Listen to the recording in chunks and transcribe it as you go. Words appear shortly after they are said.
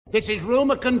This is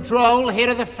Rumor Control. Here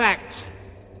are the facts.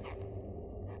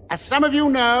 As some of you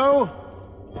know,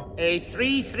 a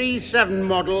 337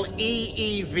 model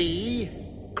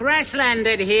EEV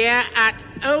crash-landed here at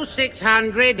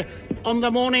 0600 on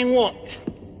the morning watch.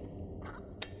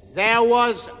 There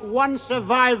was one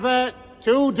survivor,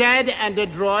 2 dead, and a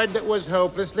droid that was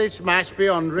hopelessly smashed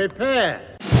beyond repair.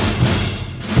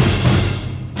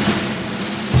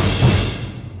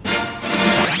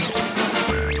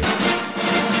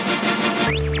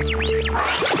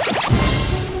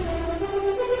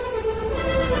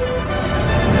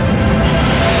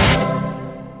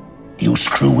 You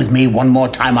screw with me one more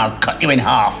time, I'll cut you in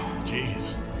half.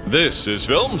 Jeez. This is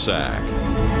Film Sack.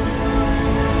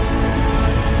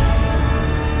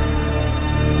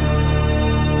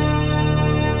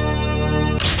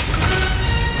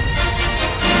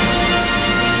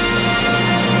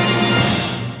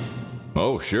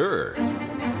 Oh, sure.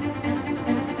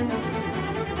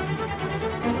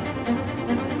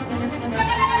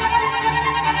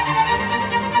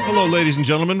 Hello, ladies and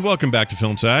gentlemen. Welcome back to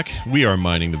Film Sack. We are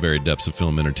mining the very depths of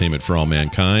film entertainment for all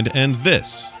mankind, and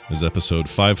this is episode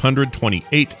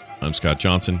 528. I'm Scott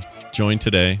Johnson, joined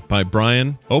today by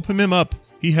Brian. Open him up.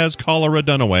 He has cholera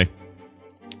done away.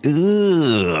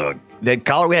 Ugh. We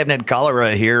haven't had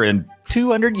cholera here in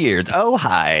 200 years. Oh,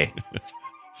 hi.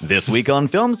 This week on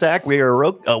Film Sack, we are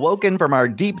awoken from our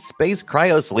deep space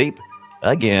cryosleep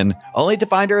again, only to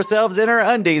find ourselves in our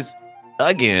undies.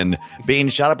 Again, being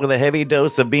shot up with a heavy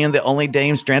dose of being the only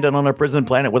dame stranded on a prison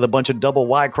planet with a bunch of double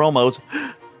Y chromos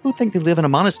who think they live in a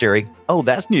monastery. Oh,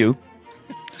 that's new.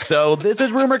 So this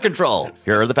is Rumor Control.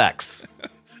 Here are the facts.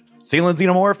 Sealant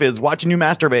Xenomorph is watching you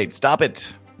masturbate. Stop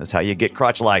it. That's how you get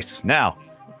crotch lice. Now,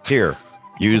 here,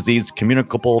 use these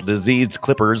communicable disease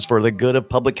clippers for the good of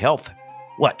public health.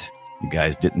 What? You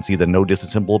guys didn't see the no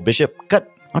disassemble bishop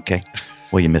cut? Okay.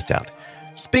 Well, you missed out.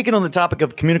 Speaking on the topic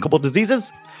of communicable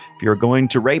diseases, if you're going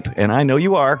to rape, and I know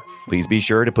you are, please be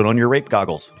sure to put on your rape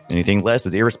goggles. Anything less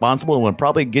is irresponsible and will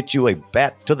probably get you a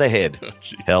bat to the head. Oh,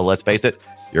 hell, let's face it,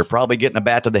 you're probably getting a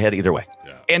bat to the head either way.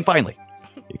 Yeah. And finally,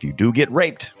 if you do get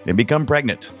raped and become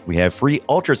pregnant, we have free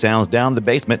ultrasounds down the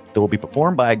basement that will be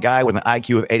performed by a guy with an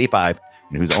IQ of 85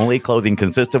 and whose only clothing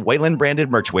consists of Wayland-branded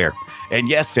merch wear. And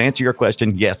yes, to answer your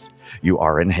question, yes, you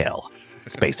are in hell.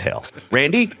 Space hell.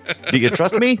 Randy, do you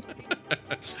trust me?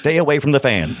 Stay away from the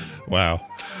fans. Wow.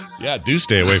 Yeah, do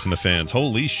stay away from the fans.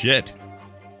 Holy shit.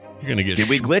 You're going to get... Did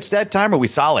we glitch that time, or are we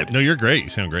solid? No, you're great. You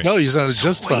sound great. No, you sounded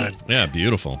just fine. Yeah,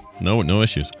 beautiful. No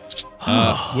issues.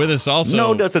 With us also...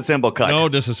 No disassemble cut. No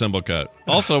disassemble cut.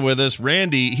 Also with us,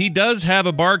 Randy. He does have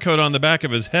a barcode on the back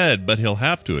of his head, but he'll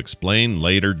have to explain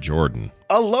later, Jordan.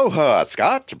 Aloha,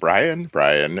 Scott, Brian,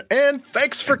 and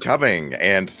thanks for coming,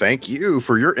 and thank you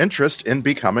for your interest in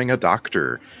becoming a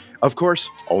doctor. Of course,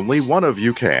 only one of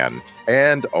you can,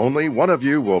 and only one of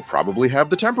you will probably have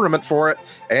the temperament for it,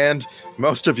 and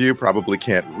most of you probably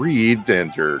can't read,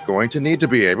 and you're going to need to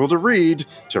be able to read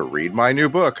my new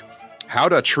book, How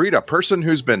to Treat a Person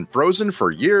Who's Been Frozen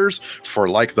for Years for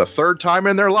like the 3rd time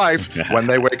in their life when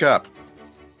they wake up.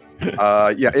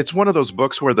 Yeah, it's one of those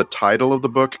books where the title of the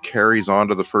book carries on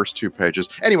to the first 2 pages.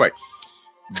 Anyway,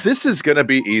 this is going to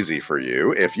be easy for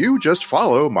you if you just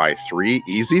follow my 3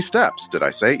 easy steps. Did I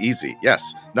say easy?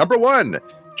 Yes. Number 1,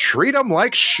 treat them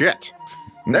like shit.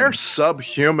 They're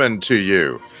subhuman to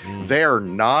you. They're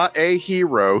not a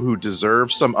hero who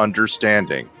deserves some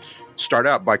understanding. Start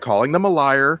out by calling them a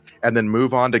liar and then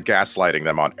move on to gaslighting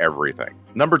them on everything.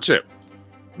 Number 2,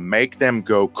 make them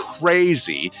go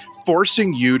crazy,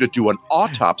 forcing you to do an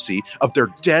autopsy of their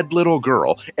dead little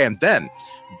girl, and then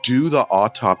do the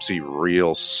autopsy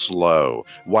real slow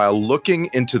while looking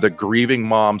into the grieving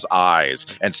mom's eyes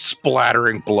and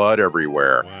splattering blood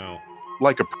everywhere. Wow.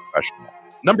 Like a professional.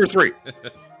 Number 3,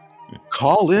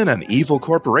 call in an evil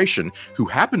corporation who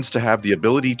happens to have the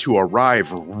ability to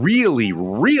arrive really,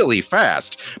 really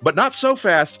fast, but not so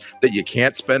fast that you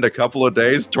can't spend a couple of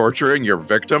days torturing your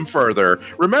victim further.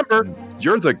 Remember,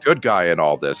 you're the good guy in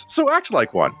all this, so act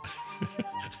like one.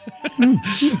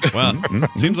 Well,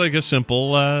 seems like a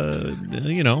simple,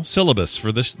 syllabus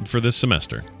for this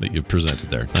semester that you've presented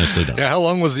there. Nicely done. Yeah, how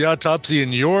long was the autopsy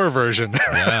in your version?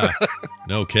 Yeah,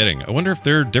 no kidding. I wonder if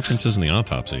there are differences in the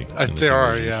autopsy. There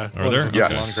are, yeah. Are there?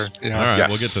 Yes. Longer. Yeah. All right, yes.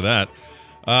 We'll get to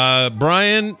that.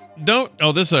 Brian, don't...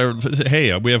 Oh,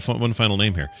 hey, we have one final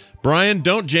name here. Brian,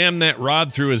 don't jam that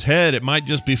rod through his head. It might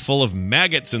just be full of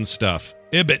maggots and stuff.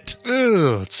 Ibbit.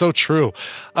 Ew, it's so true.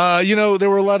 There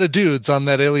were a lot of dudes on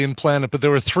that alien planet, but there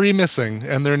were 3 missing,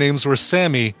 and their names were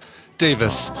Sammy,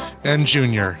 Davis, and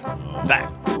Junior.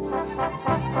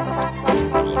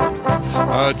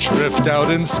 Adrift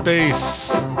out in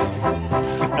space.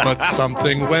 But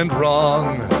something went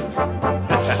wrong.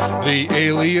 The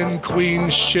alien queen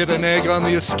shit an egg on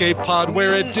the escape pod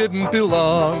where it didn't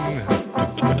belong.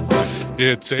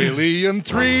 It's Alien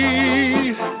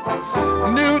 3,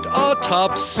 Newt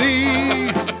autopsy.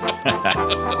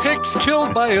 Hicks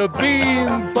killed by a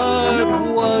beam,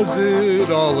 but was it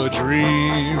all a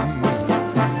dream?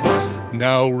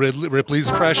 Now Ripley's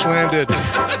crash landed.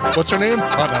 What's her name?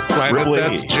 On a planet Ripley.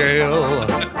 that's jail.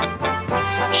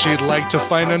 She'd like to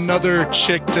find another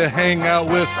chick to hang out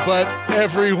with, but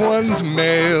everyone's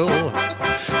male.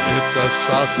 It's a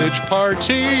sausage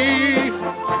party.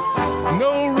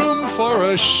 No room for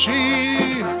a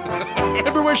she.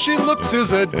 Everywhere she looks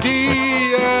is a D,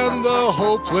 and the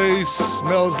whole place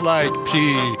smells like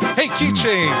pee. Hey, key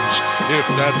change, if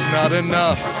that's not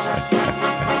enough.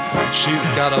 She's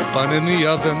got a bun in the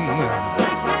oven,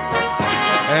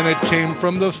 and it came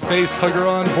from the face hugger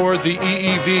on board the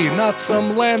EEV, not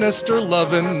some Lannister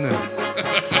lovin'.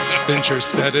 Fincher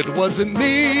said it wasn't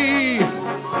me.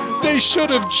 They should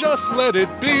have just let it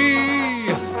be.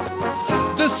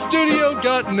 The studio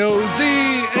got nosy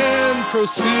and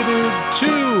proceeded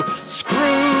to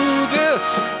screw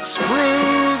this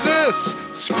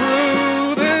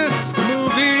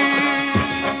movie.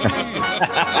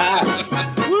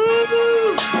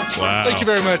 Wow. Thank you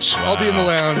very much. I'll be in the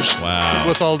lounge Wow.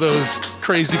 with all those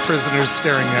crazy prisoners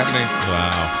staring at me.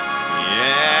 Wow.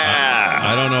 Yeah.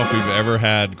 I don't know if we've ever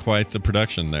had quite the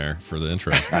production there for the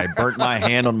intro. I burnt my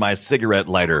hand on my cigarette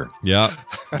lighter. Yeah.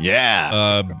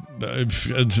 Yeah. What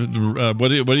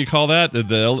do you call that?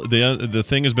 The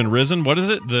thing has been risen. What is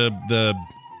it?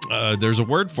 There's a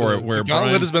word for it where the gauntlet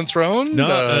Brian, has been thrown.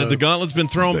 No, the gauntlet's been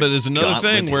thrown, but there's another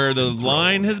gauntlet thing where has the been thrown.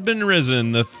 line has been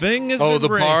risen. The thing has been the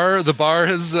raised. bar. The bar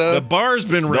has. The bar's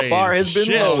been raised. The bar has been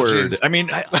Shit. lowered. Jeez. I mean,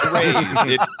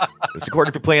 raised. It's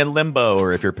according if you're playing Limbo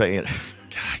or if you're playing.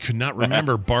 I could not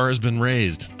remember bar has been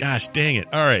raised. Gosh dang it.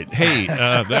 All right. Hey,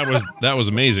 that was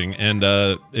amazing. And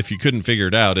if you couldn't figure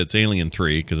it out, it's Alien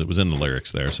 3 because it was in the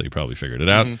lyrics there, so you probably figured it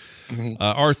out.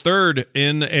 Our third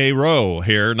in a row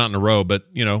here, not in a row, but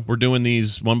we're doing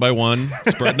these one by one,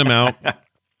 spreading them out.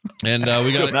 And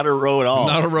we got Not a row at all.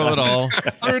 not a row at all.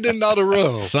 third and not a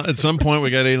row. So, at some point we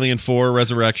got Alien 4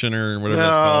 Resurrection or whatever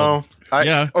that's called.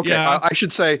 Okay, yeah. I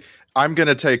should say I'm going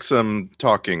to take some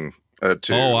talking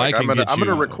too. Oh, I can I'm get I'm going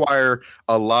to you. require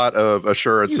a lot of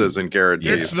assurances and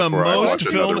guarantees. It's the before I watch most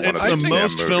film. another one It's of the these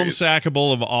most damn film movies.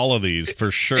 sackable of all of these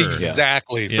for sure.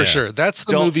 Exactly, Yeah. for sure. That's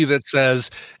the Don't- movie that says,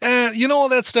 all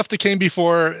that stuff that came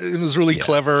before, it was really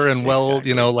clever and well,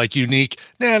 like unique.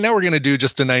 Now we're going to do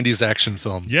just a 90s action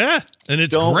film. Yeah, and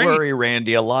it's Don't great. worry,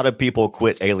 Randy. A lot of people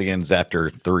quit Aliens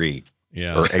after 3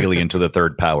 Yeah, or Alien to the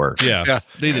Third Power. yeah, Yeah,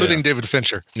 they did. including David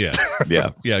Fincher. Yeah,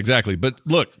 Yeah. yeah, exactly. But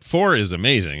look, 4 is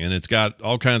amazing, and it's got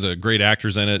all kinds of great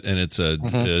actors in it, and it's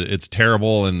it's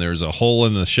terrible, and there's a hole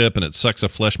in the ship, and it sucks a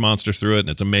flesh monster through it, and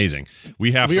it's amazing.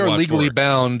 We have We to are watch legally 4.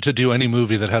 bound to do any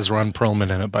movie that has Ron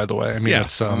Perlman in it, by the way. I mean, Yeah.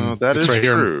 it's that it's is right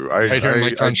true. Here, right here in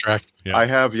my contract. Yeah. I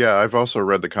have, I've also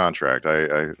read the contract.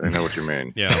 I know what you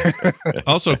mean. Yeah.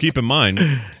 Also, keep in mind,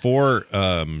 4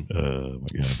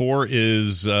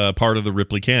 is part of the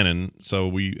Ripley canon, so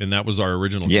and that was our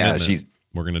original. Yeah, commitment.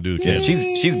 We're gonna do the Yeah,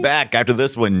 canon. she's back after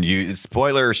this one.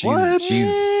 Spoiler, What?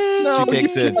 No, she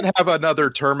takes you it. can't have another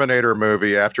Terminator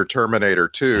movie after Terminator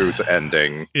 2's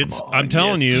ending. I'm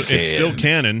telling yes, you, you it's still can.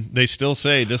 canon. They still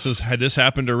say this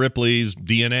happened to Ripley's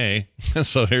DNA.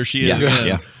 So here she is again.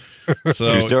 Yeah.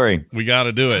 So True story. we got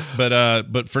to do it.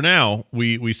 But for now,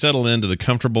 we settle into the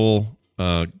comfortable,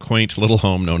 quaint little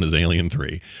home known as Alien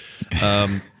 3.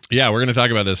 Yeah, we're going to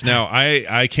talk about this. Now,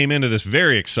 I came into this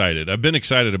very excited. I've been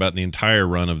excited about the entire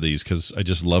run of these because I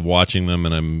just love watching them,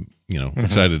 and I'm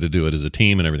excited to do it as a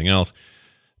team and everything else.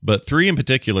 But 3 in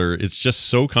particular, it's just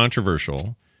so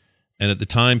controversial, and at the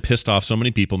time pissed off so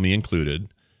many people, me included.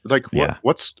 Like, Yeah.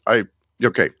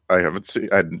 I haven't seen.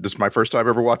 This is my first time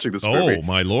ever watching this movie. Oh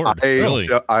my lord! I Really?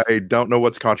 don't know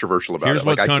what's controversial about Here's it.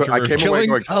 Like, what's I came controversial. away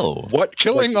going, Oh. what?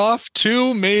 Killing off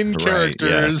 2 main Right,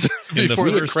 characters In the before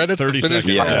the first credits 30 finish.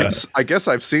 seconds, Yeah. I guess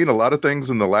I've seen a lot of things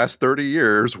in the last 30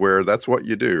 years where that's what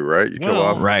you do, right? You kill Well,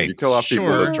 off, right. You kill off people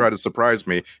Sure. that try to surprise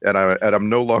me, and I'm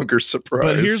no longer surprised.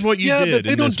 But here's what you Yeah, did but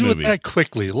they in don't this do movie. it that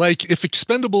quickly. Like, if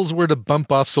Expendables were to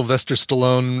bump off Sylvester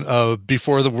Stallone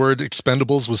before the word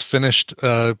Expendables was finished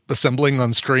assembling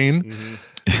on screen,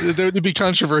 Mm-hmm. It'd be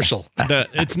controversial. That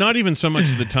it's not even so much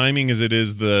the timing as it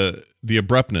is the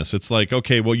abruptness. It's like,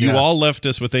 okay, well, you Yeah. all left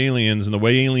us with Aliens, and the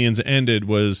way Aliens ended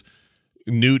was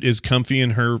Newt is comfy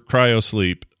in her cryo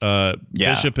sleep.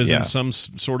 Bishop is in some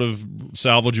sort of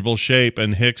salvageable shape,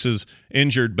 and Hicks is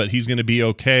injured, but he's going to be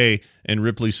okay. And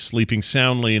Ripley's sleeping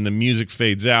soundly, and the music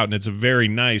fades out, and it's very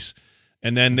nice.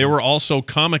 And then there were also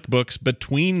comic books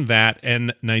between that and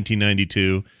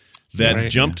 1992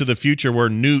 that jumped to the future where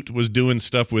Newt was doing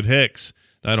stuff with Hicks.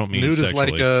 I don't mean Newt sexually.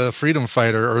 is like a freedom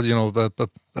fighter,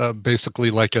 or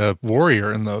basically like a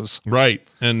warrior in those. Right,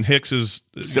 and Hicks is.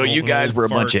 So you guys were a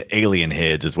bunch of alien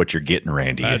heads, is what you're getting,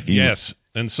 Randy. Yes,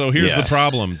 and so here's the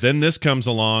problem. Then this comes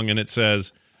along, and it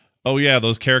says, "Oh yeah,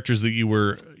 those characters that you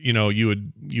were, you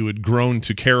had grown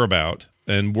to care about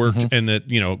and worked, and that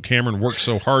Cameron worked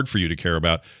so hard for you to care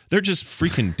about. They're just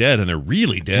freaking dead, and they're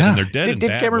really dead, and they're dead in Did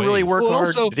bad Cameron ways. really work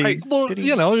hard? Also,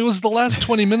 it was the last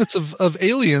 20 minutes of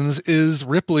Aliens is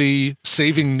Ripley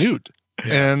saving Newt.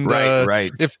 And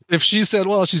right. If she said,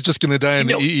 well, she's just going to die in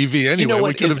the EEV anyway,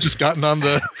 we could have just gotten on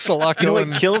the Sulaco. You know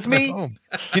what kills me?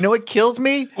 You know what kills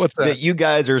me? What's that? That you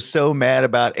guys are so mad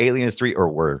about Aliens 3, or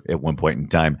were at one point in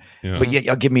time, but yet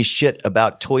y'all give me shit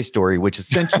about Toy Story, which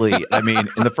essentially, I mean,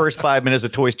 in the first 5 minutes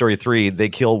of Toy Story 3, they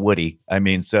kill Woody. I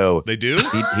mean, so They do?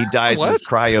 he dies in his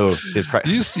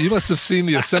cryo. You must have seen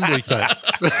the assembly cut.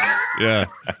 Yeah,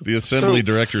 the assembly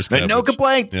director's cut. No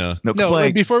complaints. Yeah. No No,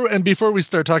 complaints. and before we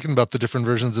start talking about the different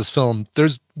versions of this film,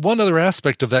 there's one other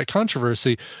aspect of that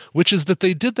controversy, which is that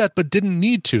they did that but didn't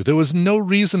need to. There was no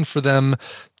reason for them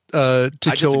to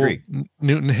kill disagree.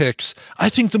 Newton Hicks. I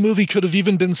think the movie could have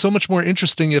even been so much more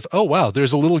interesting if, oh wow,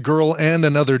 there's a little girl and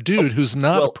another dude who's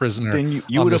not a prisoner.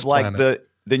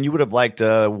 Then you would have liked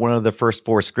one of the first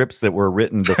 4 scripts that were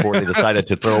written before they decided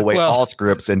to throw away all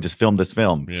scripts and just film this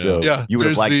film. Yeah. So you would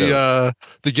have there's liked those.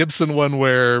 the Gibson one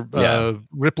where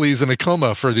Ripley's in a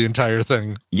coma for the entire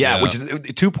thing. Yeah, which is a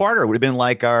 2-parter. Would have been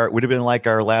like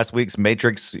our last week's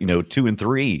Matrix, 2 and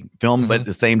 3 filmed at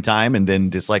the same time and then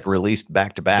just like released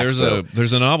back to back. There's a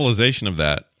novelization of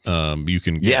that. You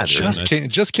can get.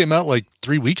 Just came out like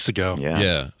 3 weeks ago.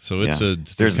 Yeah. So it's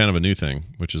kind of a new thing,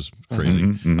 which is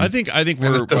crazy. I think And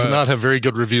we're it does not have very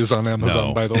good reviews on Amazon,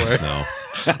 no, by the way. No.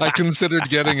 I considered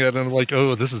getting it and like,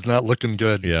 oh, this is not looking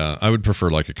good. Yeah, I would prefer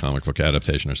like a comic book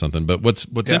adaptation or something. But what's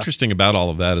interesting about all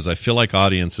of that is I feel like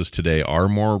audiences today are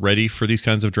more ready for these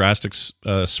kinds of drastic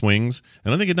swings.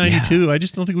 And I think in '92, I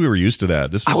just don't think we were used to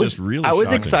that. This was just really. I was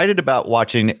shocking. excited about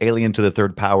watching Alien to the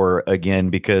Third Power again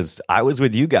because I was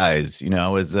with you guys. I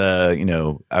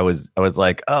was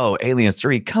like, oh, Aliens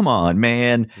 3, come on,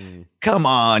 man, come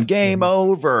on, game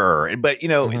over. But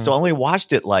so I only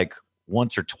watched it like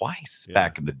once or twice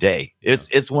back in the day.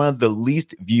 It's one of the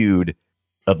least viewed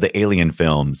of the Alien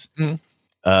films.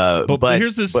 But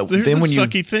here's the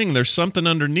sucky thing. There's something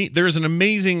underneath. There's an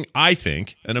amazing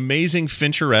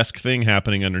Fincher-esque thing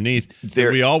happening underneath.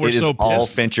 We all were so pissed. All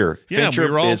Fincher. Yeah, Fincher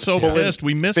we were all so pissed.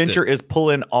 We missed Fincher it. is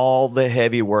pulling all the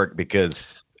heavy work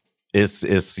because it's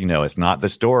not the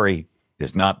story.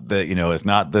 It's not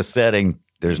the setting.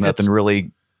 There's nothing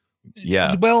really.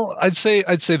 Yeah. Well, I'd say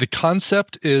the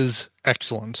concept is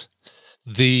excellent.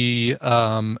 The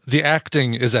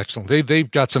acting is excellent.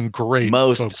 They've got some great.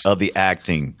 Most of the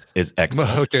acting is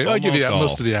excellent. Okay, I'll give you that. Almost all.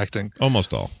 Most of the acting.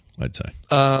 Almost all, I'd say.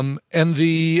 And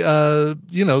the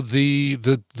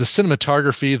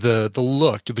cinematography, the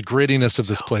look, the grittiness of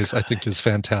this place, I think is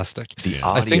fantastic.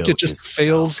 I think it just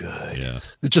fails. So good. Yeah.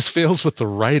 It just fails with the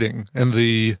writing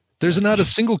and there's not a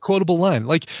single quotable line.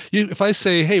 Like if I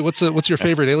say, "Hey, what's your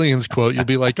favorite Aliens quote?" You'll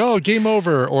be like, "Oh, game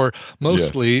over," or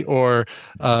 "Mostly," or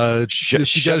 "You got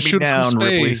to shoot from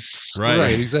space."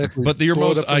 Right, exactly. But your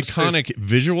most iconic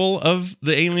visual of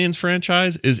the Aliens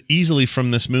franchise is easily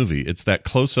from this movie. It's that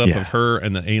close up of her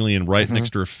and the alien right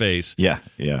next to her face. Yeah.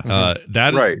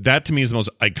 That to me is the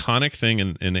most iconic thing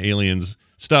in Aliens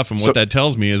stuff. And what that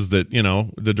tells me is that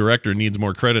the director needs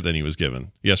more credit than he was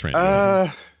given. Yes,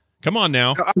 Randy. Come on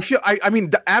now. You're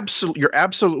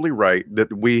absolutely right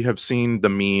that we have seen the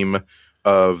meme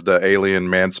of the alien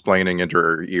mansplaining into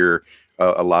her ear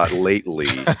a lot lately.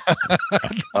 Is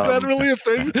that really a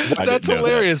thing? That's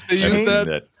hilarious. They use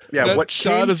that. Yeah, that what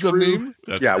shot as a meme?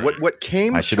 What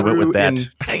came I should have went with that.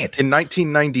 Dang it. In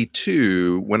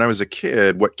 1992, when I was a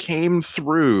kid, what came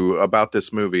through about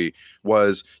this movie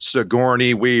was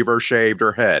Sigourney Weaver shaved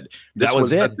her head. This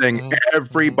was the thing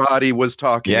everybody was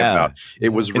talking about. It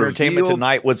was Entertainment revealed,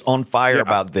 Tonight was on fire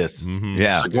about this.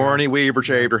 Yeah, Sigourney Weaver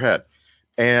shaved her head.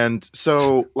 And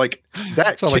so, like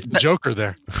that, sound like the Joker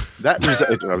there. That was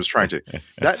I was trying to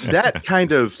that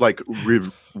kind of like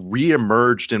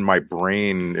reemerged in my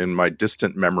brain in my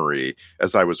distant memory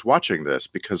as I was watching this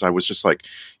because I was just like,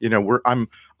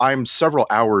 I'm several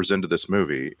hours into this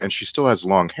movie and she still has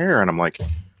long hair and I'm like,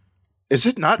 Is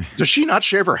it not? Does she not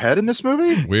shave her head in this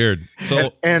movie? Weird.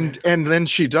 So and then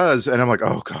she does, and I'm like,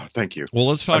 oh god, thank you. well,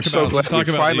 let's talk I'm about. so glad Let's talk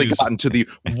we've about finally these. gotten to the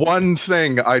one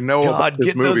thing I know about God, this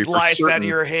get movie. those for lice out certain. of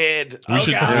your head. We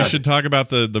should talk about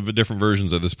the different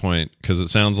versions at this point because it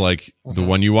sounds like the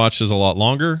one you watched is a lot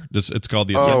longer. It's called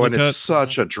the assembly and cut. it's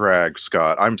such a drag,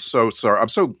 Scott. I'm so sorry. I'm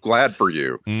so glad for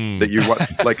you that you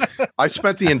like. I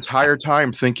spent the entire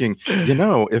time thinking,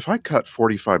 if I cut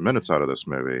 45 minutes out of this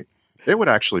movie, it would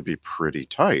actually be pretty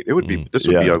tight. It would be. This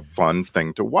would be a fun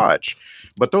thing to watch.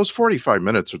 But those 45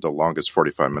 minutes are the longest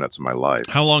 45 minutes of my life.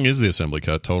 How long is the assembly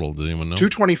cut total? Does anyone know?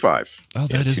 225. Oh,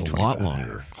 that is a lot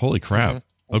longer. Holy crap.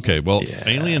 Okay, well,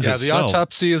 Aliens the itself.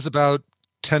 autopsy is about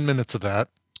 10 minutes of that.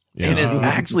 And it's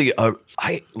actually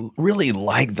I really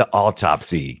like the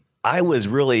autopsy. I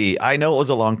know it was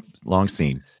a long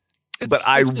scene, but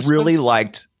I really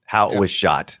liked how it was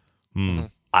shot.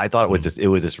 I thought it was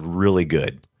just really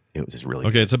good. It was just really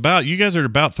okay. good. It's about you guys are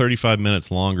about 35 minutes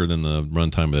longer than the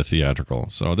runtime of the theatrical.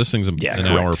 So this thing's an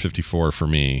hour 54 for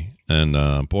me.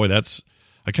 And boy,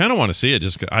 I kind of want to see it.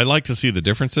 I like to see the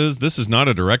differences. This is not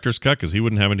a director's cut because he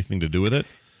wouldn't have anything to do with it.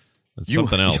 It's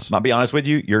something else. I'll be honest with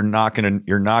you. You're not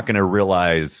gonna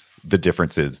realize the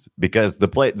differences because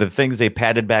the things they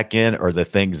padded back in are the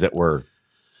things that were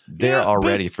there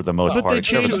already for the most part. But they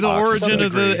changed the origin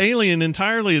of the alien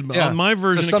entirely. On my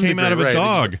version, it came out of a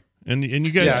dog. And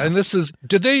you guys, and this is.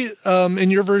 Did they in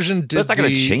your version? That's not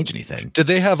going to change anything. Did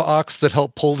they have ox that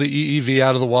helped pull the EEV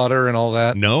out of the water and all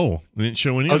that? No, they didn't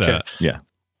show any of that. Yeah.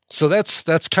 So that's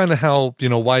kind of how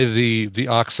why the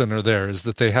oxen are there is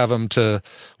that they have them to.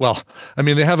 Well, I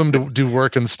mean they have them to do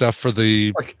work and stuff for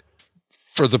the.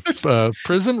 For the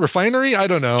prison refinery, I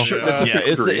don't know.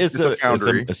 It's a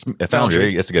foundry. A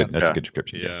foundry. It's a good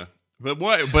description. Yeah.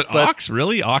 But ox,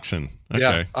 really? Oxen. Okay.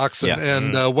 Yeah, oxen. Yeah.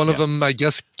 And one of them, I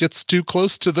guess, gets too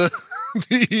close to the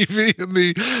EV and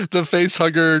the face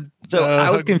hugger. So I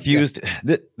was confused.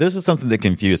 This is something that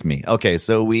confused me. Okay,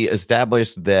 so we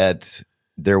established that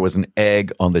there was an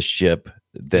egg on the ship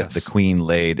that the queen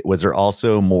laid. Was there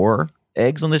also more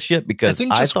eggs on the ship? Because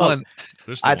I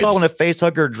thought when a face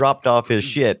hugger dropped off his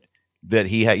shit that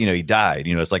he had, he died.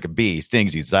 It's like a bee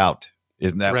stings, he's out.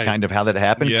 Isn't that kind of how that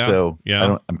happened? Yeah. So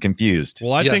I'm confused.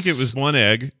 Well, I think it was one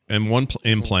egg and one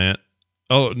implant.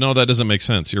 Oh no, that doesn't make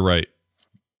sense. You're right.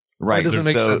 Right, doesn't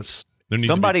make sense.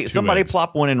 Somebody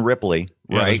plop one in Ripley.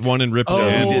 Yeah, right? there's one in Ripley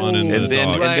and one in the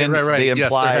dog. And then they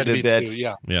implied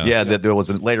that there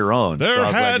was later on. There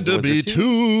had to be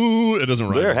two. It doesn't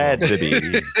rhyme. There had to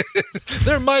be.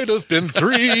 There might have been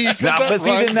three.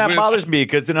 That bothers me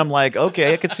because then I'm like,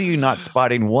 okay, I could see you not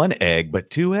spotting one egg, but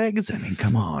two eggs. I mean,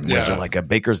 come on. Was there like a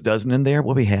baker's dozen in there?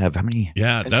 What we have? How many?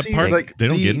 Yeah, that part they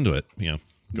don't get into it. Yeah.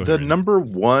 The number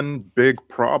one big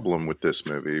problem with this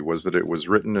movie was that it was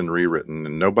written and rewritten,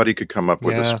 and nobody could come up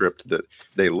with a script that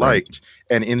they liked.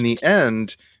 And in the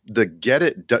end, the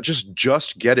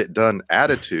just get it done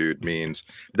attitude means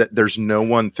that there's no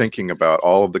one thinking about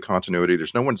all of the continuity.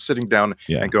 There's no one sitting down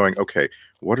and going, okay,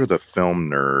 what are the film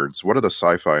nerds? What are the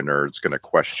sci-fi nerds going to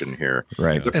question here?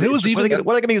 Right. And it was even what are they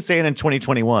going to be saying in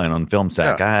 2021 on Film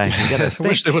Sack? I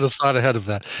wish they would have thought ahead of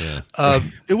that. Yeah.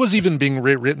 It was even being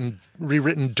rewritten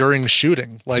during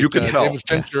shooting. Like you could tell. David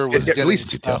Fincher was at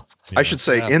least tell. I should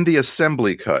say in the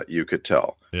assembly cut, you could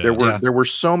tell. Yeah. There were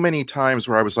so many times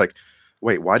where I was like,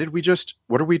 wait, what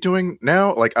are we doing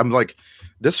now? Like, I'm like,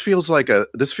 this feels like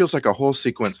a whole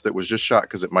sequence that was just shot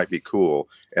because it might be cool,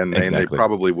 and they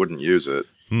probably wouldn't use it.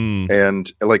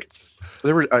 And like,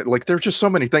 there were just so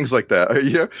many things like that.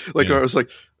 I was like,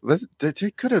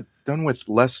 they could have done with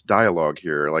less dialogue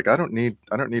here. Like, I don't need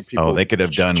people. Oh, they could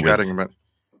have done chatting about.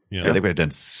 Yeah, they would have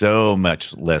done so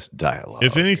much less dialogue.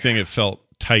 If anything, it felt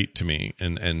tight to me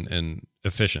and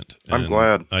efficient. I'm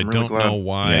glad. I don't know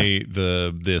why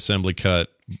the assembly cut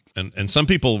and some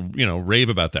people rave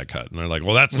about that cut and they're like,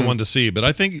 well, that's the one to see. But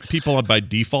I think people by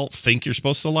default think you're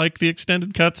supposed to like the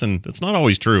extended cuts, and it's not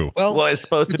always true. Well, it's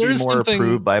supposed to be more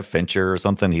approved by Fincher or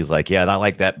something. He's like, I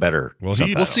like that better. Well,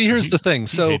 see, here's the thing.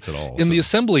 So in the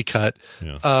assembly cut,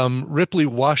 Ripley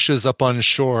washes up on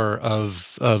shore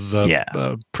of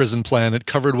the prison planet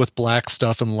covered with black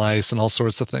stuff and lice and all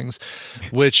sorts of things,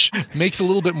 which makes a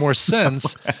little bit more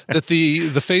sense that the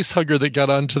face hugger that got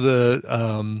onto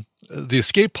the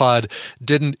escape pod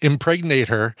didn't impregnate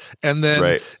her and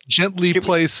then gently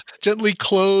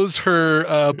close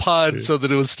her pod so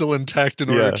that it was still intact in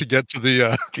order to get to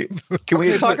the can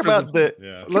we talk about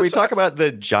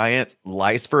the giant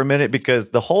lice for a minute? Because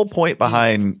the whole point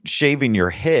behind shaving your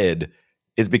head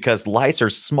is because lice are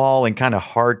small and kind of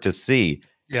hard to see.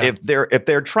 If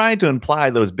they're trying to imply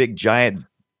those big giant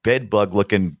bed bug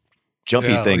looking jumpy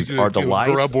Yeah, things like, are the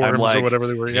lice. grub worms I'm like, or whatever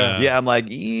they were. Yeah. yeah, I'm like,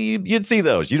 you'd see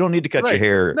those. You don't need to cut your Right.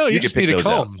 hair. No, you can just pick need a those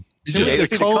out. comb. You just Yeah, need you a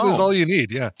just need a comb is comb. all you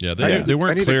need. Yeah. Yeah, I they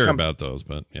weren't need to clear come- about those,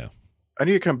 but yeah. I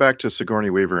need to come back to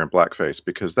Sigourney Weaver in blackface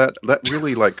because that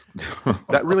really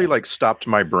like stopped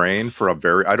my brain for a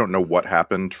very, I don't know what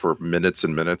happened for minutes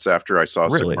and minutes after I saw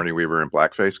Really? Sigourney Weaver in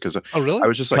blackface because Oh, really? I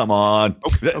was just like, Come on.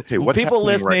 okay, what's People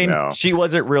happening right listening, now? she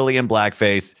wasn't really in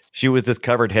blackface. She was just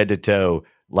covered head to toe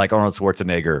like Arnold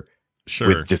Schwarzenegger. Sure.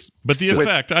 With just But the with-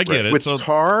 effect, I get it. with So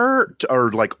tar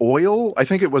or like oil. I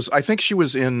think she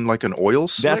was in like an oil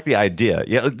slick. That's the idea.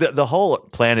 Yeah, the whole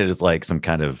planet is like some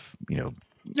kind of,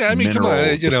 Yeah, I mean, come on,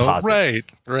 mineral deposits.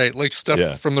 right, like stuff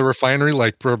Yeah. from the refinery,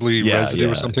 like probably Yeah, residue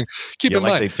yeah. or something. Keep Yeah, in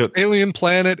like mind, they took- alien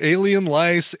planet, alien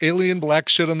lice, alien black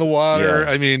shit in the water.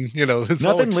 Yeah. I mean, it's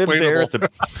all nothing lives there.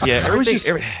 explainable. So, yeah, everything. just-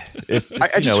 it's just,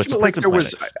 I just it's a feel like prison there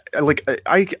was planet.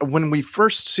 I when we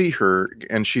first see her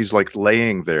and she's like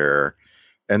laying there,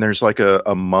 and there's like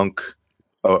a monk,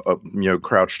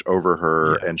 crouched over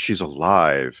her, Yeah. and she's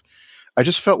alive. I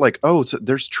just felt like, so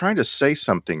there's trying to say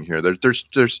something here. There's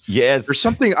Yes. there's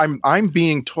something I'm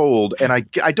being told, and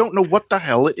I don't know what the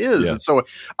hell it is. Yeah. And so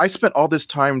I spent all this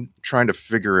time trying to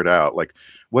figure it out. Like,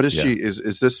 what is Yeah. she?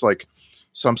 Is this like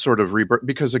some sort of rebirth?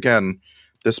 Because again,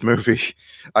 this movie,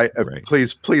 Right.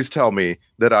 please tell me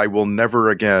that I will never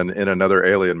again in another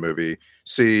Alien movie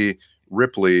see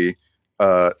Ripley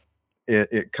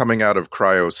coming out of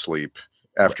cryo sleep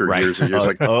after Right. years and years.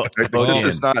 Like, this again.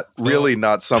 is not really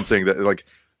not something that like.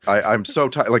 I'm so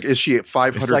tired. Like, is she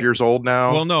 500 It's like- years old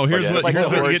now? well, no. Here's yeah, what like here's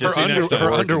her what you get to see next time.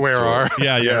 Her underwear are.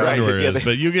 Yeah, her Right, underwear yeah, is.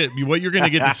 But what you're going to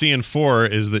get to see in 4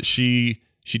 is that she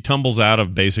tumbles out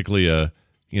of basically a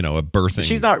birthing.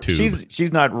 She's not. tube.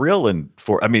 She's not real in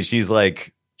 4. I mean, she's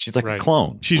like Right. a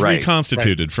clone. She's Right.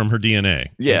 reconstituted from her DNA.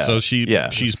 Yeah, And so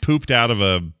she's pooped out of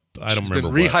a I don't She's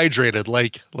remember been what. rehydrated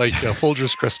like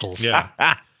Folgers crystals. Yeah.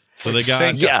 So they got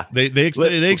Sank Yeah. they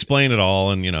explain it all,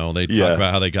 and they talk Yeah.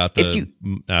 about how they got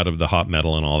out of the hot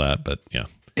metal and all that. But yeah,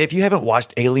 If you haven't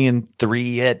watched Alien 3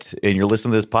 yet and you're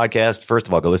listening to this podcast, first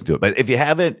of all, go listen to it. But if you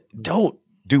haven't, don't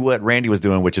do what Randy was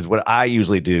doing, which is what I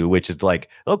usually do, which is like,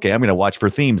 okay, I'm going to watch for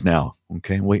themes now.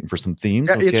 Okay, I'm waiting for some themes.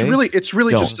 Yeah, okay. it's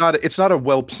really Don't. just not. It's not a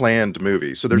well planned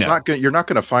movie. So there's No. you're not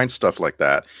going to find stuff like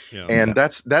that. yeah. And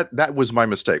that was my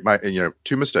mistake. My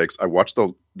two mistakes. I watched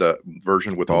the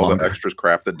version with all Longer. the extra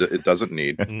crap that it doesn't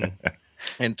need. Mm.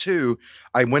 And 2,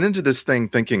 I went into this thing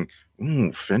thinking,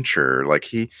 Fincher, like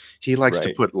he likes to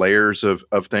Right. put layers of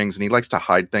things, and he likes to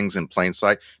hide things in plain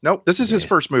sight. No, this is his Yes.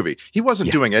 first movie. He wasn't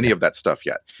Yeah. doing any of that stuff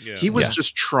yet. Yeah. He was Yeah.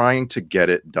 just trying to get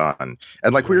it done.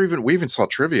 And like we even saw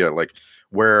trivia like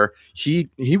where he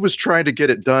was trying to get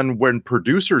it done when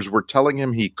producers were telling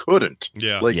him he couldn't.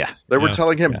 Yeah. Like Yeah. they were Yeah.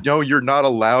 telling him, Yeah. no, you're not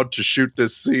allowed to shoot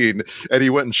this scene, and he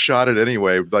went and shot it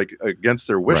anyway, like against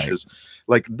their wishes.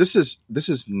 Like this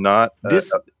is not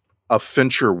This- a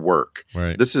Fincher work.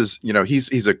 Right. This is he's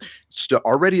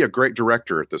already a great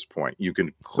director at this point. You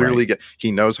can clearly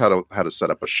he knows how to set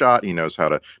up a shot. He knows how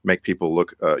to make people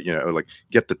look like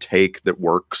get the take that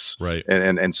works. Right.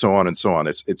 And so on and so on.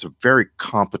 It's a very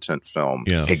competent film.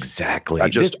 Yeah. Exactly. I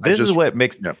just- this is what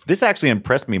makes yeah. this actually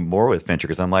impressed me more with Fincher,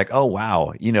 because I'm like, oh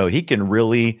wow, he can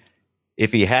really,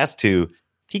 if he has to,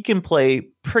 he can play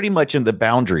pretty much in the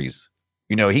boundaries.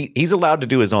 He's allowed to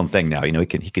do his own thing now. He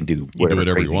can do He can do whatever,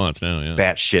 whatever he crazy wants now. Yeah.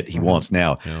 bat shit he wants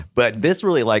now. Yeah. But this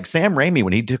really, like Sam Raimi,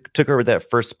 when he took over that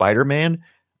first Spider-Man,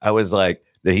 I was like,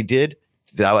 that he did.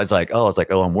 I was like, oh,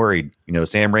 I'm worried.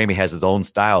 Sam Raimi has his own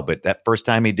style, but that first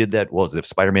time he did that, what was it,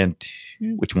 Spider-Man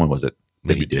 2? Which one was it? that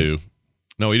Maybe he did? 2.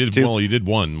 No, he did. 2? Well, he did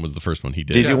 1. Was the first one he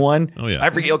did. Did you one? Oh yeah. I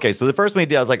forget. Okay, so the first one he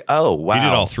did, I was like, oh wow, He did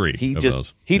all 3 He of just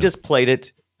those. he Yeah. just played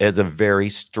it as a very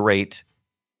straight,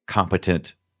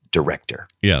 competent director.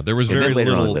 Yeah, there was And then very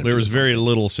later on, little. let him There do was his very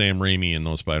little Sam Raimi in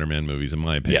those Spider-Man movies, in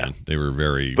my opinion. They were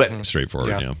very But- straightforward.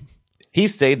 Yeah. Yeah. He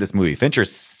saved this movie. Fincher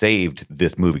saved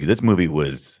this movie because this movie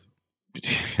was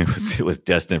it was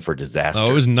destined for disaster. Oh,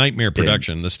 it was nightmare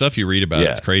production. The stuff you read about,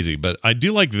 Yeah. it's crazy. But I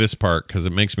do like this part because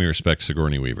it makes me respect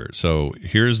Sigourney Weaver. So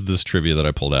here's this trivia that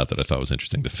I pulled out that I thought was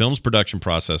interesting. The film's production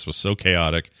process was so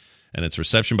chaotic, and its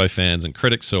reception by fans and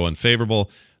critics so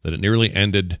unfavorable that it nearly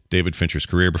ended David Fincher's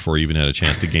career before he even had a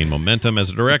chance to gain momentum as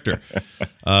a director.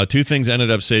 2 things ended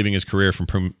up saving his career from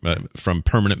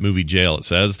permanent movie jail, it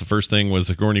says. The first thing was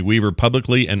Sigourney Weaver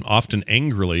publicly and often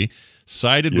angrily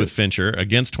sided with Fincher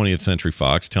against 20th Century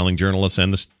Fox, telling journalists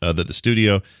that the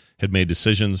studio had made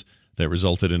decisions that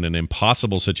resulted in an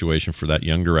impossible situation for that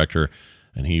young director,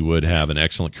 and he would have an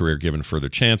excellent career given further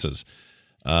chances.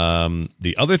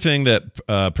 The other thing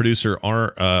that producer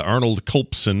Arnold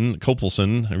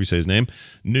Kopelson, however you say his name,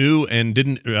 knew and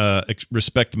didn't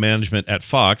respect the management at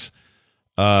Fox,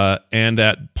 and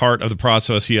that part of the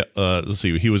process,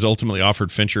 he was ultimately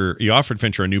offered Fincher. He offered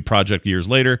Fincher a new project years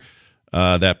later.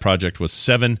 That project was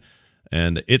Seven,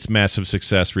 and its massive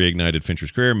success reignited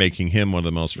Fincher's career, making him one of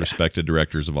the most respected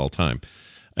directors of all time.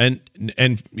 And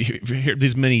here,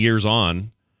 these many years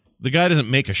on, the guy doesn't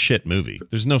make a shit movie.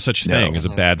 There's no such thing as a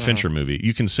bad Fincher movie.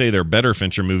 You can say they're better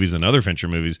Fincher movies than other Fincher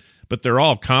movies, but they're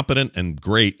all competent and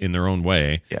great in their own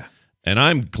way. Yeah. And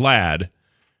I'm glad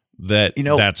that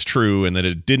that's true and that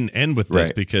it didn't end with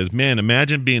this, because, man,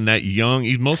 imagine being that young.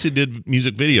 He mostly did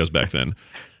music videos back then.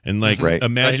 And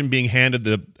imagine being handed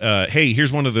hey,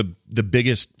 here's one of the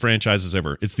biggest franchises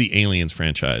ever. It's the Aliens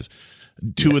franchise.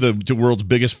 Two of the world's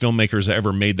biggest filmmakers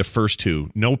ever made the first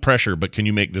two. No pressure, but can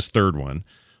you make this third one?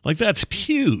 Like, that's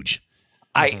huge.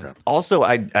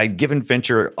 I've given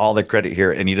Fincher all the credit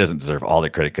here, and he doesn't deserve all the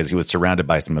credit because he was surrounded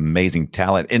by some amazing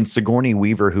talent. And Sigourney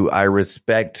Weaver, who I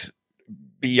respect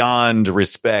beyond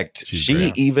respect,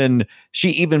 she even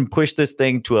pushed this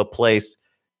thing to a place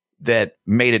that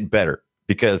made it better.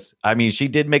 Because she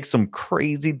did make some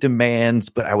crazy demands,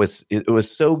 but it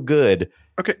was so good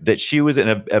that she was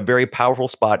in a very powerful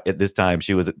spot at this time.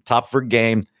 She was at the top of her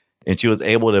game, and she was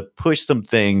able to push some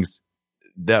things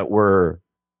that were,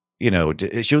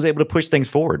 she was able to push things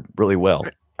forward really well.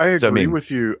 I agree with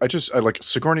you. I like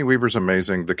Sigourney Weaver's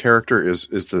amazing. The character is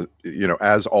the,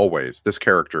 as always, this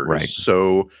character is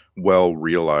so well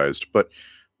realized. But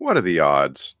what are the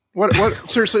odds? What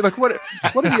seriously, like what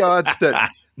are the odds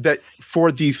that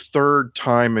for the third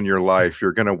time in your life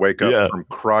you're going to wake up from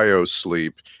cryo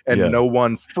sleep and no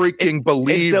one freaking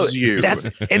believes you?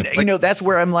 That's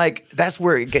where I'm like, that's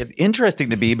where it gets interesting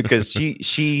to me, because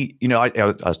she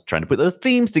I was trying to put those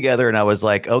themes together, and I was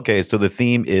like, okay, so the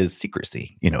theme is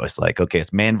secrecy. It's like, okay,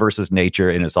 it's man versus nature,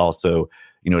 and it's also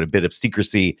a bit of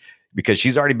secrecy because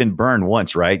she's already been burned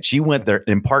once, right? She went there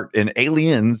in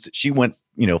Aliens. She went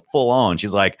full on.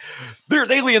 She's like,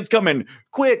 there's aliens coming,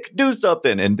 quick, do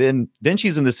something. And then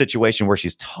she's in the situation where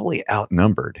she's totally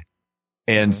outnumbered.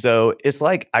 And so it's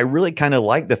like, I really kind of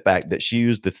like the fact that she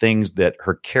used the things that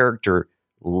her character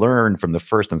learned from the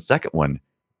first and second one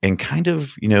and kind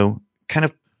of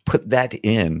put that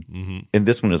in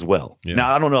this one as well. Yeah.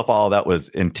 Now, I don't know if all that was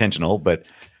intentional, but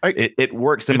it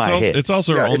works in my head. It's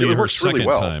also only her second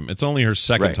time. It's only her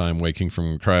second time waking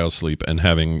from cryo sleep and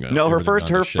having her first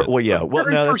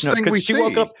thing we see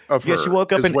woke up of her. She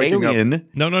woke up an alien.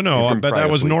 No. But that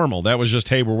was normal. That was just,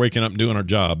 hey, we're waking up and doing our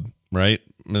job, right?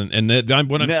 And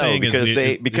what I'm saying is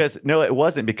it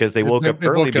wasn't because they woke up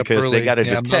early because they got a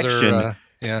detection.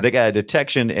 They got a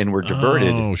detection and were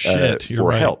diverted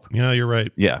for help. Yeah, you're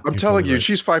right. Yeah. I'm telling you,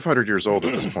 she's 500 years old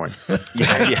at this point.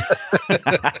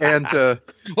 And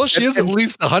she is at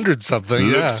least 100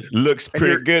 something. Looks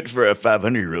pretty good for a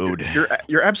 500-year-old.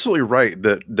 You're absolutely right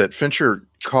that Fincher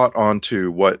caught on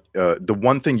to what the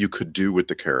one thing you could do with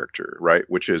the character, right?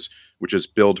 Which is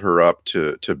build her up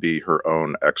to be her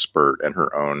own expert and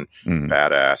her own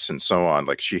badass and so on.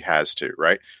 Like, she has to,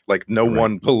 right? Like, no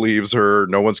one believes her.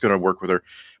 No one's going to work with her.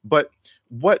 But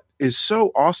what is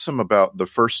so awesome about the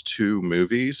first two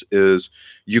movies is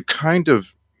you kind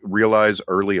of realize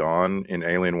early on in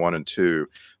Alien 1 and 2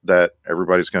 that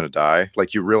everybody's going to die.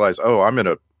 Like, you realize, I'm in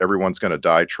a everyone's going to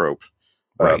die trope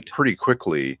pretty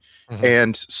quickly.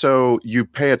 And so you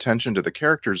pay attention to the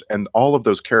characters, and all of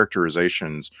those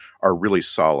characterizations are really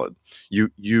solid.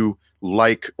 You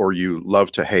like or you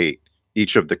love to hate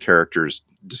each of the characters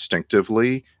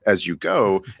distinctively as you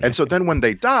go. And so then when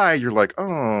they die, you're like,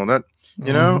 oh, that,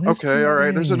 okay, all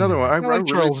right, there's another one. I like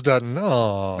Charles Dutton.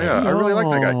 Oh, yeah, I really like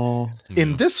that guy.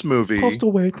 In this movie, it's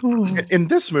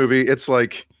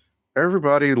like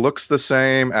everybody looks the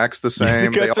same, acts the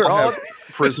same. They all have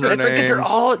prisoner names. They're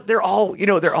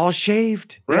all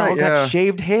shaved. They all got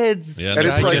shaved heads. Yeah,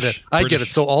 and I get it.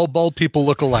 So all bald people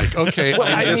look alike. Okay. In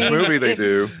this movie, they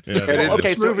do.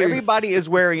 So everybody is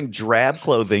wearing drab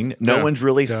clothing. No one's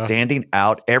really standing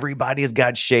out. Everybody has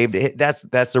got shaved.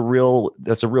 That's a real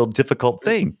difficult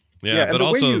thing. Yeah, but the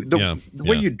also the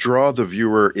way you draw the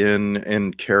viewer in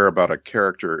and care about a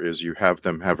character is you have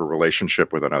them have a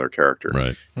relationship with another character,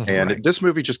 right? And this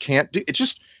movie just can't do it.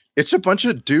 It's a bunch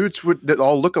of dudes that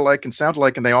all look alike and sound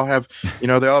alike, and they all have, they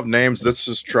all have names. This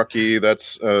is Truckee.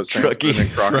 That's Truckee.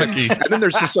 And then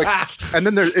there's just like, and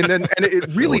it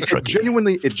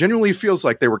genuinely feels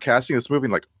like they were casting this movie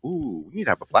and like, ooh, we need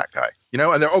to have a black guy, and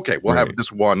they're okay. We'll have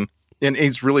this one and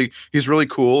he's really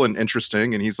cool and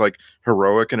interesting, and he's like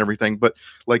heroic and everything, but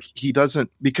like he doesn't,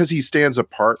 because he stands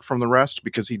apart from the rest,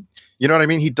 because he, you know what I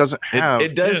mean, he doesn't have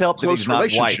it does help that close he's not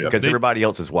white, relationship. because everybody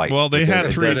else is white. Well, they Because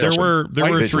had three. There were White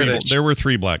there were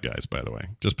three black guys, by the way.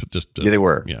 Just yeah, they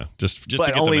were. Yeah, just to But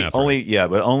get only the math right.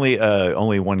 but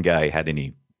only one guy had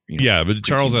any. Yeah, but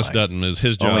Charles S. lines. Dutton is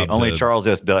his job. Only to- Charles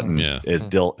S. Dutton Yeah. is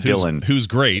Dylan. who's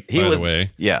great, He by was- the way.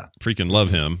 Yeah, Freaking love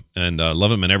him, and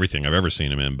love him in everything I've ever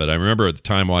seen him in. But I remember at the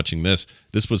time watching this.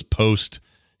 This was post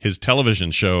his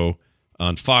television show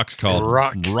on Fox called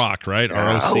Rock. right?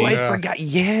 ROC. Oh, I forgot.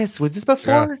 Yes, was this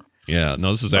before? Yeah,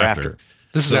 no, this is Or after.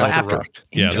 This is So after after. Rock.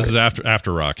 Yeah, this is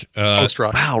after Rock. Post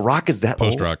Rock. Wow, Rock is that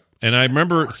Post old? Rock. And I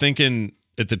remember thinking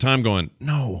at the time, going,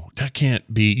 "No, that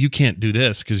can't be. You can't do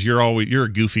this because you're a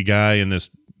goofy guy in this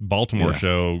Baltimore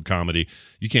show comedy.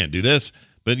 You can't do this."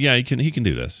 But yeah, he can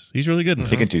do this. He's really good in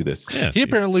this. He can do this. Yeah, He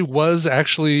apparently was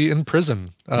actually in prison,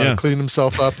 Yeah. cleaned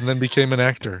himself up, and then became an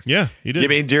actor. yeah, he did. You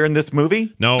mean during this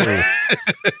movie? No,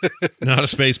 not a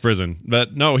space prison,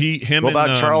 but no, him. What about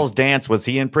and, Charles Dance? Was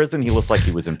he in prison? He looks like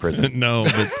he was in prison. No,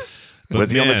 but Was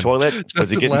he on the man, toilet? Was Just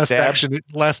he in getting stabbed?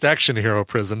 last action hero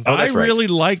prison. Oh, I that's right. really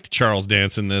liked Charles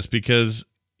Dance in this because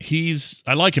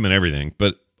I like him in everything,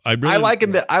 but I like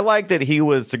him. I like that he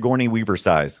was Sigourney Weaver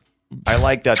size. I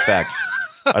like that fact.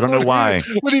 I don't know why.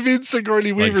 What do you mean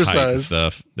Sigourney like Weaver height and size?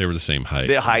 stuff. They were the same height.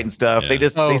 The height and stuff. Yeah. They Oh,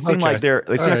 seem okay. like they seem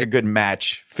All like right. a good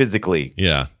match physically.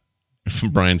 Yeah.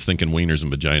 Brian's thinking wieners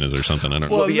and vaginas or something. I don't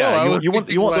know. Well, But yeah, no, I you, was you want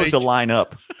thinking, those to like- line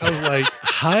up. I was like,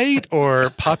 height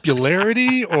or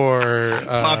popularity or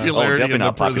Popularity definitely in the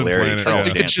not prison popularity. planet. Charles Yeah. he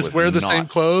could Dance just was wear the not. same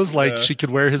clothes, like she could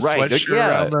wear his Right. sweatshirt. Yeah,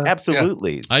 around the,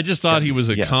 absolutely. I just thought he was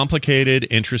a Yeah. complicated,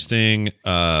 interesting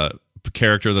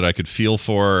character that I could feel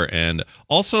for, and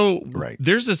also Right.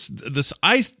 there's this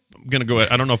I'm gonna go.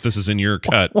 I don't know if this is in your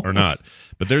cut or not,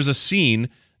 but there's a scene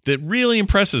that really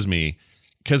impresses me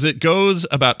because it goes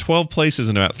about 12 places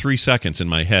in about 3 seconds in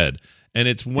my head, and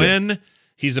it's when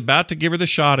he's about to give her the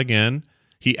shot again.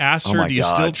 He asks Oh her, my "Do you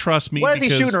God. still trust me?" What is he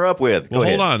shooting her up with? Go Well,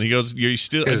 ahead. hold on. He goes, "Do you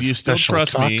still special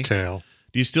trust me? cocktail.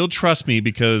 Do you still trust me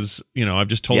because, I've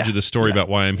just told Yeah, you the story yeah. about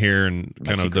why I'm here and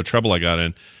kind of the trouble I got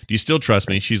in. Do you still trust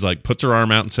me?" She's like, puts her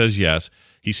arm out and says yes.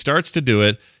 He starts to do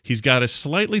it. He's got a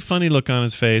slightly funny look on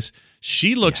his face.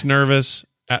 She looks nervous,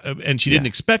 and she didn't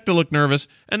expect to look nervous.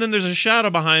 And then there's a shadow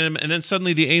behind him, and then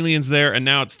suddenly the alien's there, and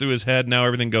now it's through his head. Now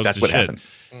everything goes That's to what shit. happens.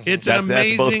 It's That's an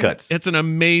amazing. both cuts. It's an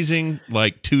amazing,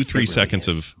 like 2-3 seconds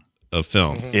of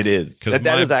film. It is. 'Cause That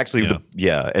my- is actually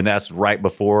and that's right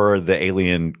before the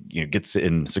alien gets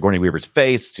in Sigourney Weaver's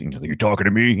face. You're talking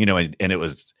to me, and it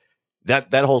was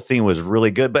that whole scene was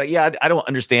really good. But yeah, I don't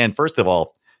understand. First of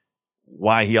all,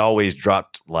 why he always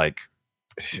dropped like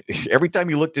every time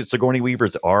you looked at Sigourney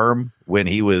Weaver's arm when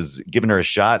he was giving her a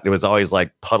shot, there was always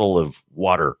like puddle of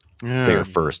water there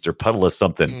first or puddle of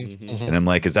something. Mm-hmm. And I'm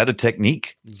like, is that a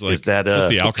technique? It's like Is that just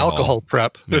the Alcohol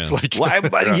prep. Yeah. It's like Why,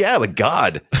 but yeah, but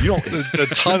God, you don't. a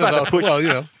ton of about to push-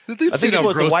 alcohol. Well, they've I seen think how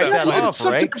you're supposed to gross wipe that that off, is.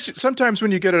 right? Sometimes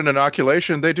when you get an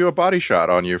inoculation, they do a body shot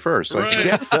on you first. Like, Right.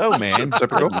 Guess so, man.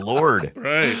 Typical. Good Lord.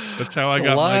 Right. That's how I A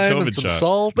got my lime and COVID some shot.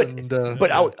 salt. But- and,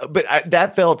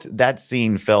 That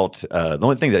scene felt the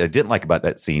only thing that I didn't like about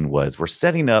that scene was we're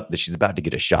setting up that she's about to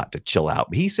get a shot to chill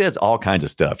out. He says all kinds of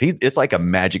stuff. It's like a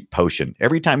magic potion.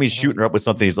 Every time he's shooting her up with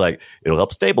something, he's like, "It'll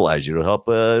help stabilize you. It'll help.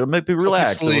 It'll make you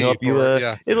relax. It'll sleep help you. or-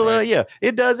 yeah. It'll. Yeah.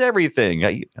 It does everything.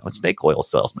 A snake oil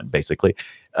salesman, basically.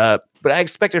 But I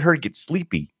expected her to get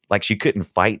sleepy, like she couldn't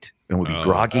fight and would be Oh.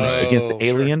 groggy against the Oh,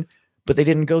 alien. But they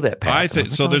didn't go that path. I was think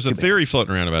like, so. oh, There's a too bad. theory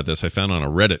floating around about this. I found on a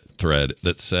Reddit thread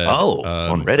that said,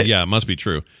 on Reddit? Yeah, it must be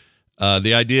true.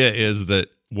 The idea is that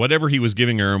whatever he was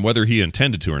giving her, and whether he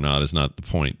intended to or not, is not the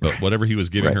point. But whatever he was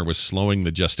giving Right. her was slowing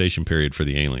the gestation period for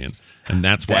the alien, and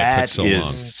that's why it took That so is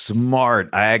long. smart.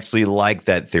 I actually like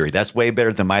that theory. That's way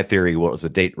better than my theory. What was a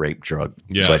date rape drug?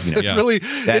 Yeah. But, It's Yeah. really,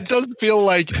 it That's- does feel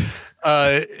like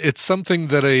it's something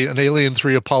that an Alien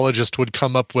 3 apologist would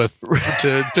come up with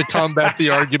to combat the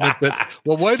argument that,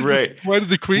 well, why did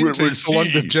the Queen We're take so long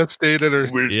to C. gestate it?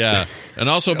 Or Yeah, and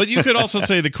also, but you could also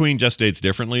say the Queen gestates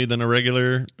differently than a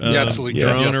regular Yeah, absolutely.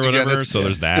 drone Yes, or again, whatever. it's- So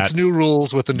there's that. it's new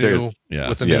rules with a new There's-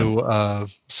 new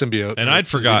symbiote. And I'd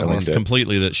forgotten Xenolinda.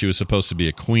 completely that she was supposed to be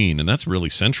a queen, and that's really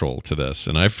central to this.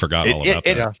 And I forgot all about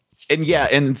that.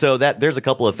 And so that there's a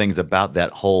couple of things about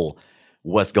that whole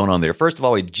what's going on there. First of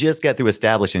all, we just got through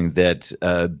establishing that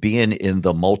being in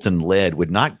the molten lead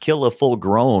would not kill a full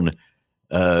grown,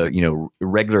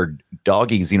 regular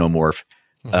doggy xenomorph.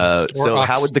 So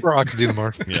how would the or Ox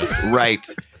Xenomorph? Yeah. right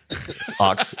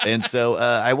Ox? And so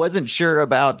I wasn't sure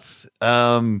about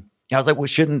I was like,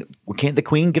 well, can't the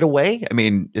queen get away? I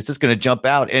mean, is this going to jump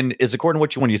out? And is according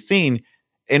to what you've seen,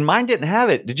 and mine didn't have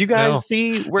it. Did you guys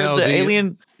see where the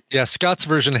alien? Yeah, Scott's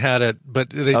version had it, but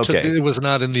it was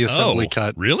not in the assembly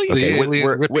cut. Really? The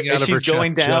alien ripping out of her she's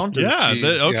going down. Yeah.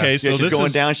 So she's this going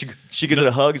is down. She gives it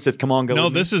a hug and says, "Come on, go." No,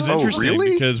 this is interesting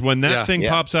because when that thing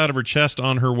pops out of her chest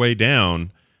on her way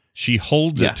down, she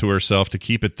holds it to herself to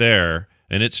keep it there,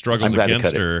 and it struggles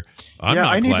against her.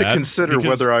 I need to consider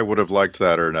whether I would have liked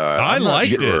that or not. I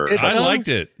liked it. I liked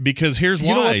it because here's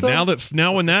why.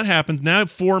 Now when that happens, now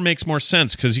 4 makes more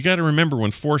sense because you got to remember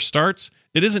when 4 starts,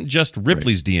 it isn't just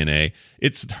Ripley's DNA;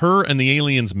 it's her and the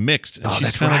aliens mixed, and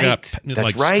she's kind of got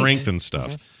strength and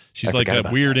stuff. She's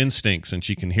got weird instincts, and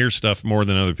she can hear stuff more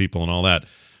than other people and all that.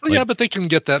 Well, yeah, but they can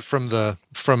get that from the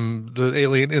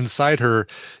alien inside her.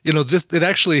 It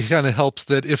actually kind of helps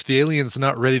that if the alien's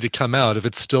not ready to come out, if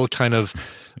it's still kind of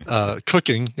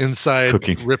cooking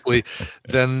inside Ripley,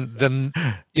 then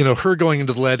her going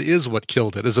into the lead is what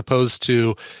killed it, as opposed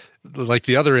to like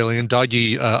the other alien,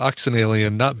 Doggy Oxen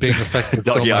alien, not being affected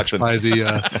so much by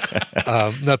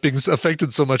the not being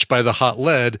affected so much by the hot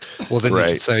lead. Well, then you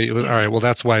should say, all right, well,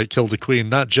 that's why it killed the queen,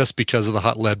 not just because of the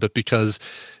hot lead, but because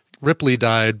Ripley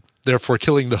died. Therefore,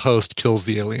 killing the host kills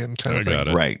the alien. Kind of thing. Got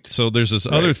it. Right. So there's this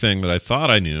other thing that I thought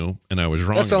I knew, and I was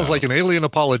wrong. That sounds like an alien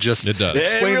apologist. It does.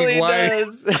 Explaining why.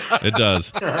 It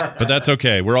does. But that's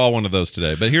okay. We're all one of those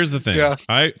today. But here's the thing. Yeah.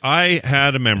 I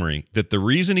had a memory that the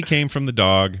reason he came from the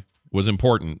dog was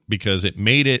important because it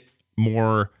made it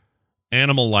more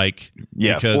animal-like.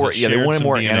 Yeah, they wanted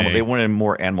more animal. They wanted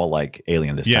more animal-like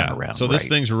alien this time around. So this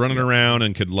thing's running around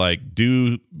and could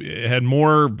it had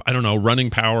more, I don't know, running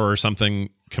power or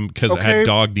something because it had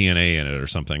dog DNA in it or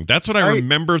something. That's what I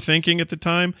remember thinking at the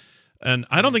time. And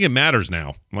I don't think it matters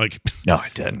now. No, it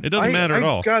didn't. It doesn't matter at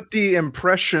all. I got the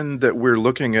impression that we're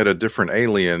looking at a different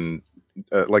alien,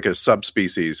 like a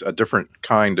subspecies, a different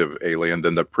kind of alien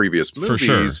than the previous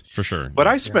movies. For sure. But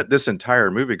I spent this entire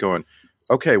movie going,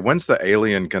 okay, when's the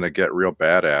alien going to get real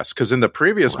badass? Because in the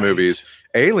previous movies,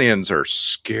 aliens are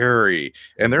scary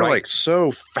and they're like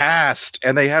so fast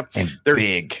and they're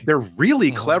big. They're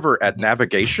really clever at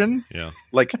navigation. Yeah.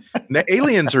 Like the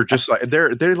aliens are just like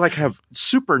they're like have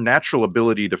supernatural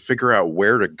ability to figure out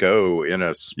where to go in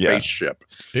a spaceship.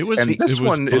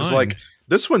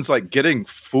 This one's like getting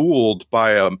fooled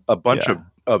by a bunch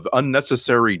of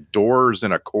unnecessary doors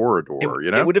in a corridor.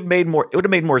 It would have made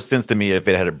more sense to me if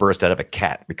it had a burst out of a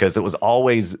cat because it was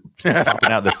always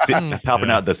popping out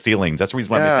the ceilings. That's the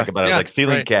reason why I think about it. Like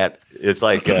ceiling cat. It's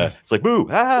like it's like boo.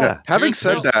 Having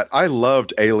said that, I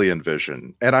loved Alien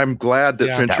Vision, and I'm glad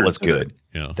that Fincher that was good.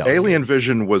 Yeah. Alien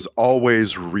Vision was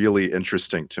always really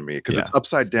interesting to me because it's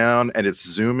upside down and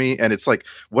it's zoomy and it's like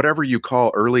whatever you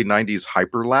call early 90s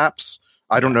hyperlapse.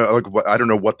 I don't know. I don't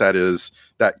know what that is.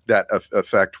 That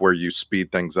effect where you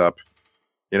speed things up,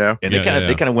 And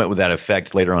they kind of went with that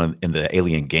effect later on in the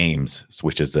Alien games,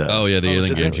 which is the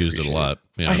Alien games used it a lot.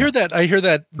 Yeah. I hear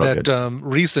that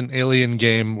recent Alien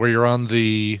game where you're on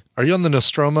the. Are you on the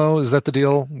Nostromo? Is that the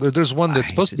deal? There's one that's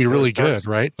supposed to be really good,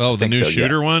 right? Oh, the new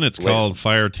shooter one. It's called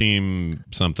Fireteam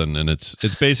something, and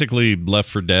it's basically Left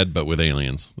 4 Dead but with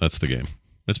aliens. That's the game.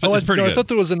 It's pretty good. I thought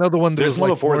there was another one that was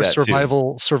like more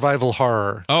survival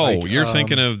horror. Oh, you're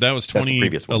thinking of that was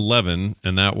 2011,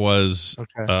 and that was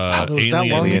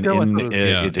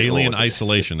Alien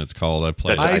Isolation. It's called. I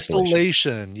played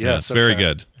Isolation. Yes, it's very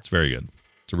good. It's very good.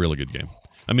 It's a really good game.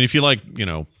 I mean, if you like,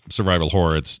 survival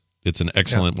horror, it's an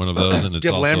excellent one of those. And it's do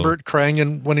you have Lambert crying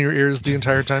in one of your ears the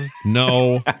entire time?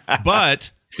 No,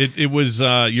 but. It was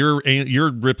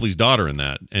you're Ripley's daughter in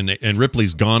that, and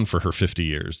Ripley's gone for her 50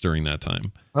 years during that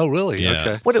time. Oh, really?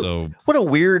 Yeah. Okay. What a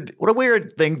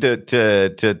weird thing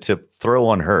to throw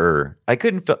on her. I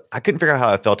couldn't figure out how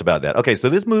I felt about that. Okay, so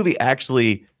this movie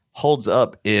actually holds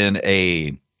up in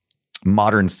a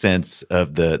modern sense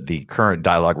of the current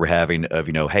dialogue we're having of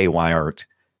hey, why aren't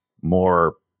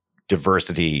more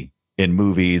diversity in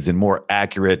movies and more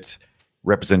accurate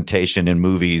representation in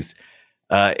movies?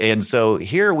 And so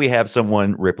here we have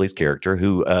someone, Ripley's character,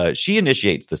 who she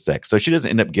initiates the sex. So she doesn't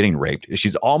end up getting raped.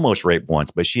 She's almost raped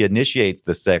once, but she initiates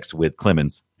the sex with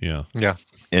Clemens. Yeah. Yeah.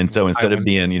 And so instead of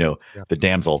being, the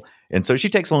damsel. And so she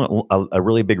takes on a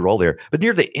really big role there. But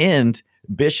near the end,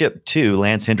 Bishop 2,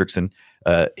 Lance Hendrickson,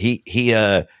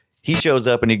 he shows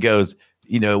up and he goes,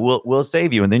 we'll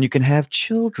save you and then you can have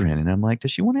children. And I'm like,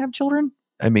 does she want to have children?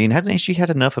 I mean, hasn't she had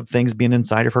enough of things being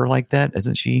inside of her like that?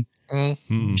 Isn't she?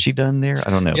 She done there? I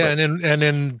don't know. Yeah, and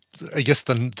in I guess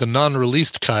the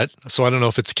non-released cut. So I don't know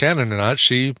if it's canon or not.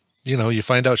 She, you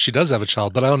find out she does have a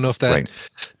child, but I don't know if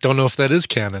that is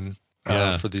canon.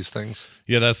 for these things.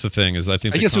 Yeah, that's the thing. Is I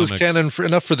think I guess it was canon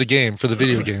enough for the game, for the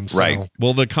video game. So. Right.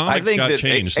 Well, the comics got that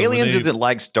changed. Aliens isn't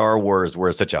like Star Wars, where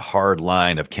it's such a hard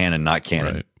line of canon, not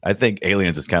canon. Right. I think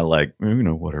Aliens is kind of like,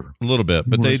 whatever. A little bit,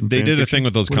 but they did a thing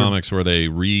with those comics where they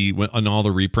on all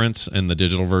the reprints and the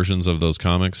digital versions of those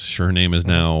comics. Her name is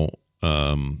now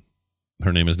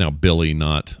Billy,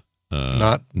 not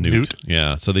Newt.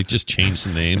 Yeah, so they just changed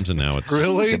the names, and now it's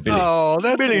really.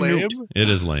 That's lame. It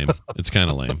is lame. It's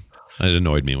kind of lame. It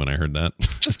annoyed me when I heard that.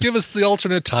 Just give us the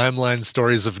alternate timeline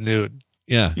stories of Newt.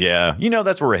 Yeah. Yeah.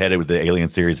 That's where we're headed with the Alien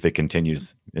series if it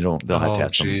continues. They'll have to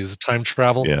have some. Geez, time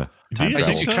travel. Yeah. Time I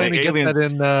think you kind of get that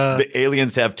in. The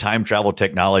aliens have time travel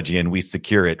technology and we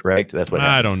secure it, right? That's what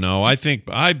happens. I don't know. I think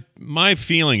my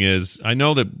feeling is I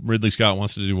know that Ridley Scott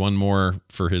wants to do one more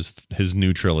for his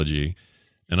new trilogy,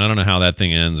 and I don't know how that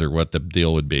thing ends or what the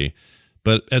deal would be.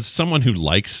 But as someone who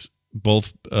likes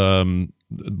both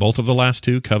of the last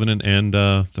two, Covenant and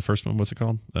the first one, what's it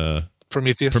called?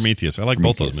 Prometheus. I like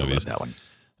both those movies. That one.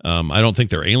 I don't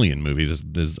think they're alien movies.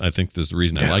 I think there's the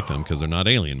reason I like them because they're not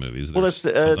alien movies. They're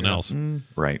something else.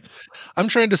 Right. I'm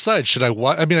trying to decide, should I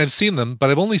watch? I mean, I've seen them, but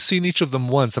I've only seen each of them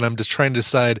once, and I'm just trying to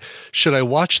decide, should I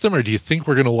watch them or do you think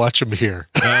we're going to watch them here?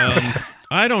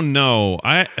 I don't know.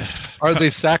 Are they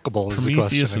sackable is the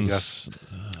question, I guess.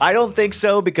 I don't think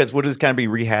so, because we'll just kind of be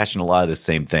rehashing a lot of the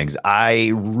same things.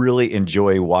 I really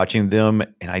enjoy watching them,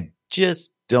 and I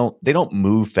just they don't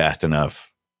move fast enough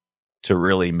to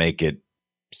really make it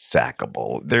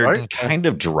sackable. They're kind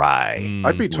of dry.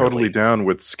 I'd be totally down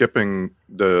with skipping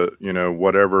the,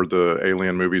 whatever the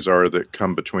Alien movies are that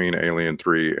come between Alien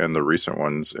 3 and the recent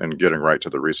ones and getting right to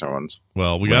the recent ones.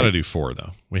 Well, we got to do 4 though.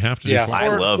 We have to do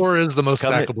 4. 4 is the most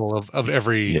sackable of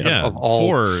every of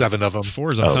all 7 of them.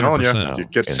 4 is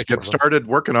 100%. Get started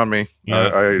working on me.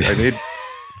 Yeah.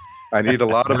 I need a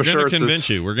lot of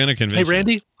assurances. We're going to convince you. Hey,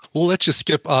 Randy, we'll let you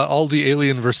skip all the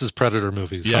Alien versus Predator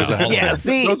movies. Yeah, how's that? Yeah,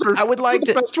 see, I would like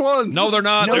the best ones. No, they're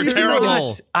not. They're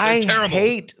terrible. I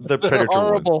hate the Predator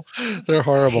horrible. ones. They're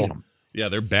horrible. Yeah,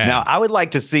 they're bad. Now, I would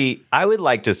like to see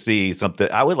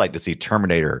something. I would like to see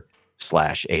Terminator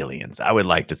 / Aliens. I would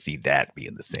like to see that be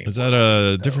in the same. Is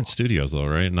that different studios though,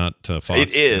 right? Not Fox.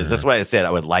 It is. That's why I said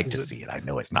I would like to see it. I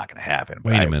know it's not going to happen.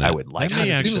 But Wait a minute. I would like.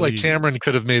 It seems like Cameron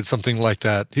could have made something like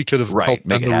that. He could have helped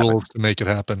bend the rules to make it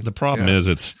happen. The problem is,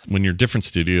 it's when you're different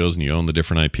studios and you own the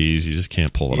different IPs, you just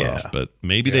can't pull it off. But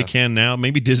maybe they can now.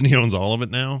 Maybe Disney owns all of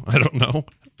it now. I don't know.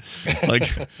 Like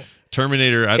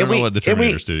Terminator. I don't know what the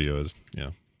Terminator studio is. Yeah.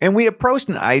 And we approached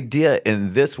an idea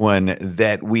in this one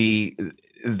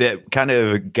that kind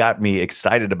of got me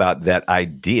excited about that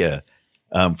idea.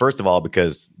 First of all,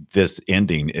 because this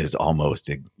ending is almost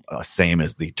same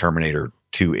as the Terminator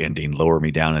 2 ending, lower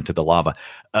me down into the lava.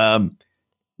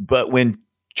 But when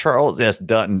Charles S.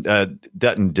 Dutton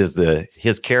does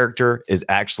his character is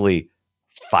actually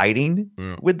fighting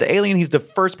with the alien. He's the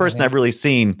first person I've really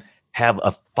seen have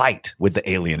a fight with the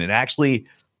alien and actually,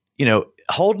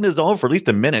 holding his own for at least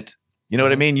a minute. You know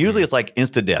what I mean? Usually it's like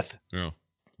insta death. Yeah.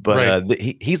 But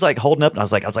he's like holding up, and I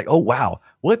was like, oh wow,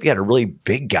 what if you had a really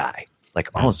big guy like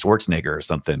Arnold Schwarzenegger or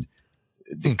something?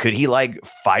 Could he like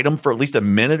fight him for at least a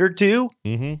minute or two?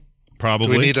 Mm-hmm.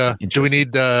 Probably. Do we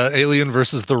need Alien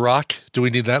versus The Rock? Do we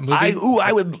need that movie?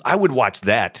 I would watch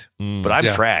that, but I'm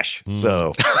trash.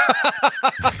 So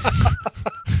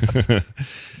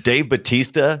Dave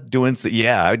Bautista doing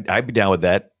I'd be down with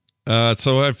that.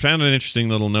 So I found an interesting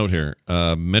little note here.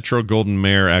 Metro Golden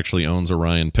Mare actually owns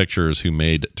Orion Pictures, who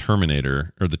made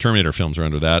Terminator, or the Terminator films are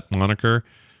under that moniker.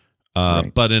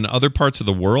 But in other parts of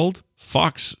the world,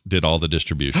 Fox did all the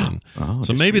distribution.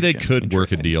 So maybe they could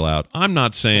work a deal out. I'm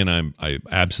not saying I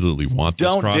absolutely want this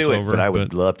crossover. Don't do it, but I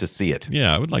would love to see it.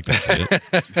 Yeah, I would like to see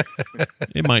it.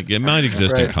 It might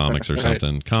exist in comics or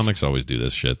something. Comics always do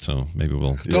this shit, so maybe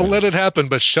we'll... Don't let it happen,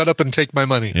 but shut up and take my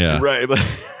money. Yeah. Right.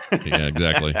 Yeah,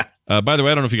 exactly. By the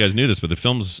way, I don't know if you guys knew this, but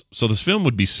this film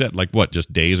would be set like what,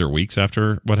 just days or weeks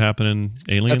after what happened in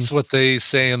Aliens? That's what they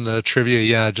say in the trivia.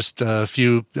 Yeah, just a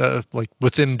few, like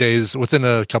within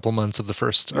a couple months of the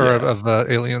first of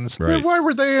Aliens. Right. Yeah, why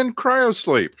were they in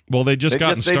cryosleep? Well, they just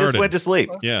started. They just went to sleep.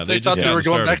 Yeah, they thought they were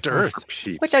going back to Earth.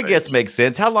 Which I guess makes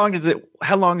sense. How long is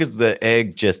the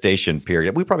egg gestation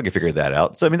period? We probably could figure that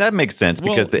out. So I mean, that makes sense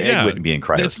because the egg wouldn't be in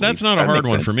cryosleep. That's not a hard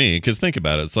one for me because think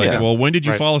about it. It's like, well, when did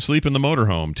you fall asleep in the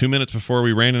motorhome? 2 minutes before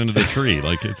we ran into the tree.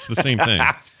 Like it's the same thing.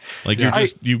 Like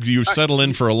you settle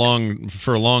in for a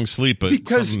long sleep, but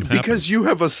because you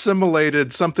have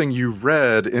assimilated something you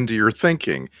read into your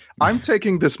thinking. I'm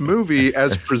taking this movie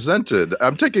as presented.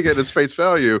 I'm taking it as face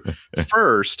value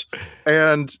first,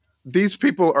 and these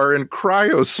people are in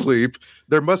cryosleep.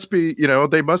 There must be,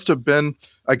 they must have been,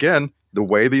 again, the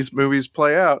way these movies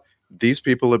play out, these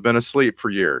people have been asleep for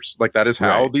years. Like, that is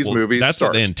how these movies That's start.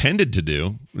 what they intended to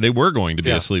do. They were going to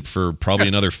be asleep for probably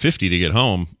another 50 to get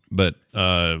home, but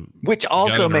which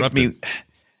also makes me. interrupted.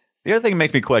 The other thing that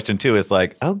makes me question too is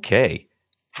like, okay,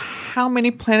 how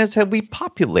many planets have we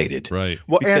populated? Right.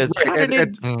 Well, Because how did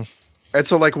it? and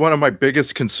so, like, one of my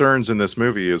biggest concerns in this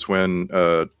movie is when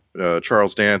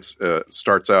Charles Dance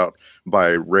starts out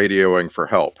by radioing for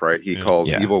help. Right, he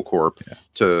calls Evil Corp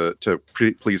to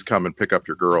please come and pick up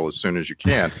your girl as soon as you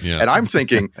can. And I'm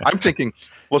thinking,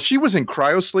 well, she was in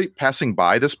cryosleep passing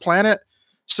by this planet,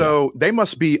 so they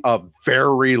must be a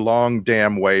very long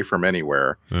damn way from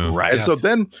anywhere. Right. And so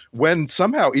then when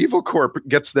somehow Evil Corp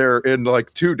gets there in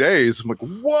like 2 days, I'm like,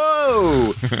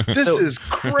 whoa, this is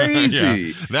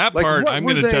crazy. That Like, part, what I'm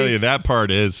were going to tell they- you, that part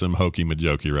is some hokey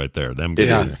majokey right there. Them It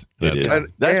guys. is. It is. And-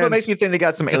 That's what and- makes me think they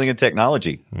got some alien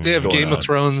technology. They have going Game on. of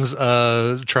Thrones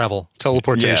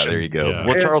teleportation. Yeah, there you go. Yeah.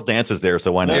 Well, Charles Dance is there,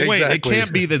 so why not? Well, wait, Exactly. it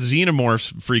can't be the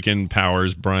xenomorphs freaking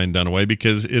powers, Brian Dunaway,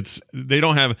 because they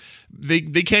don't have they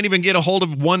can't even get a hold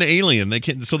of one alien. They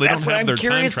can't, so they That's don't what have I'm their time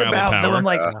curious travel about. power. Though I'm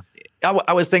like,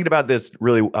 I was thinking about this.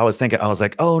 Really, I was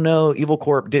like, oh no, Evil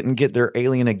Corp didn't get their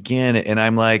alien again, and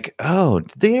I'm like, oh,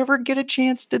 did they ever get a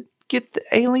chance to get the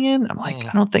alien? I'm like,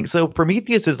 I don't think so.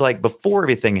 Prometheus is like before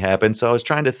everything happened, so I was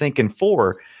trying to think in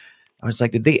 4. I was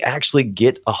like, did they actually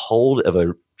get a hold of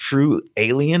a true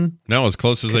alien? No, as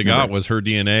close as they got was her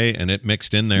DNA, and it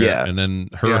mixed in there, Yeah. and then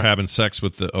her having sex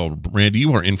with the. Oh, Randy,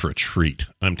 you are in for a treat.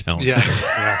 I'm telling you.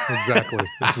 Yeah, exactly.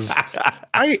 This is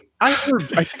I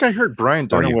think I heard Brian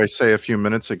Dunaway say a few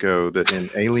minutes ago that in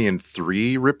Alien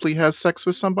 3, Ripley has sex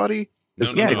with somebody.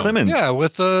 Clemens. yeah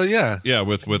with Yeah,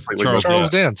 with Charles Charles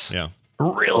Dance. Yeah.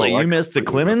 Really, you missed the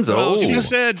Clemens? Well, Oh, she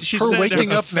said Her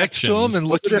waking up next to him and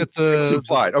looking at It was the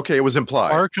implied. Okay, it was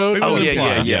implied. barcode. It was oh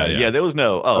implied. yeah. There was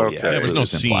no. Oh Okay. yeah, There was no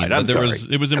it's scene. implied. But I'm there sorry.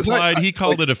 was. It was 'Cause implied. I- He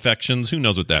called it affections. Who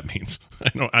knows what that means?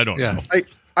 I don't Yeah. know.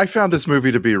 I found this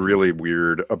movie to be really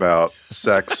weird about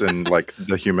sex and like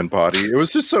the human body. It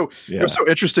was just so it was so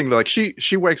interesting. Like she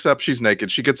wakes up, she's naked,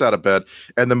 she gets out of bed,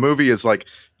 and the movie is like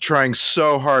trying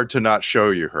so hard to not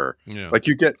show you her. Yeah. Like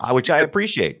you get Which I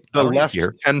appreciate. the I don't left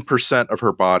hear. 10% of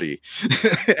her body,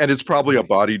 and it's probably a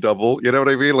body double. You know what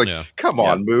I mean? Like, Yeah. come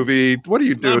on, movie, what are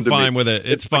you doing I'm to fine me? with it.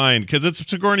 It's fine because it's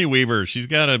Sigourney Weaver. She's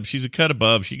a cut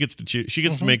above. She gets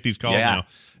to make these calls Yeah. now.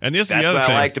 And this is That's the other what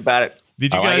thing. I liked about it.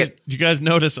 Did you I like guys? it. Did you guys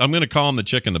notice? I'm going to call him the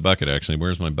chick in the bucket. Actually,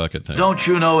 where's my bucket thing? Don't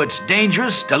you know it's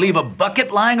dangerous to leave a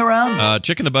bucket lying around?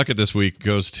 Chick in the bucket this week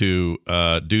goes to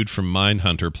dude from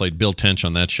Mindhunter, played Bill Tench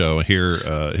on that show. Here,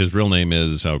 his real name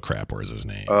is where's his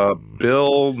name?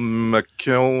 Bill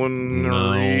McKillen.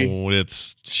 No,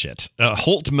 it's shit.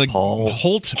 Holt Paul.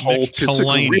 Holt is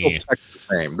like a real McElhaney. Texas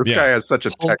name. This Yeah. guy has such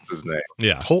a Texas name.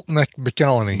 Yeah. Holt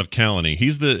McCallany. McCallany.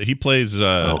 He plays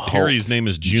Holt. Harry's name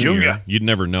is Junior. You'd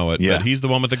never know it, Yeah. but he's the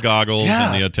one with the goggles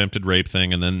Yeah. and the attempted rape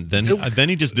thing, and then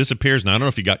he just disappears. Now I don't know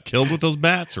if he got killed with those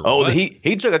bats or Oh, what.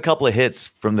 he took a couple of hits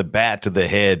from the bat to the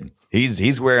head.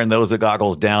 He's wearing those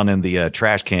goggles down in the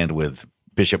trash can with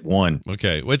Bishop 1.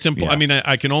 Okay, well, Yeah. I mean,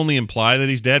 I can only imply that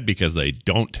he's dead because they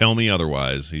don't tell me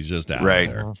otherwise. He's just out Right.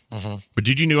 there. But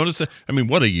did you notice that? I mean,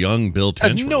 what a young Bill I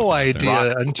had Tench. no was out there.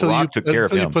 idea until Rock took care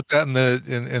of him. put that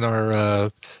in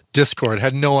our Discord.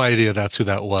 Had no idea that's who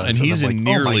that was. And he's I'm in like,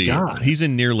 nearly oh my God. he's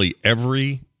in nearly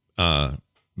every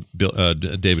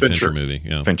David Fincher movie.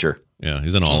 Yeah, Fincher. yeah,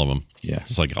 he's in all of them. Yeah.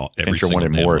 It's like every Fincher single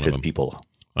wanted damn more one of his them. people.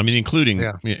 I mean, including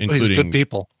Well, he's including good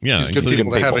people. Yeah, he's good including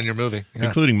people to have people. in your movie. Yeah.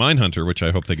 including Mindhunter, which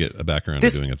I hope they get a background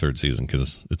This- of doing a third season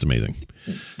because it's amazing.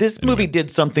 This movie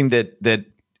did something that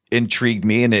intrigued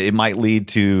me, and it might lead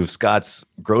to Scott's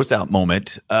gross out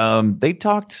moment. They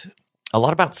talked a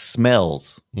lot about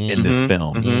smells in this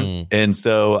film, and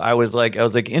so I was like,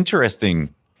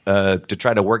 interesting to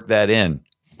try to work that in.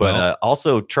 But Well-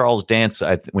 also Charles Dance,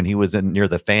 when he was in near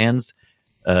the fans,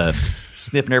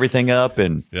 sniffing everything up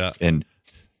and Yeah. and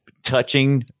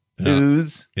touching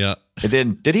ooze, Yeah, and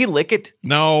then did he lick it?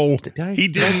 no, Did I- he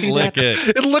did I didn't see lick that?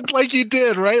 it. It looked like he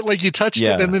did, right? Like he touched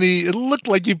Yeah. it, and then it looked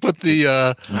like he put the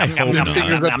I hope not.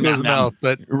 fingers up to his mouth.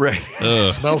 But Right.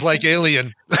 Ugh. smells like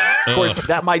alien. Of course,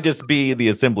 that might just be the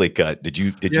assembly cut. Did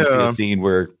you see a scene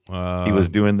where he was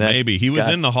doing that? Maybe he was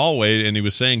Scott? in the hallway and he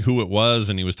was saying who it was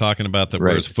and he was talking about where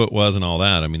Right. his foot was and all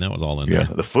that. I mean, that was all in Yeah,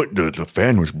 there. the foot. The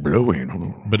fan was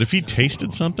blowing. But if he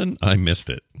tasted something, I missed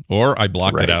it or I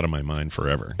blocked Right. it out of my mind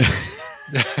forever.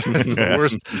 He's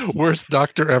the worst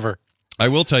doctor ever. I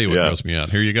will tell you what Yeah. grossed me out.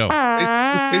 Here you go. Tastes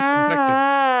infected.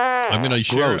 I'm going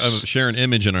to share an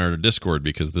image in our Discord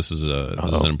because this is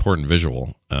an important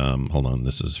visual. Hold on,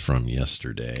 this is from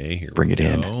yesterday. Here Bring we it go.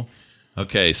 in.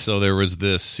 Okay, so there was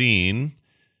this scene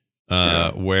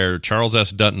where Charles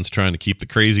S. Dutton's trying to keep the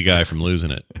crazy guy from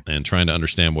losing it and trying to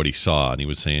understand what he saw, and he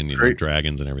was saying,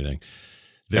 dragons and everything.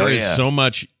 There is so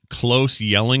much close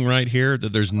yelling right here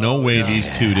that there's no way these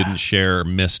two didn't share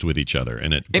mist with each other,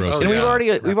 and it grosses and me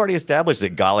out. we've already established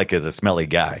that Gallic is a smelly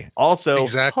guy. Also,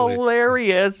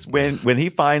 hilarious when he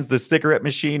finds the cigarette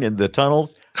machine in the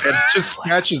tunnels. It just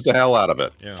scratches the hell out of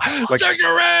it. Yeah. Like,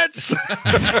 cigarettes.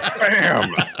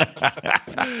 bam.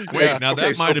 Wait, now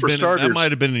that might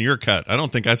have been in your cut. I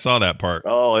don't think I saw that part.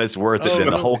 Oh, it's worth it.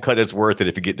 The whole cut is worth it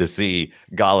if you get to see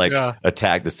Gallic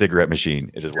attack the cigarette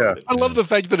machine. It is worth it. I love the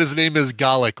fact that his name is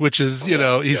Gallic, which is,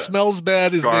 he smells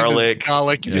bad. His name is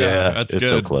Gallic. Yeah, that's it's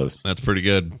good. So close. That's pretty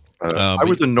good. I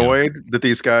was annoyed that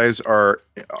these guys are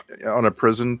on a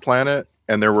prison planet,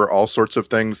 and there were all sorts of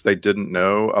things they didn't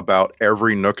know about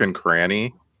every nook and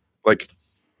cranny. Like,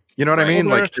 you know what I mean?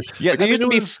 Like, there used to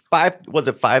be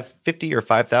 550 or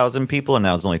 5,000 people, and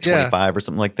now it's only 25 or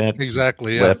something like that.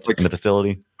 Exactly. Left in the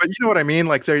facility. But you know what I mean?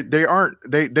 Like they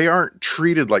aren't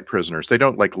treated like prisoners. They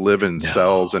don't like live in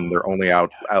cells and they're only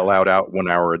allowed out 1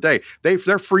 hour a day.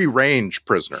 They're free range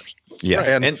prisoners. Yeah,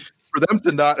 and for them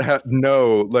to not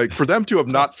know, like for them to have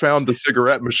not found the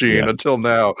cigarette machine until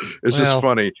now is just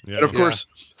funny. Yeah. And of course,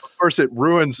 it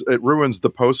ruins the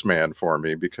Postman for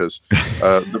me because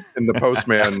in the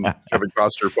Postman, Kevin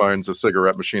Costner finds a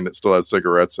cigarette machine that still has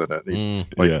cigarets in it.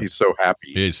 And he's so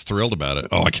happy. He's thrilled about it.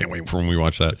 Oh, I can't wait for when we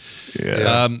watch that.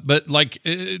 Yeah. But like,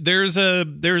 there's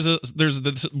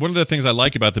one of the things I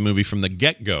like about the movie from the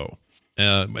get-go.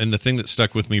 And the thing that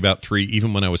stuck with me about 3,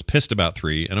 even when I was pissed about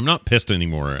 3, and I'm not pissed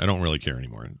anymore. I don't really care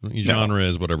anymore. Genre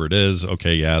is whatever it is.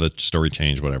 Okay, yeah, the story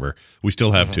changed, whatever. We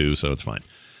still have 2, so it's fine.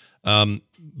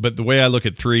 But the way I look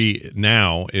at 3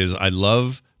 now is I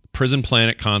love Prison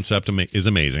Planet concept is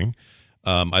amazing.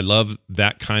 I love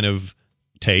that kind of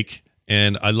take.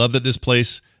 And I love that this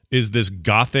place is this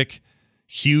gothic,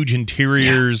 huge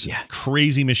interiors,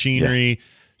 crazy machinery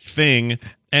thing.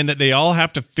 And that they all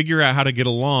have to figure out how to get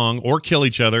along or kill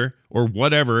each other or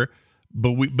whatever,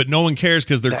 but no one cares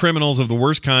because they're criminals of the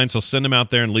worst kind. So send them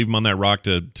out there and leave them on that rock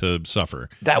to suffer.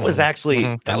 That was actually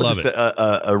that was just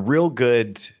a real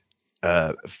good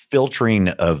filtering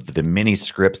of the mini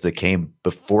scripts that came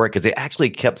before it, because they actually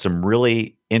kept some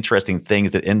really interesting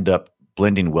things that ended up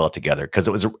blending well together. Because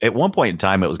it was at one point in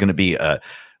time it was going to be a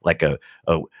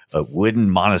wooden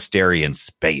monastery in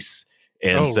space.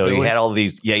 And you had all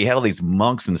these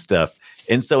monks and stuff.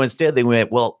 And so instead they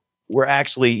went, well, we're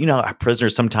actually, our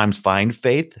prisoners sometimes find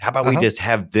faith. How about we just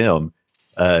have them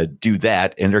do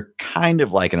that? And they're kind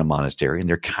of like in a monastery, and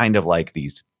they're kind of like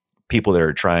these people that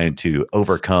are trying to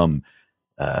overcome,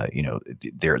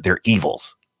 their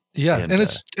evils. Yeah. And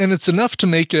it's enough to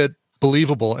make it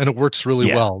believable, and it works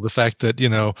really well. The fact that,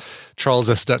 Charles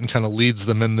S. Dutton kind of leads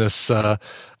them in this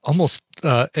almost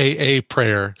AA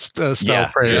prayer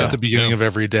style prayer at the beginning of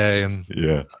every day. And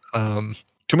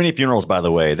too many funerals, by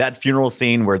the way. That funeral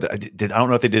scene where I don't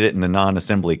know if they did it in the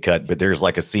non-assembly cut, but there's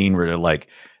like a scene where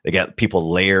they got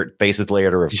people faces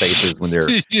layered over faces when they're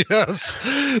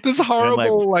this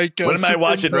horrible what am I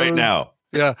watching right now?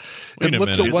 Yeah, it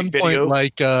looks at one point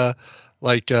like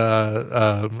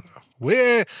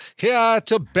we're here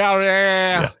to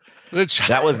bury.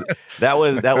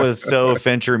 That was so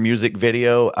Fincher music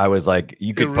video. I was like,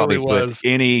 you could probably put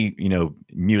any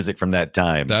music from that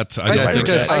time. I think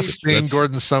I saw Spain,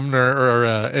 Gordon Sumner or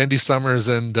Andy Summers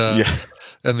and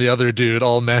the other dude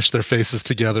all mash their faces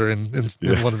together in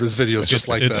one of his videos, just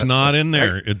like that. It's not in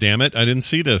there. Damn it! I didn't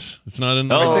see this. It's not in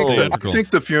there. I think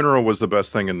the funeral was the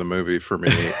best thing in the movie for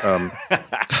me.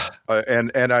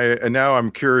 And now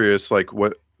I'm curious, like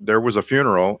what. There was a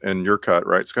funeral in your cut,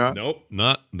 right, Scott? Nope,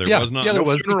 there was not. Yeah, there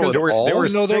was funeral. There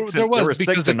was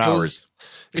because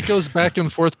it goes back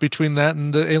and forth between that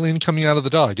and the alien coming out of the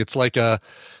dog. It's like while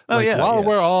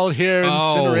we're all here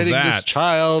incinerating this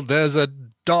child, there's a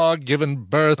dog giving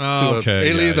birth to an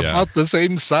alien about the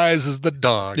same size as the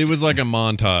dog. It was like a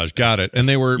montage. Got it. And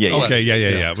they were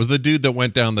It was the dude that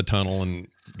went down the tunnel and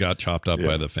got chopped up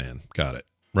by the fan. Got it.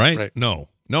 Right?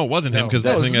 No, it wasn't him because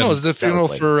it was the funeral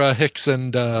for Hicks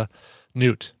and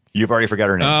Newt. You've already forgot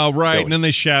her name. Oh, right. Zoe. And then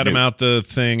they shot him out the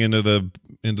thing into the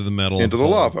metal. Into the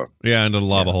lava. Yeah, into the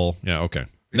lava hole. Yeah, okay.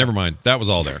 Never mind. That was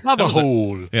all there. Lava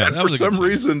hole. And for some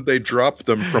reason, they dropped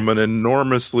them from an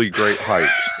enormously great height.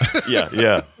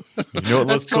 Yeah. You know what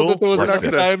looks so cool? that there was We're not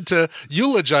enough gonna- time to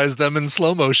eulogize them in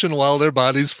slow motion while their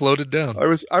bodies floated down.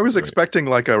 I was expecting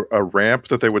like a ramp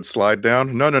that they would slide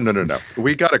down. No.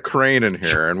 We got a crane in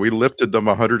here and we lifted them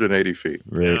 180 feet.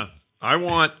 Right. Yeah. I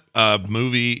want a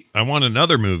movie. I want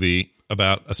another movie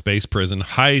about a space prison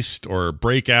heist or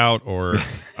breakout, or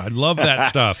I love that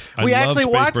stuff. We I love actually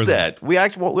space watched prisons. that. We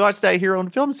watched that here on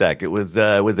Film Sack. It was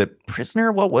it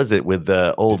Prisoner? What was it with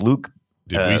old Luke?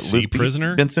 Did we see Luke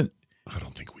Prisoner? Vincent? I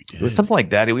don't think we did. It was something like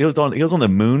that. He was on the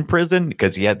moon prison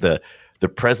because he had the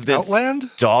president's Outland?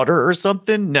 daughter or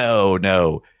something.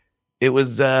 No. It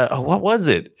was what was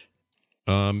it?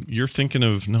 You're thinking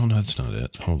of no, that's not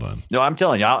it. Hold on. No, I'm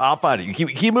telling you, I'll find it. You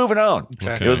keep moving on.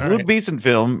 Okay. It was All Luke Beeson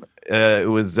film. It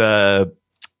was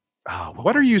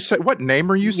What are you saying? What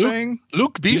name are you saying?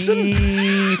 Luke Beeson?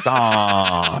 Beeson.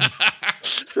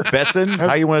 Besson?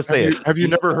 How you want to say it? Have you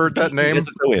never heard that name?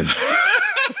 B-E-S-S-O-N.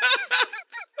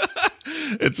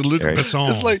 It's Luc Right. Besson,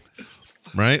 It's like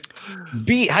right?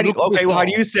 How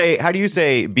do you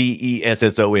say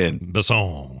B-E-S-S-O-N?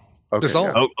 Besson. Okay, Besson.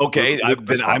 yeah. Oh, okay. I'm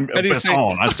How do you say-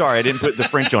 Besson. I'm sorry, I didn't put the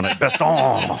French on it.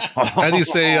 Besson. how do you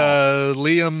say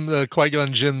Liam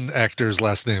Qui-Gon Jinn actor's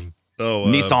last name? Oh,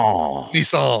 Nissan.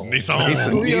 Nissan.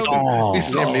 Nissan. Liam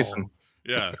Nissan. Neeson.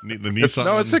 Yeah, the It's, Nissan.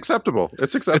 no, it's acceptable.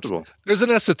 It's acceptable. There's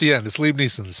an S at the end. It's Liam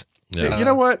Neeson's. Yeah. You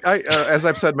know what? As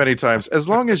I've said many times, as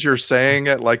long as you're saying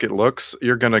it like it looks,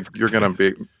 you're gonna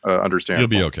be understandable. You'll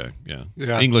be okay. Yeah.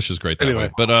 Yeah. English is great that Anyway.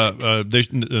 way. But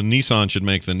Nissan should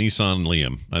make the Nissan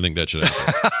Liam. I think that should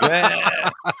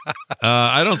happen.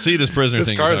 I don't see this prisoner This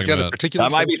thing you're car's talking got a about. particular. I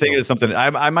might be sense thinking of- of something.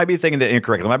 I might be thinking that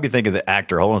incorrect. I might be thinking of the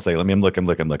actor. Hold on a second. Let me. I'm looking.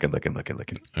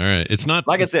 All right. It's not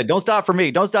Like I said, don't stop for me.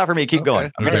 Keep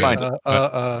going. I'm Okay. gonna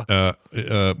find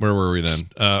it. where were we then?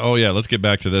 Oh yeah, let's get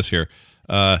back to this here.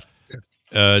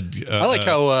 I like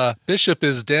how Bishop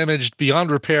is damaged beyond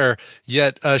repair,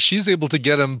 yet she's able to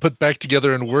get him put back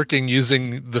together and working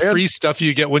using the free stuff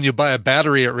you get when you buy a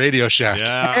battery at Radio Shack.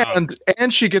 Yeah.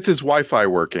 And she gets his Wi-Fi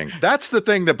working. That's the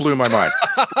thing that blew my mind.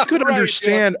 I could Right,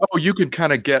 understand. Oh, you could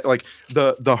kind of get like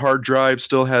the hard drive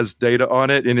still has data on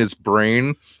it in his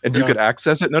brain, and you Yeah. could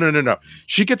access it. No.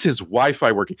 She gets his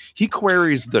Wi-Fi working. He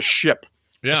queries the ship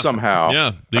somehow.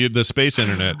 Yeah. The space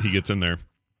internet he gets in there.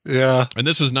 Yeah. And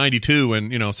this was 92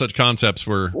 when, such concepts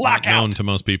were not Blackout. known to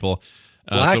most people.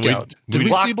 Blackout. Did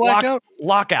we see Blackout?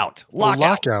 Lockout.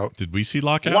 Lockout. Did we see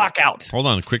Lockout? Lockout. Hold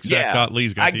on.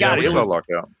 Quicksack.lee's got I the got We it. answer. saw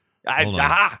Lockout. Hold on.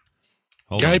 Aha.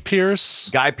 Hold Guy on.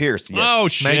 Pearce. Guy Pearce. Yes. Oh,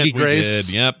 shit. Maggie we Grace.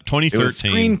 did. Yep. It was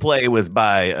 2013. screenplay was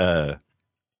by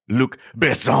Luc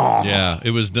Besson. Yeah, it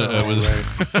was.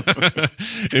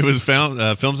 It was found.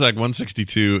 Filmsack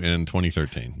 162 in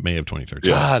 2013, May of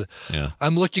 2013. God, Yeah.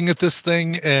 I'm looking at this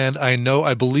thing and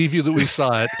I believe you that we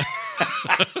saw it.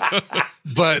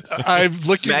 But I'm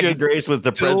looking Maggie at Grace was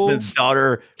the Stills. president's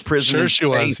daughter. Prison. Sure, she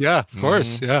was. Yeah, of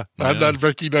course. Yeah. I'm Yeah. not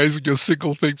recognizing a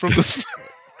single thing from this.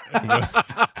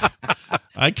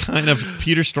 I kind of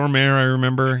Peter Stormare. I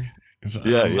remember.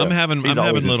 Yeah, I'm having little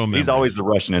memories. He's always the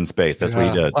Russian in space. That's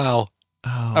what he Yeah. does. Wow.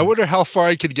 Oh. I wonder how far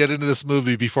I could get into this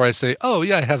movie before I say, "Oh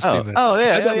yeah, I have seen it."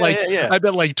 I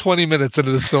bet like 20 minutes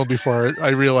into this film before I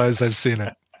realize I've seen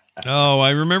it. Oh,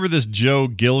 I remember this Joe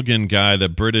Gilgan guy, the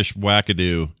British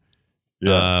wackadoo.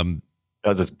 Yeah. That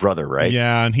was his brother, right?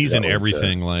 Yeah, and he's That in was,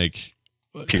 everything. Like,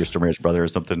 Peter Stormare's brother or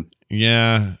something.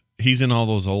 yeah, he's in all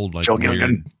those old like Joe weird,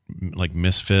 Gilgan. like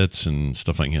Misfits and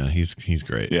stuff like. Yeah, he's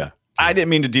great. Yeah. I didn't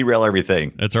mean to derail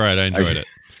everything. That's all right. I enjoyed it.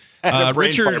 I had a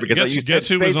brain fart Richard, because guess, you said guess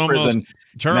who was space almost prison,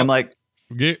 and Charles? I'm like,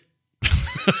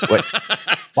 what?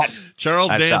 What? Charles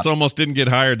I Dance stopped. almost didn't get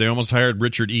hired. They almost hired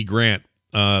Richard E. Grant.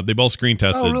 They both screen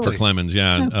tested really? for Clemens.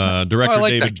 Yeah. Director I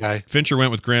like David that guy. Fincher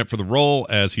went with Grant for the role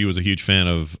as he was a huge fan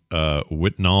of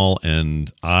Whitnall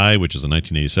and I, which is a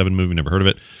 1987 movie. Never heard of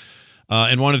it.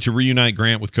 And wanted to reunite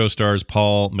Grant with co-stars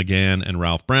Paul McGann and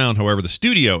Ralph Brown. However, the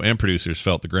studio and producers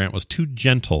felt that Grant was too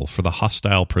gentle for the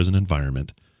hostile prison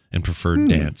environment and preferred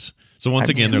dance. So once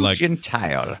again, they're like,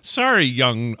 Gentile. sorry,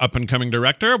 young up-and-coming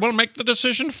director, we'll make the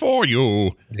decision for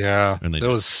you. Yeah, And they there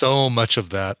did. was so much of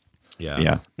that.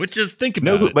 Yeah. Which is, think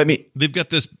No, about it. I mean, They've got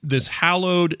this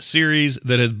hallowed series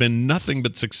that has been nothing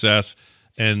but success,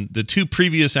 and the two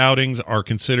previous outings are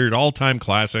considered all-time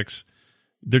classics.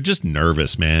 They're just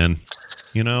nervous, man.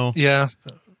 You know? Yeah,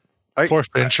 poor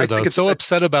Fincher I though. think it's So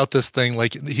upset about this thing.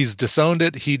 Like he's disowned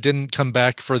it. He didn't come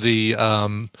back for the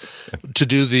to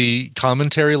do the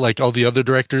commentary like all the other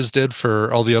directors did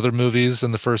for all the other movies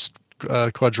in the first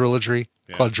quadrilogy.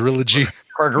 Quadrilogy.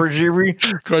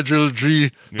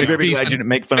 Maybe glad you didn't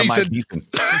make fun of my Beeson.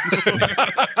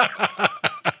 Beeson.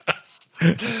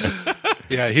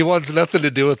 Yeah, he wants nothing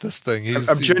to do with this thing.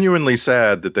 I'm genuinely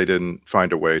sad that they didn't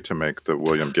find a way to make the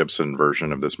William Gibson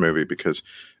version of this movie because,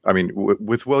 I mean,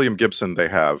 with William Gibson, they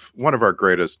have one of our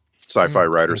greatest sci-fi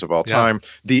writers of all time,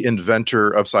 the inventor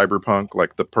of cyberpunk,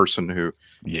 like the person who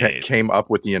came up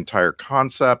with the entire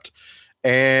concept.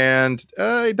 And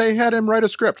they had him write a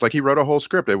script. Like he wrote a whole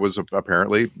script. It was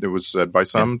said by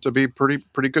some to be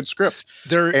pretty good script.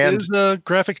 There is a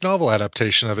graphic novel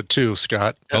adaptation of it too,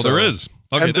 Scott. Oh, there is.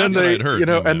 Okay, and that's what I'd heard.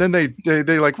 And then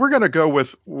they like, we're going to go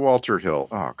with Walter Hill.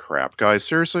 Oh crap, guys!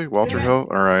 Seriously, Walter Hill?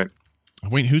 All right.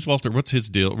 Wait, who's Walter? What's his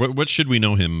deal? What should we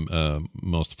know him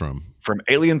most from? From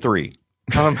Alien 3.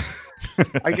 I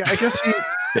guess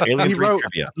The Alien 3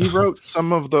 trivia. he wrote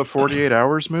some of the 48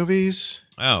 Hours movies.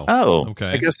 Oh, okay.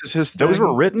 I guess it's his thing. Those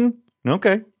were written?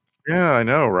 Okay. Yeah, I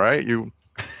know, right?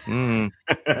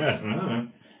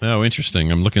 Oh,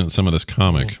 interesting. I'm looking at some of this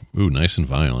comic. Ooh, nice and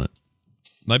violent.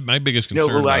 My biggest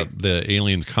concern about the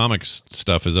Aliens comics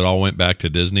stuff is it all went back to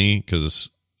Disney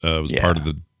because it was part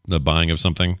of the buying of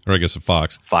something, or I guess of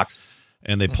Fox.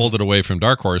 And they pulled it away from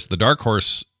Dark Horse. The Dark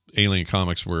Horse Alien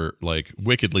comics were like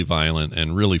wickedly violent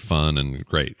and really fun and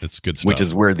great. It's good stuff. Which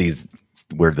is where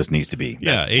this needs to be.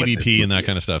 Yeah, AVP and that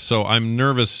kind of stuff. So I'm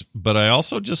nervous, but I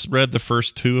also just read the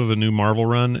first 2 of a new Marvel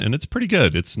run, and it's pretty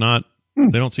good. It's not.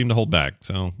 They don't seem to hold back,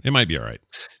 so it might be all right.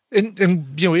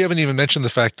 And we haven't even mentioned the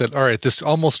fact that this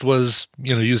almost was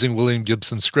using William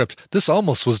Gibson's script. This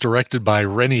almost was directed by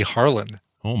Rennie Harlin.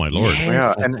 Oh my Lord!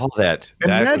 Yes, and all that.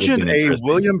 Imagine a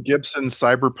William Gibson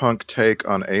cyberpunk take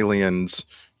on Aliens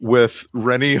with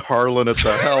Rennie Harlin at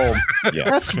the helm.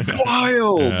 That's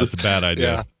wild. Yeah, that's a bad idea.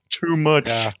 Yeah. Too much.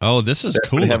 Yeah. Oh, this is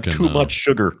cool. They have too much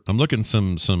sugar. I'm looking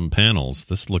some panels.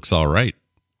 This looks all right.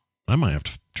 I might have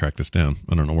to track this down.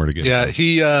 I don't know where to get.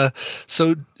 Yeah,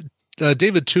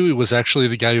 David Twohy was actually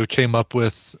the guy who came up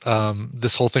with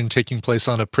this whole thing taking place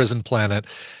on a prison planet,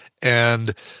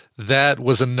 and that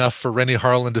was enough for Rennie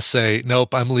Harlin to say,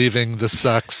 "Nope, I'm leaving. This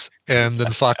sucks." And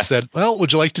then Fox said, "Well,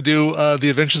 would you like to do The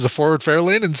Adventures of Forward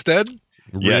Fairlane instead?"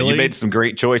 Really? Yeah, you made some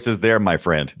great choices there, my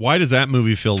friend. Why does that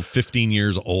movie feel 15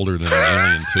 years older than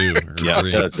Alien 2? Yeah,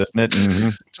 it does, doesn't it? Mm-hmm.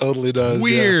 Totally does.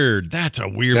 Weird. Yeah. That's a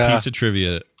weird piece of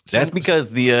trivia. That's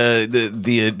because the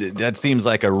that seems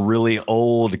like a really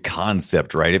old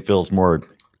concept, right? It feels more.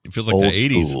 It feels like the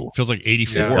 80s. It feels like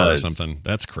 84 or something.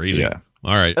 That's crazy. Yeah.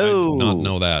 All right. I did not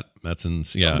know that. That's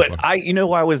yeah. But I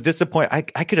was disappointed.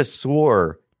 I could have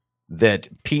swore that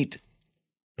Pete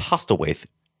Postlewaite,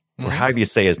 or however you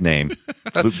say his name,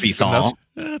 Luc Besson.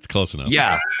 That's close enough.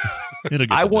 Yeah.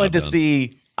 I wanted to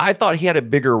see. I thought he had a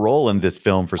bigger role in this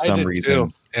film for some reason.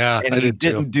 Too. Yeah, and he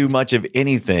didn't do much of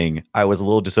anything. I was a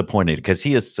little disappointed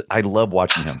because I love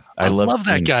watching him. I love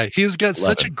that guy. He's got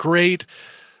such a great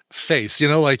face,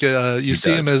 you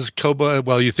see him as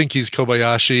you think he's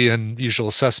Kobayashi and Usual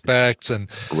Suspects, and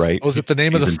right. Was it the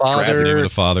Name of the Father? The Name of the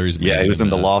Father. He was in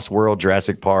the Lost World,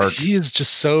 Jurassic Park. He's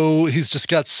just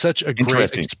got such a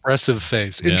great expressive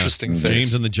face. Interesting face.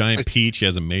 James and the Giant Peach, he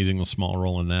has an amazing small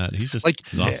role in that. He's just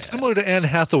awesome. Similar to Anne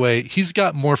Hathaway, he's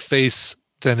got more face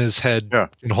than his head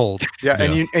can hold. Yeah,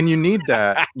 and you need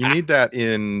that. You need that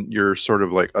in your sort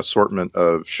of like assortment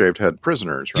of shaved head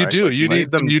prisoners, right? You do. Like, you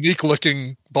need them unique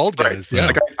looking bald guys. Right. Yeah.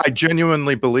 Like I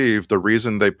genuinely believe the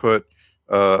reason they put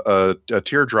a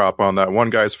teardrop on that one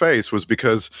guy's face was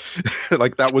because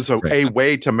like that was a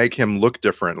way to make him look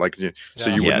different. Like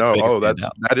so you would know,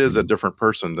 that is a different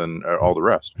person than all the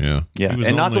rest. Yeah. Yeah.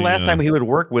 And not the last time he would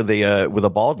work with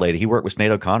a bald lady. He worked with Sinead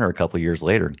O'Connor a couple of years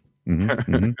later.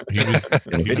 Mm-hmm,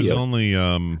 mm-hmm. He was only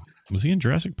was he in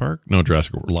Jurassic Park? No,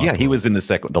 Jurassic World. Lost World. He was in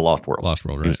the Lost World. Lost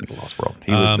World, right? He was in the Lost World.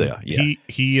 He was there. Yeah.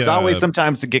 He always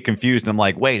sometimes to get confused, and I'm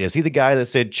like, wait, is he the guy that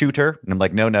said shoot her? And I'm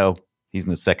like, no, he's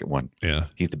in the second one. Yeah,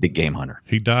 he's the big game hunter.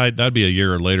 He died. That'd be a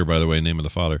year later, by the way. Name of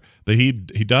the Father. But he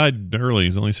died early.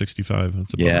 He's only 65.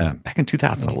 That's back in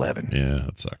 2011. Yeah,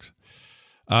 that sucks.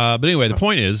 But anyway, the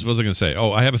point is, what was I going to say?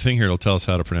 Oh, I have a thing here that'll tell us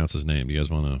how to pronounce his name. Do you guys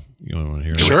want to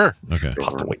hear it? Sure. Okay.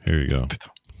 Here you go.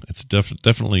 It's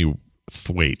definitely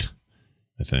Thwaite,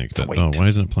 I think. But, why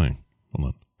isn't it playing? Hold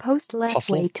on.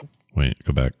 Post-Lethwaite. Wait,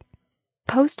 go back.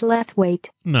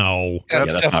 Post-Lethwaite. No.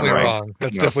 That's definitely wrong.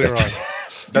 That's definitely wrong.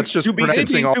 That's just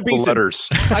pronouncing all the letters.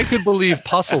 I could believe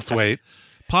Postlethwaite.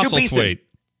 Postlethwaite.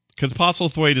 Because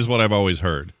Postlethwaite is what I've always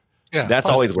heard. Yeah, that's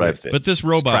always what I've said. But this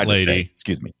robot lady.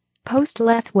 Excuse me.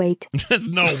 Post-Lethwaite. There's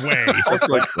no way.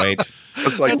 Post-Lethwaite.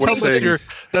 That's like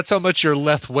that's how much your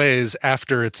leth weighs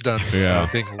after it's done. Yeah.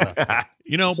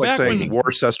 You know, It's like back saying when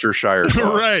Worcestershire sauce.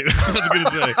 right, I was going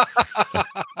to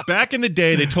say. Back in the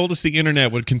day, they told us the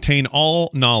internet would contain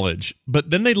all knowledge, but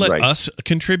then they let us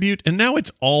contribute, and now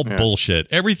it's all bullshit.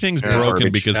 Everything's broken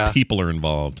Garbage. because people are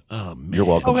involved. Oh man, You're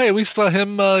welcome. Oh, hey, we saw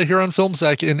him here on Film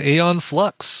Sack in Aeon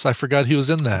Flux. I forgot he was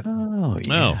in that. Oh,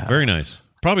 Oh, very nice.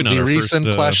 Probably not The our recent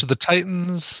first. Clash of the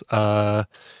Titans,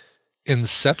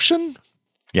 Inception.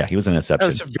 Yeah, he was in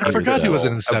Inception. I forgot he was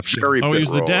in Inception. Oh, he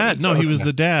was the dad. No, he was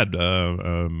the dad.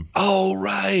 Oh,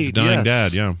 right. Dying yes.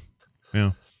 dad. Yeah,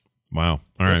 yeah. Wow.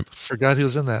 All right. Forgot he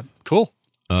was in that. Cool.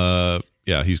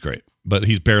 Yeah, he's great, but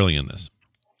he's barely in this.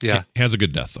 Yeah, He has a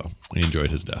good death though. I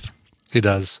enjoyed his death. he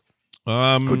does.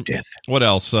 Good death. What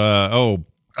else? A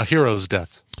hero's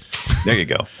death. There you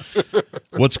go.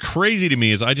 What's crazy to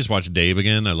me is I just watched Dave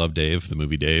again. I love Dave, the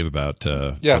movie Dave about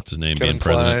what's his name, Kevin being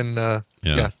president. Kline,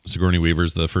 Yeah. Sigourney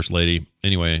Weaver's the first lady.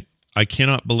 Anyway, I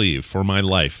cannot believe for my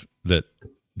life that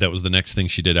was the next thing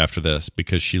she did after this,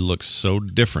 because she looks so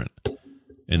different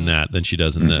in that than she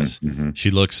does in this.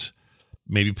 She looks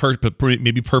maybe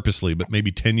purposely, but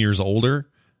maybe 10 years older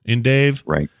in Dave.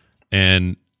 Right.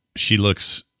 And she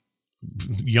looks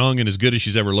young and as good as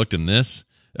she's ever looked in this.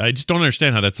 I just don't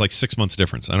understand how that's like 6 months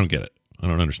difference. I don't get it. I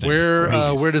don't understand.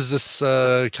 Where does this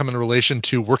come in relation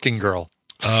to Working Girl?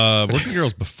 Working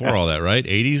Girl's before all that, right?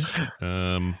 80s?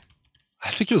 I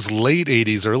think it was late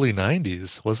 80s, early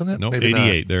 90s, wasn't it? No, Maybe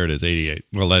 88. not. There it is, 88.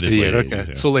 Well, that is late 80s.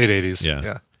 Okay. Yeah. So late 80s. Yeah.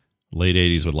 Yeah. Late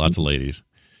 80s with lots of ladies.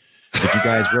 Did you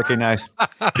guys recognize?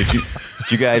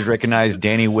 Did you guys recognize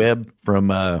Danny Webb from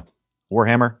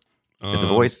Warhammer as a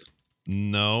voice?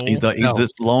 No. He's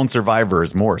this lone survivor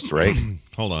as Morse, right?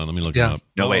 Hold on, let me look him up.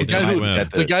 No, wait.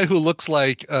 The guy who looks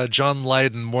like John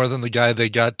Lydon more than the guy they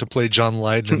got to play John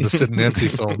Lydon in the Sid and Nancy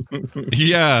film.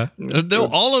 Yeah.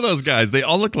 All of those guys, they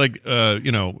all look like,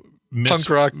 Punk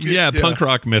rock. Yeah, punk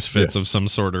rock misfits of some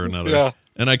sort or another. Yeah.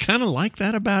 And I kind of like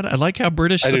that about it. I like how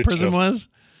British I the do prison too. was,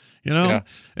 and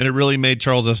it really made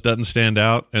Charles S. Dutton stand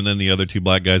out. And then the other two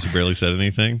black guys who barely said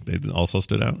anything, they also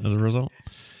stood out as a result.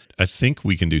 I think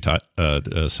we can do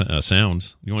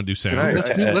sounds. You want to do sounds?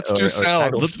 Let's do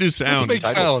sounds. Let's do sounds. Let's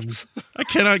make sounds. I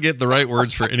cannot get the right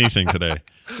words for anything today.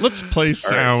 Let's play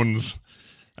sounds.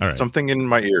 All right. Something in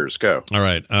my ears. Go. All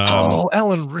right.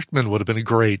 Alan Rickman would have been a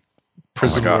great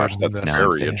prison gosh, warden in that's this.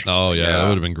 very interesting. Oh, yeah. That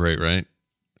would have been great, right?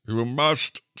 You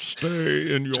must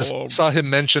stay in your... Just saw him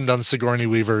mentioned on Sigourney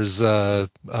Weaver's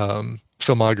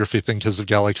filmography thing because of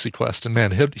Galaxy Quest. And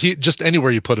man, he just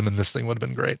anywhere you put him in this thing would have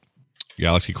been great.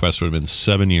 Galaxy Quest would have been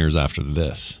 7 years after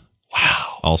this.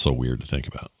 Wow. Also weird to think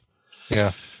about.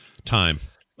 Yeah. Time.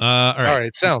 All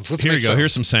right. Sounds. Let's Here make you go. sounds.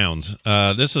 Here's some sounds.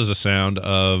 This is a sound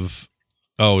of...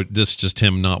 Oh, this is just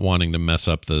him not wanting to mess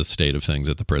up the state of things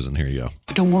at the prison. Here you go.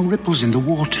 I don't want ripples in the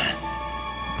water.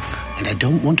 And I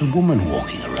don't want a woman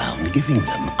walking around giving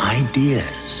them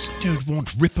ideas. Don't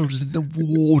want ripples in the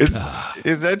water.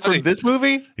 Is that from this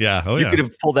movie? Yeah. Oh, You yeah. could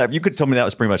have pulled that. You could tell me that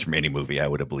was pretty much from any movie. I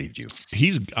would have believed you.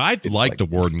 I liked the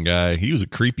warden guy. He was a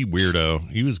creepy weirdo.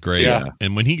 He was great. Yeah.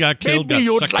 And when he got killed, Maybe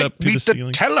got you'd sucked like up to me the to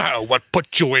ceiling. tell her what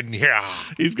put you in here.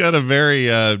 He's got a very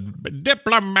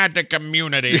diplomatic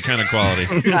immunity kind of quality.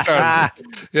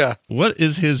 Yeah. What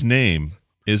is his name?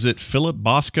 Is it Philip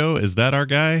Bosco? Is that our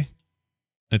guy?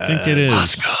 I think it is.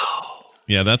 Bosco.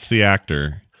 Yeah, that's the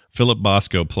actor. Philip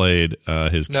Bosco played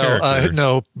his character.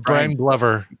 No, Brian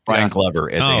Glover. Brian Glover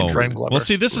as Andrew. Brian Glover. Well,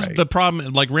 see, this is the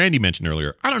problem. Like Randy mentioned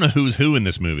earlier, I don't know who's who in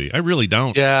this movie. I really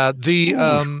don't. Yeah, great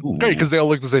because they all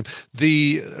look the same.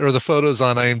 The photos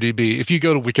on IMDb. If you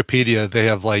go to Wikipedia, they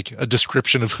have like a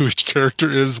description of who each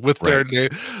character is with their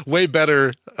name, way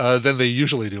better than they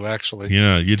usually do. Actually,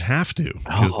 Yeah, you'd have to.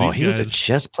 Oh, he was a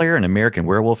chess player in American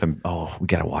Werewolf, and we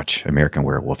got to watch American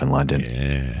Werewolf in London.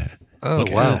 Yeah. Oh,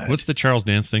 What's the Charles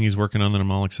Dance thing he's working on that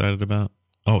I'm all excited about?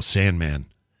 Oh, Sandman.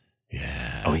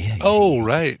 Yeah. Oh yeah. Oh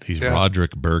right. He's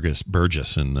Roderick Burgess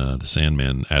in the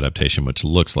Sandman adaptation, which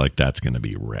looks like that's going to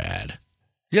be rad.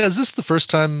 Yeah, is this the first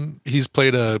time he's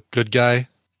played a good guy?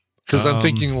 Because I'm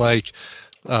thinking like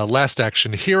Last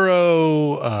Action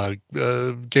Hero,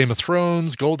 Game of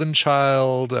Thrones, Golden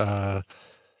Child. Now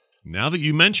that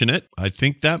you mention it, I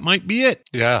think that might be it.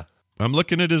 Yeah. I'm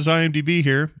looking at his IMDb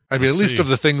here. I mean, at least of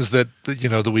the things that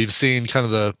we've seen,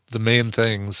 kind of the main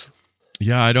things.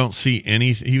 Yeah, I don't see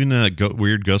any. Even that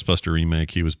weird Ghostbuster remake,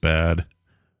 he was bad.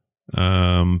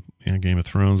 Game of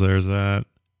Thrones. There's that.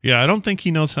 Yeah, I don't think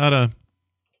he knows how to.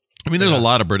 I mean, there's a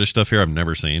lot of British stuff here I've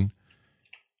never seen.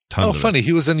 Tons of funny. it.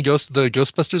 He was in the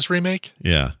Ghostbusters remake.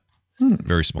 Yeah,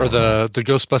 very small. Or the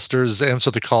Ghostbusters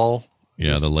Answer the Call.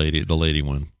 Yeah, the lady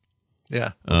one.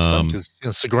 Yeah, that's fun because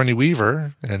Sigourney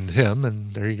Weaver and him,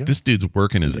 and there you go. This dude's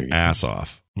working his ass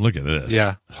off. Look at this.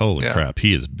 Yeah. Holy crap.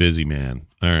 He is busy, man.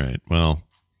 All right. Well,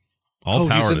 all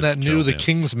power he's in to that new The Charles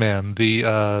Kingsman, the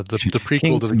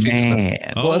prequel to The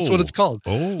Kingsman. Well, that's what it's called.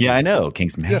 Oh. Yeah, I know.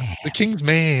 Kingsman. Yeah, The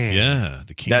Kingsman. Yeah,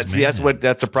 The Kingsman.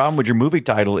 That's a problem with your movie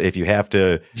title. If you have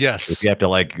to,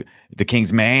 like The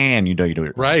Kingsman, you do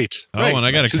it right. Oh, and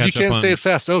I got to catch up on. You can't say it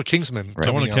fast. Oh, Kingsman. Right.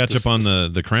 I want to catch up on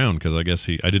the Crown because I guess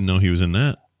I didn't know he was in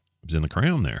that. He was in The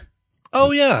Crown there.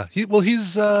 Oh yeah. He's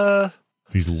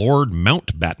Lord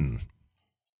Mountbatten.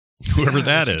 Whoever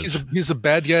that is. He's a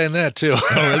bad guy in that too.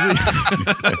 Oh, is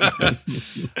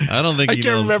he? I don't think I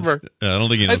can't remember. I don't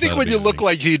think he knows. I think when you look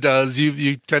like he does,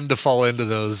 you tend to fall into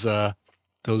those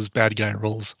bad guy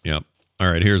roles. Yep.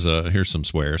 All right, here's some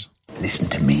swears. Listen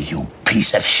to me, you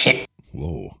piece of shit.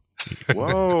 Whoa.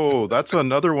 Whoa, that's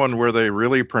another one where they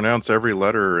really pronounce every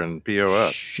letter in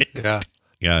POS. Shit. Yeah.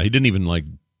 Yeah, he didn't even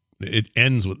it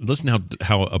ends with, listen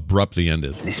how abrupt the end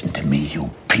is. Listen to me,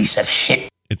 you piece of shit.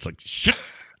 It's like, shit.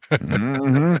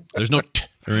 There's no t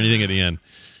or anything at the end.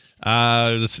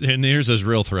 And here's his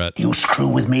real threat. You screw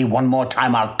with me one more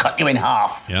time, I'll cut you in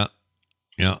half. Yeah.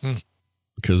 Yeah.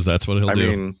 Because that's what he'll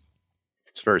do. I mean,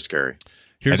 it's very scary.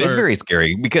 It's very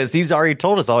scary because he's already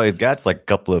told us all he's got's like a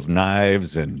couple of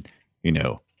knives and,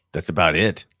 that's about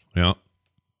it. Yeah.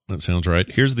 That sounds right.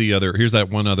 Here's that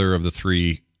one other of the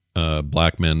three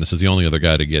black men. This is the only other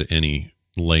guy to get any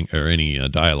link or any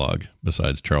dialogue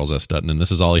besides Charles S. Dutton, and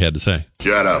this is all he had to say.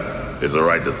 Shut up. It's all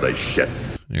right to say shit.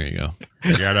 There you go.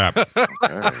 Shut up.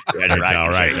 It's all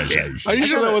right to say shit. Are you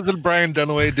sure that wasn't Brian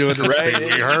Dunaway doing it? Right?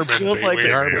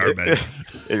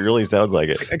 It really sounds like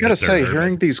it. I gotta say,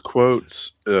 hearing these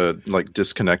quotes like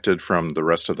disconnected from the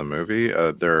rest of the movie,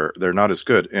 they're not as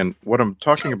good. And what I'm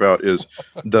talking about is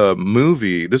the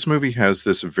movie. This movie has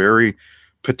this very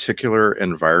particular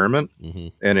environment,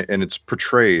 and it's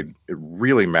portrayed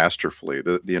really masterfully.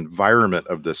 The environment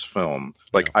of this film,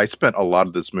 I spent a lot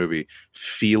of this movie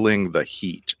feeling the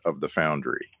heat of the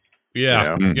foundry.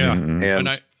 Yeah, yeah, and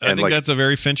I think like, that's a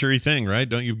very Finchery thing, right?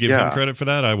 Don't you give him credit for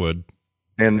that? I would.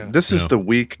 And this is the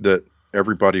week that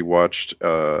everybody watched.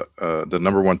 The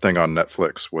number one thing on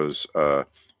Netflix was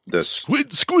this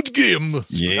Squid Game.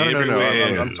 Yeah, no.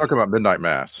 I'm talking about Midnight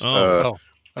Mass. Oh.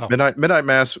 Midnight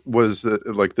Mass was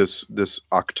this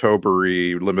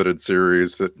October-y limited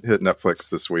series that hit Netflix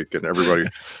this week, and everybody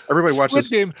watched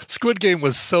this. Squid Game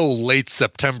was so late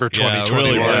September 2021. It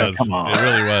really was. Come on. It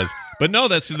really was. But no,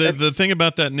 that's the thing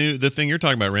about the thing you're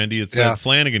talking about, Randy. It's that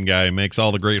Flanagan guy who makes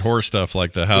all the great horror stuff,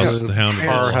 like the House, the Hound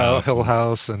of Hill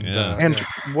House, and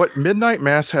what Midnight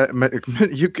Mass had.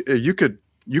 You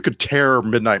could tear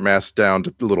Midnight Mass down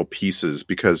to little pieces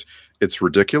because it's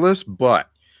ridiculous, but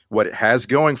what it has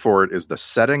going for it is the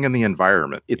setting and the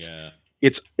environment. It's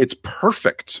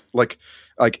perfect. Like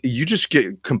you just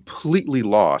get completely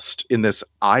lost in this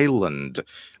island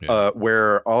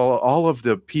where all of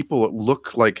the people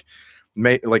look like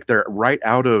they're right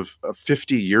out of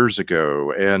 50 years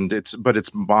ago, and it's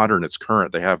modern, it's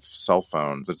current. They have cell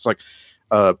phones. It's like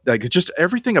just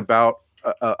everything about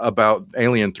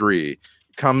Alien 3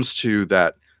 comes to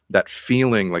that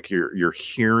feeling like you're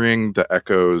hearing the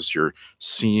echoes, you're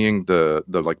seeing the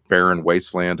like barren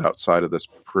wasteland outside of this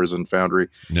prison foundry,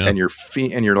 and you're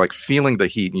feeling the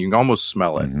heat, and you can almost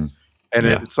smell it. And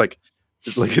it's like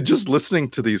just listening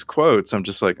to these quotes, I'm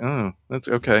just like, oh, that's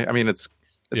okay. I mean, it's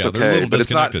okay, but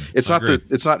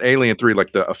it's not Alien 3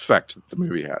 like the effect that the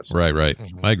movie has. Right.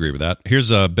 I agree with that. Here's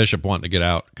Bishop wanting to get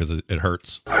out because it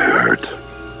hurts. I hurt.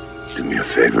 Do me a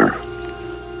favor.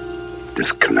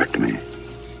 Disconnect me.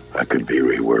 I could be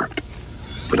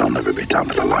reworked, but I'll never be top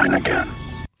of the line again.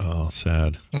 Oh,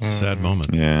 sad moment.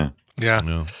 Yeah.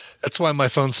 No. That's why my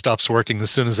phone stops working as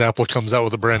soon as Apple comes out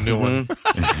with a brand new one.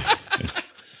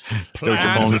 So your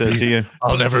phone says to you,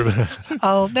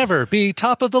 I'll never be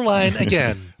top of the line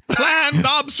again. Planned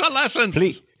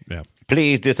obsolescence.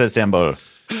 Please disassemble.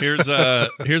 Here's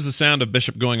the sound of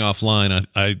Bishop going offline.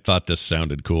 I thought this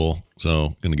sounded cool,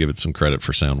 so going to give it some credit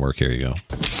for sound work. Here you go.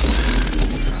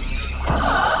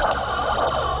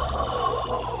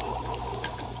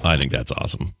 I think that's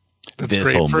awesome. That's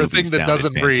great for a thing that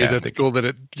doesn't breathe. It's cool that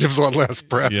it gives one last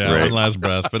breath. Yeah, one last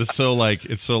breath. But it's so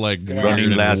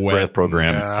running last breath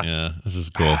program. Yeah, this is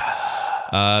cool.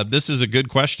 This is a good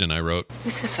question I wrote.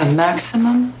 This is a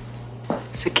maximum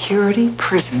security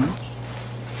prison,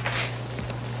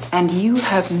 and you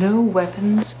have no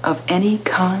weapons of any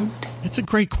kind? It's a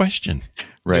great question.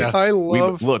 Right. I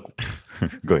love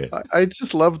Go ahead. I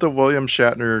just love the William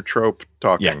Shatner trope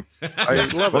talking. I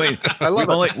love it. I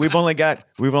love it. We've only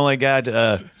got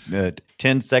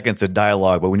 10 seconds of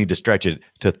dialogue, but we need to stretch it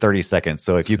to 30 seconds.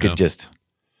 So if you could just.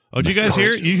 Oh, did you guys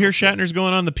hear? You hear Shatner's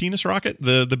going on the penis rocket,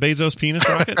 the Bezos penis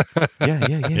rocket?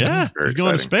 Yeah. He's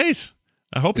going to space.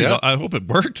 I hope it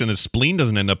works and his spleen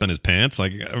doesn't end up in his pants.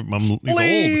 Like he's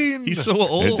old. He's so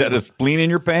old. Is that a spleen in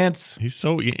your pants? He's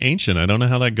so ancient. I don't know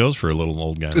how that goes for a little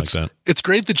old guy like that. It's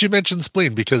great that you mentioned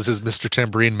spleen because his Mr.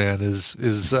 Tambourine Man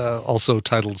is also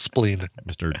titled Spleen.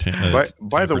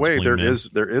 By the way,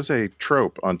 there is a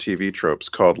trope on TV tropes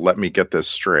called "Let me get this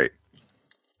straight,"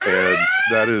 and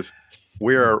that is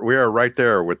we are right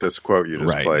there with this quote you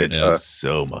just played.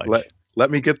 So much.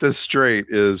 Let me get this straight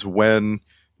is when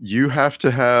you have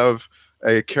to have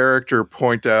a character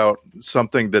point out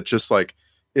something that just like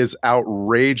is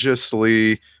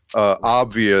outrageously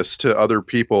obvious to other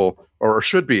people, or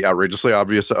should be outrageously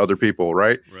obvious to other people,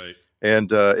 right? Right.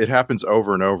 And it happens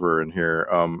over and over in here.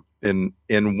 In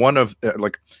one of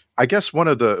I guess one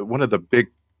of the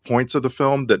big points of the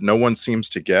film that no one seems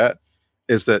to get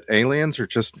is that aliens are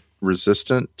just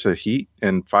resistant to heat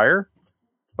and fire.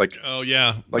 Oh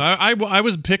yeah, I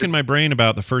was picking my brain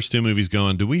about the first two movies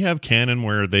going, do we have canon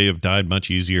where they have died much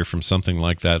easier from something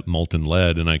like that molten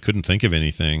lead? And I couldn't think of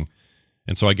anything.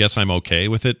 And so I guess I'm okay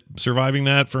with it surviving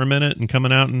that for a minute and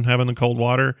coming out and having the cold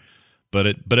water. But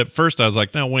at first I was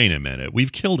like, now wait a minute.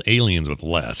 We've killed aliens with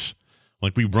less.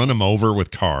 Like we run them over with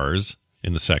cars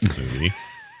in the second movie.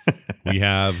 We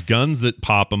have guns that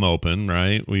pop them open,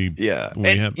 right? We have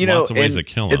lots of ways to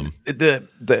kill them.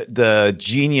 The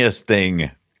genius thing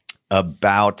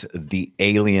about the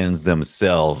aliens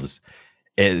themselves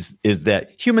is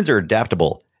that humans are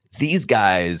adaptable. These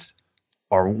guys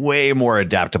are way more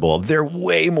adaptable. They're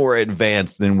way more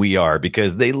advanced than we are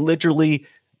because they literally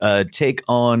take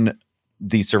on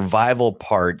the survival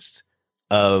parts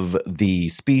of the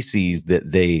species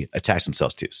that they attach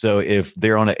themselves to. So if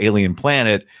they're on an alien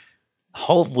planet,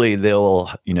 hopefully they will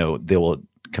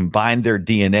combine their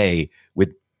DNA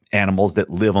with animals that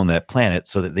live on that planet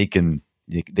so that they can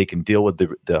deal with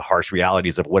the harsh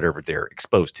realities of whatever they're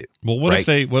exposed to. Well, what if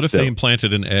they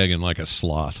implanted an egg in like a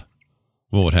sloth?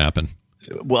 What would happen?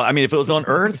 Well, I mean, if it was on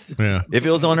Earth, if it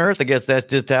was on Earth, I guess that's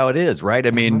just how it is, right? I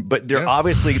mean, but they're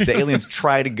obviously the aliens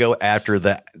try to go after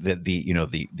the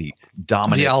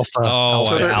dominant, the alpha.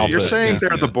 So you're saying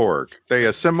they're the Borg. They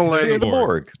assimilate the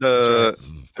Borg. The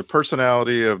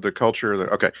personality of the culture.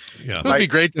 Okay, it would be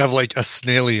great to have like a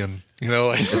Snailian.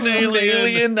 Like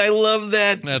Snailian. I love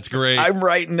that. That's great. I'm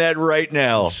writing that right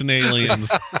now.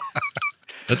 Snailians.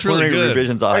 That's really good.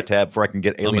 Revisions on a tab before I can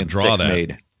get Alien 6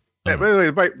 made.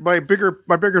 My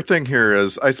bigger thing here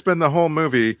is I spend the whole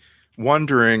movie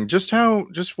wondering just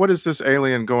what is this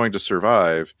alien going to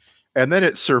survive, and then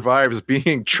it survives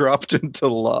being dropped into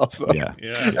lava.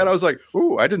 Yeah. And I was like,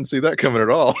 "Ooh, I didn't see that coming at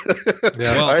all."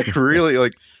 I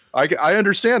really I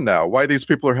understand now why these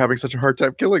people are having such a hard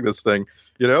time killing this thing.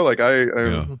 When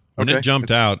it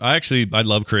jumped out, I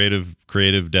love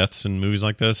creative deaths in movies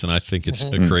like this, and I think it's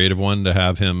a creative one to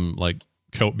have him like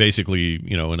basically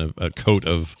in a coat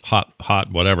of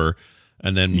hot whatever,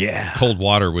 and then cold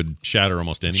water would shatter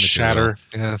almost any material.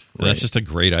 That's just a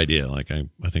great idea. Like I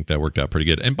think that worked out pretty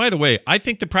good. And by the way, I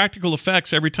think the practical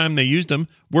effects every time they used them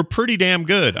were pretty damn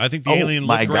good. I think the alien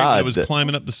looked great when it was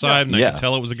climbing up the side, and I could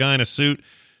tell it was a guy in a suit.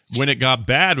 When it got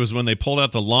bad was when they pulled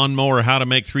out the lawnmower how to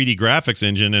make 3D graphics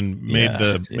engine and made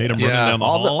them running down the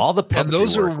hall. All the and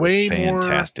those are way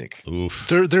fantastic. More.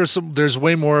 There's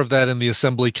way more of that in the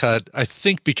assembly cut. I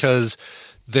think because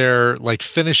they're like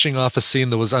finishing off a scene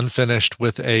that was unfinished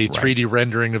with a 3D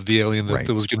rendering of the alien that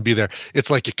was going to be there. It's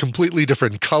like a completely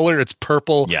different color. It's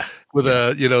purple with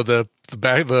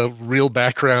the real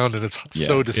background, and it's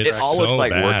so distracting. It all looks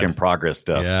like work in progress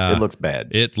stuff. It looks bad.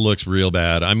 It looks real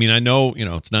bad. I mean, I know,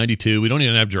 it's 92. We don't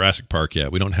even have Jurassic Park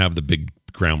yet. We don't have the big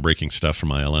groundbreaking stuff from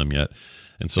ILM yet.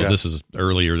 And so this is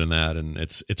earlier than that, and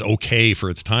it's okay for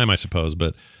its time, I suppose,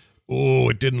 but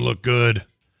it didn't look good.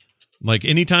 Like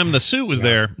anytime the suit was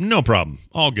there, no problem,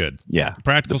 all good. Yeah,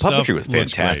 practical the puppetry stuff was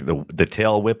fantastic. The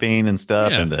tail whipping and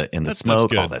stuff, and the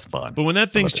smoke, all that's fun. But when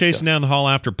that thing's chasing down the hall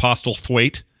after Postal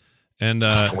Thwaite, and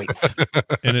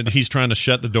he's trying to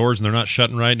shut the doors and they're not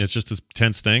shutting right, and it's just this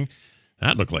tense thing,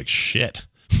 that looked like shit,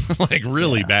 like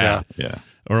really bad. Yeah.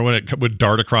 Or when it would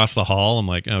dart across the hall, I'm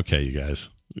like, okay, you guys,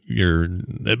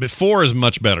 4 is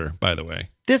much better, by the way.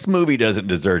 This movie doesn't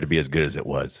deserve to be as good as it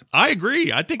was. I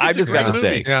agree. I think it's a great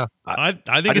movie. I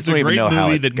think it's a great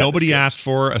movie that nobody asked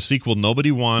for, a sequel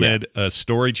nobody wanted, a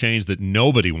story change that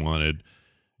nobody wanted,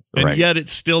 and yet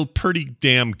it's still pretty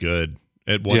damn good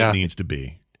at what it needs to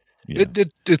be.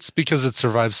 It's because it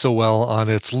survives so well on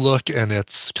its look and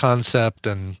its concept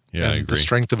and the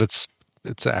strength of its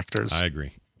actors. I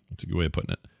agree. That's a good way of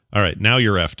putting it. All right, now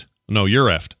you're effed. No, you're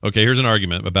effed. Okay, here's an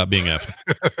argument about being effed.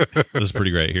 This is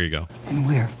pretty great. Here you go. And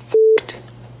we're f***ed.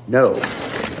 No,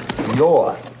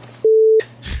 you're.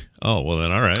 Oh, well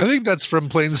then, all right. I think that's from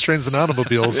Planes, Trains, and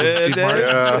Automobiles when Steve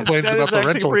Martin complains about the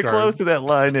rental pretty car. Close to that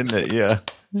line, isn't it? Yeah.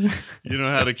 You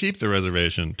know how to keep the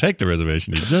reservation. Take the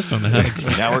reservation. You just don't know how to keep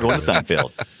it. Now we're going to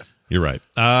Seinfeld. You're right.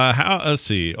 Let's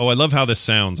see. Oh, I love how this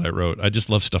sounds, I wrote. I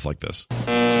just love stuff like this.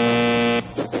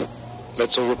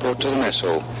 Let's all report to the mess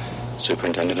hall.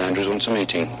 Superintendent Andrews wants a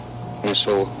meeting. Mess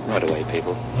hall, right away,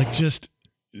 people. Like, just...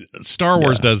 Star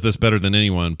Wars does this better than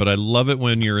anyone, but I love it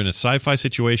when you're in a sci-fi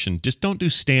situation. Just don't do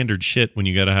standard shit when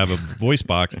you got to have a voice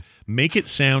box. Make it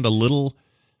sound a little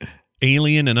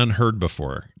alien and unheard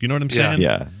before. You know what I'm saying?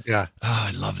 Yeah. Oh,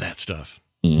 I love that stuff.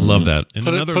 Love that. In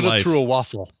Put another it life, through a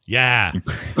waffle. Yeah.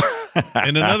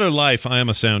 In another life, I am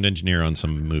a sound engineer on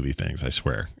some movie things. I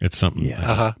swear, it's something.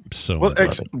 I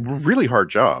just it's really hard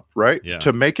job, right? Yeah.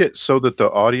 To make it so that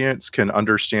the audience can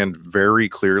understand very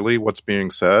clearly what's being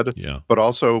said. Yeah. But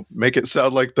also make it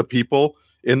sound like the people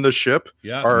in the ship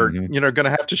are going to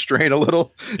have to strain a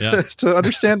little to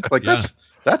understand. Like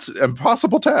that's an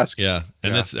impossible task. Yeah.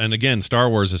 And again, Star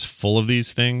Wars is full of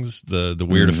these things. The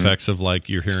weird effects of like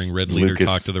you're hearing Red Leader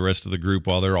talk to the rest of the group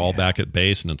while they're all back at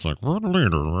base, and it's like,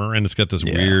 and it's got this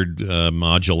weird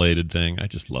modulated thing. I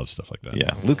just love stuff like that.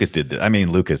 Yeah. Lucas did that. I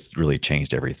mean, Lucas really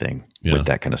changed everything with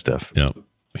that kind of stuff. Yeah.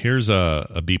 Here's a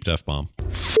beeped F-bomb.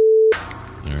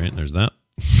 All right, there's that.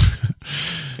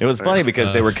 It was funny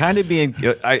because they were kind of being,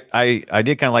 I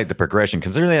did kind of like the progression,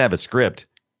 considering they have a script.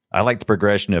 I like the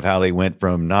progression of how they went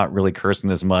from not really cursing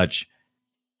as much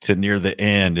to near the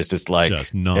end. It's just like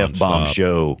F-bomb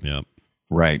show. Yep.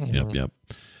 Right. Yep.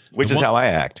 Which is how I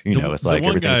act. It's like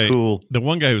everything's cool. The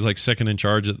one guy who was like second in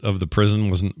charge of the prison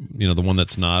wasn't, the one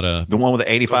that's not the one with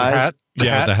the 85? With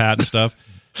the hat and stuff.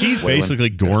 He's basically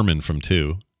Gorman from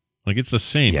 2. Like, it's the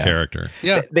same character.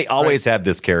 Yeah, they always have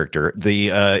this character,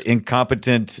 the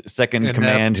incompetent second in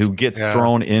command who gets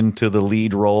thrown into the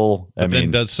lead role, but then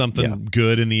does something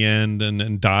good in the end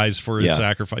and dies for his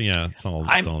sacrifice. Yeah, it's all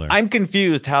there. I'm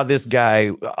confused how this guy,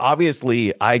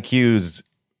 obviously IQs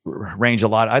range a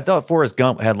lot. I thought Forrest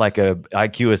Gump had like a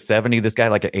IQ of 70. This guy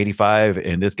like an 85,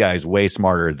 and this guy's way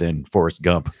smarter than Forrest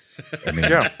Gump. I mean,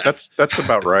 that's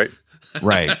about right.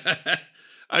 Right.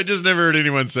 I just never heard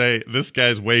anyone say this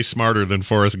guy's way smarter than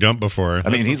Forrest Gump before. I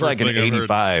mean, he's like an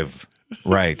 85,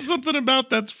 right? Something about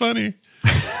that's funny.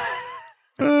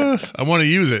 I want to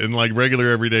use it in like regular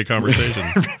everyday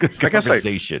conversation.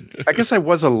 I guess I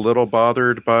was a little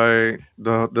bothered by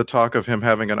the talk of him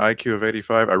having an IQ of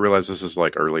 85. I realize this is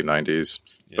like early 90s,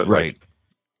 but like,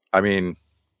 I mean,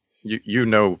 you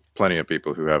know plenty of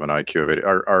people who have an IQ of 80.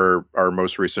 Our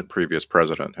most recent previous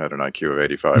president had an IQ of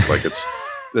 85. Like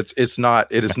it is not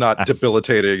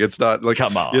debilitating. It's not like,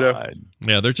 come on,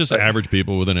 yeah, they're just average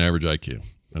people with an average IQ.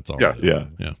 That's all.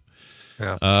 Yeah.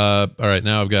 All right,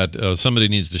 now I've got somebody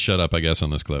needs to shut up, I guess, on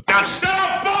this clip. Now shut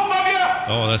up, both of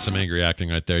you! Oh, that's some angry acting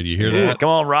right there. Do you hear that? Come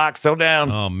on, Rock, settle down.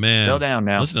 Oh man, settle down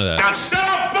now. Listen to that. Now shut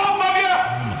up, both of you!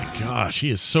 Oh my gosh, he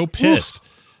is so pissed.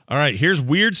 All right, here's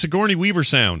weird Sigourney Weaver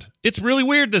sound. It's really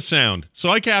weird, this sound, so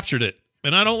I captured it,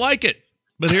 and I don't like it,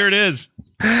 but here it is.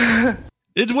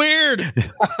 It's weird.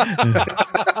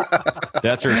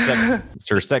 That's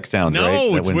her sex sound.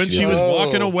 No, right? It's when she was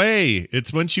walking away.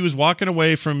 It's when she was walking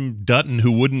away from Dutton,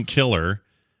 who wouldn't kill her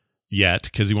yet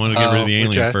because he wanted to get rid of the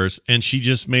alien first. And she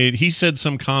just he said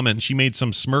some comment and she made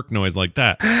some smirk noise like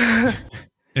that.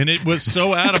 And it was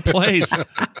so out of place.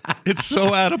 It's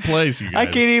so out of place, you guys.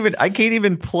 I can't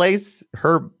even place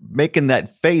her making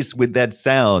that face with that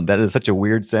sound. That is such a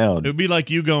weird sound. It would be like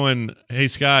you going, "Hey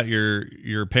Scott,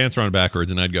 your pants are on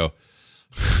backwards," and I'd go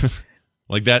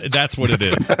like that. That's what it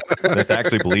is. That's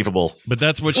actually believable. But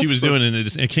that's what she was doing, and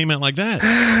it came out like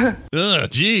that. Ugh,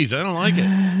 geez, I don't like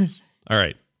it. All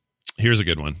right, here's a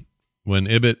good one. When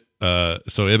Ibbett,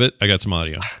 Ibbett, I got some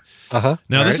audio.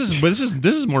 Now this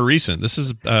is more recent. This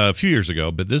is a few years ago,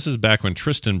 but this is back when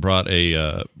Tristan brought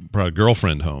a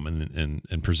girlfriend home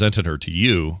and presented her to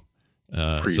you.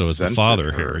 So as the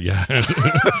father here, yeah.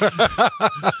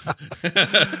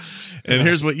 And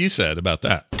here's what you said about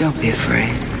that. Don't be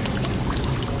afraid.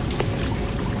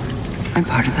 I'm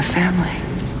part of the family.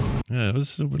 Yeah, it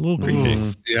was a little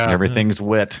creepy. Yeah, everything's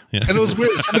wet. Yeah. And it was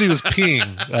weird. Somebody was peeing.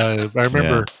 I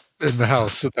remember. in the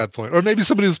house at that point. Or maybe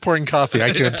somebody was pouring coffee.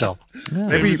 I can't tell.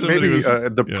 Maybe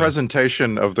the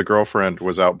presentation of the girlfriend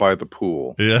was out by the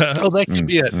pool. Yeah. Oh, that could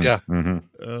be it. Yeah. I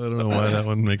don't know why that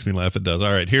one makes me laugh. It does.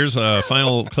 All right. Here's a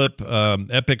final clip.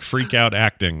 Epic freak out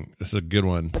acting. This is a good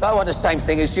one. I want the same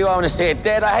thing as you. I want to see it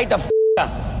dead. I hate the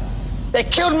f***er. They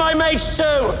killed my mates too.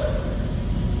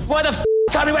 Why the f***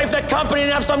 can't we wait for the company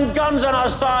and have some guns on our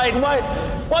side? Why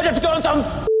do you have to go on some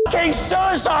f***ing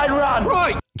suicide run?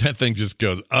 Right. That thing just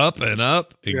goes up and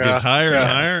up. It gets higher and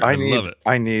higher. I love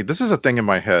it. This is a thing in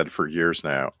my head for years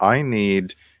now. I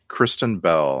need Kristen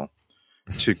Bell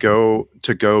to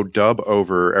go dub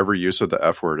over every use of the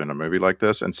F word in a movie like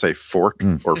this and say fork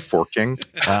or forking.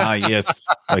 Yes,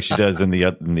 like she does in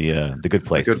the Good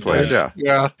Place. The Good Place, yeah.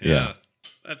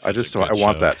 I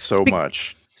want that so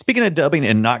much. Speaking of dubbing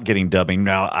and not getting dubbing,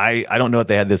 now I don't know if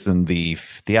they had this in the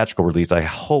theatrical release. I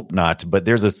hope not, but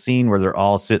there's a scene where they're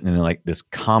all sitting in like this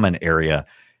common area,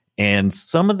 and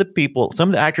some of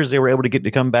the actors, they were able to get to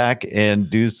come back and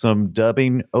do some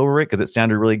dubbing over it because it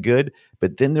sounded really good.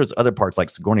 But then there's other parts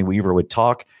like Sigourney Weaver would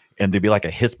talk, and there'd be like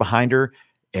a hiss behind her,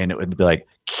 and it would be like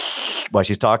while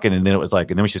she's talking, and then it was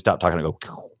like, and then when she stopped talking, it would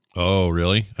go. Oh,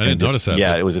 really? I didn't notice that.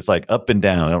 Yeah, it was just like up and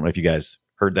down. I don't know if you guys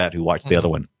heard that who watched the other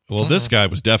one. Well, this guy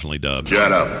was definitely dubbed.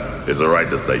 Shut up. It's all right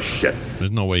to say shit.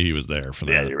 There's no way he was there for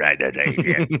that. Yeah, you're right to say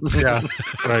shit. Yeah,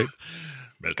 right.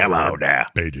 Come on now.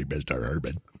 Paging Mr.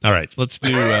 Urban. All right, let's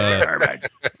do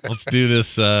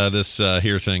this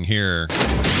here thing here.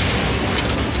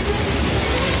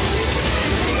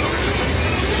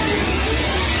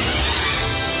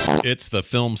 It's the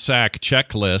Film Sack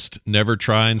checklist. Never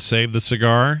try and save the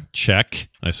cigar. Check.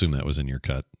 I assume that was in your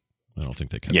cut. I don't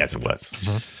think they cut. Yes, it was.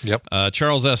 Mm-hmm. Yep.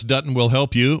 Charles S. Dutton will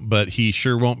help you, but he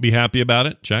sure won't be happy about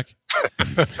it. Check.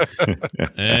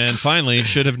 And finally,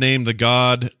 should have named the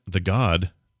god.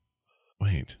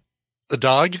 Wait. The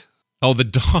dog? Oh, the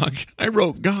dog. I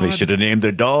wrote God. They should have named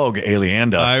their dog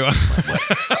Alianda.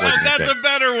 That's a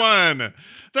better one.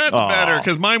 That's better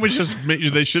because mine was just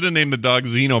they should have named the dog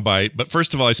Xenobite. But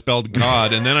first of all, I spelled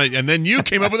God, and then you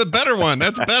came up with a better one.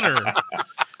 That's better.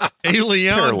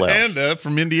 Alien Panda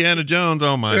from Indiana Jones.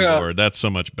 Oh my Lord, that's so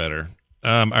much better.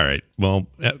 All right, well,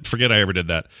 forget I ever did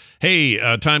that. Hey,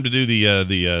 time to do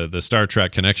the Star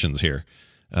Trek connections here.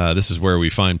 This is where we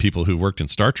find people who worked in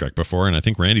Star Trek before, and I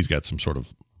think Randy's got some sort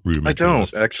of rudimentary I don't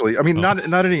list. actually. I mean,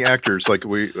 not any actors. Like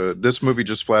this movie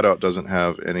just flat out doesn't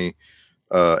have any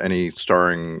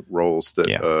starring roles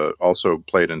that also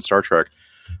played in Star Trek.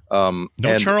 No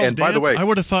Charles Dance. By the way, I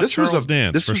would have thought Charles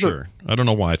Dance for sure. I don't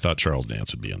know why I thought Charles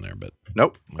Dance would be in there, but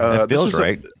nope. That feels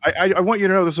right. I want you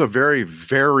to know this is a very,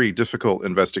 very difficult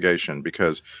investigation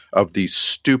because of the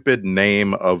stupid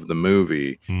name of the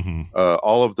movie. Mm-hmm.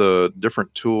 All of the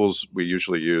different tools we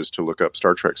usually use to look up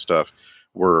Star Trek stuff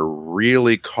were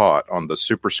really caught on the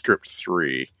superscript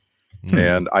 3.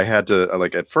 And I had to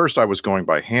at first I was going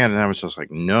by hand and I was just like,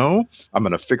 no, I'm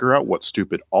going to figure out what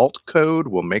stupid alt code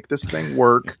will make this thing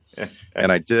work.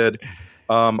 And I did.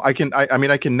 I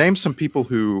can name some people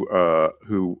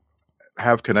who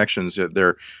have connections.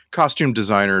 They're costume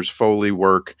designers, Foley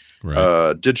work,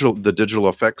 right. digital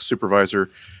effects supervisor.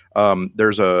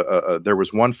 There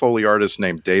was one Foley artist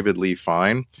named David Lee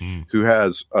Fine who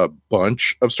has a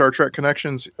bunch of Star Trek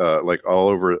connections, like all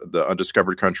over the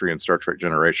Undiscovered Country and Star Trek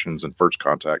Generations and First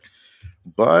Contact,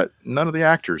 but none of the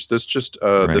actors. This just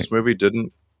this movie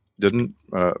didn't. Then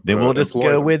we'll just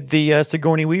go with the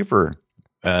Sigourney Weaver,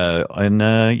 and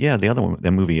the other one,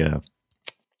 the movie.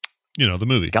 The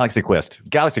movie Galaxy Quest.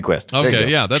 Okay,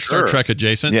 yeah, that's Star Trek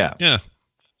adjacent. Yeah.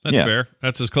 That's fair.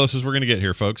 That's as close as we're going to get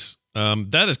here, folks.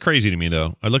 That is crazy to me,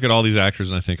 though. I look at all these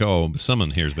actors and I think, oh, someone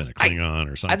here's been a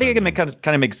Klingon or something. I think it can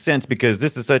kind of make sense because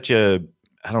this is such a,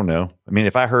 I don't know. I mean,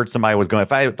 if I heard somebody was going,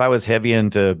 if I was heavy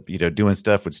into doing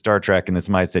stuff with Star Trek, and then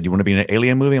somebody said, "You want to be in an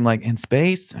alien movie?" I'm like, in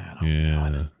space? I've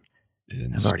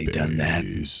already done that.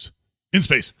 In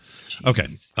space. Okay.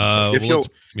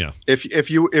 If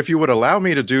you would allow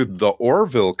me to do the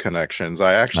Orville connections,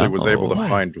 I actually was able to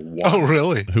find one. Oh,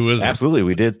 really? Who is it? Absolutely,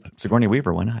 we did Sigourney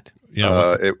Weaver. Why not?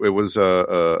 Yeah. It was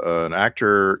an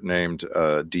actor named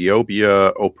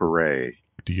Diobia Opere.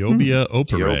 Diobia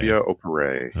Opere. Diobia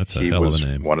Opere. That's a hell of a name.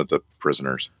 He was one of the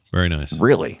prisoners. Very nice.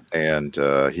 Really? And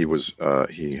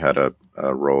he had a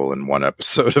role in one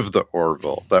episode of the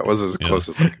Orville. That was as close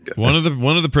as I could get. One of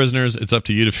the prisoners. It's up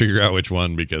to you to figure out which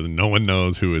one because no one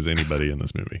knows who is anybody in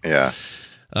this movie. Yeah.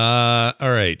 All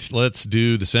right, let's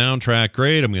do the soundtrack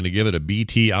grade. I'm going to give it a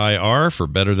BTIR for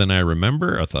Better Than I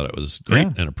Remember. I thought it was great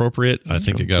and appropriate. I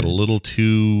think it got a little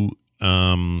too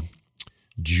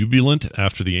jubilant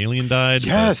after the alien died.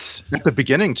 Yes, at the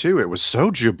beginning too, it was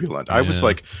so jubilant. I was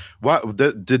like, "What?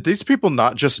 Did these people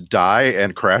not just die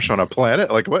and crash on a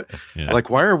planet? Like what? Yeah. Like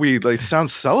why are we? Like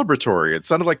sounds celebratory. It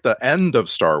sounded like the end of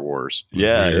Star Wars.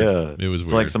 Yeah, weird. yeah. It was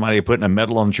it's weird. like somebody putting a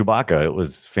medal on Chewbacca. It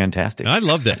was fantastic. I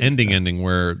love the ending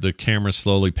where the camera's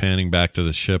slowly panning back to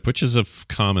the ship, which is a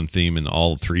common theme in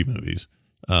all three movies.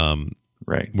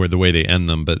 Right. Where the way they end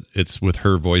them, but it's with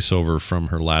her voiceover from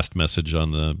her last message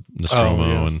on the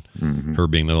Nostromo and her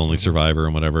being the only survivor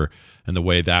and whatever. And the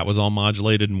way that was all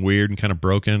modulated and weird and kind of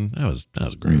broken. That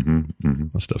was great.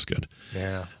 That stuff's good.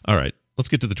 Yeah. All right. Let's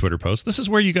get to the Twitter post. This is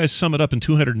where you guys sum it up in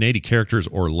 280 characters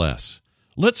or less.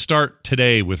 Let's start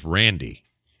today with Randy.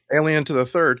 Alien to the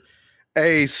Third.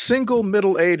 A single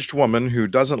middle-aged woman who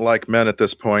doesn't like men at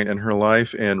this point in her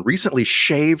life and recently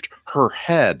shaved her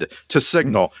head to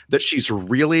signal that she's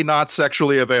really not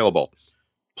sexually available.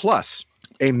 Plus,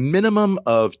 a minimum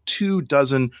of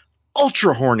 24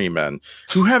 ultra horny men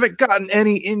who haven't gotten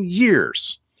any in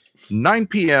years. 9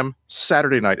 p.m.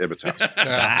 Saturday night Ibitown.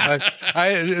 I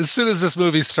as soon as this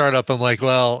movie started up, I'm like,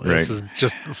 well, this is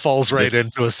just falls right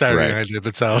into a Saturday night at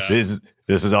Ibit's house.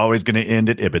 This is always going to end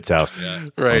at Ibit's house.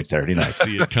 Right. On Saturday night.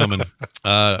 See it coming.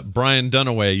 Brian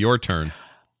Dunaway, your turn.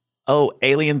 Oh,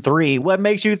 Alien 3. What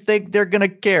makes you think they're going to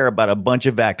care about a bunch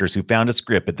of actors who found a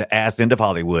script at the ass end of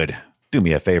Hollywood? Do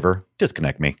me a favor.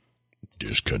 Disconnect me.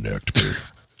 Disconnect me.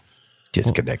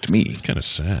 Disconnect me. It's kind of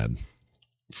sad.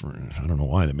 I don't know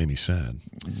why that made me sad.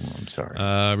 I'm sorry.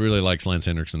 Really likes Lance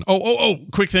Henriksen. Oh!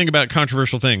 Quick thing about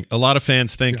controversial thing. A lot of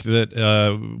fans think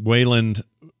that Wayland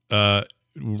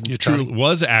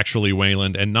was actually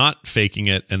Wayland and not faking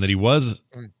it, and that he was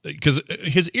because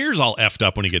his ear's all effed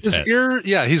up when he gets his hit. ear.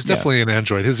 Yeah, he's definitely an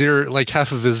android. His ear, like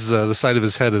half of his the side of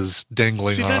his head is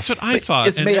dangling. See, off. that's what I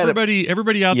thought. And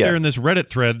everybody out there in this Reddit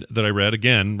thread that I read,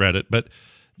 again Reddit, but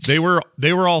they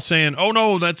were all saying, "Oh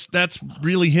no, that's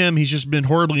really him. He's just been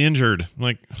horribly injured." I'm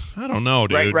like, I don't know,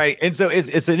 dude. Right. And so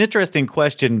it's an interesting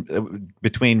question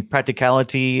between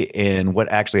practicality and what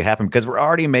actually happened, because we're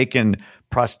already making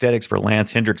prosthetics for Lance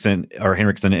Henriksen,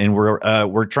 and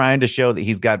we're trying to show that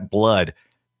he's got blood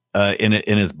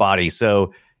in his body.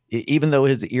 So even though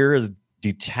his ear is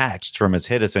detached from his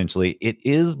head, essentially, it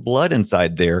is blood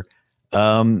inside there.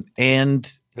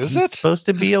 And is it supposed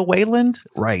to be a Wayland?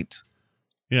 Right.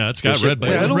 Yeah, it's got red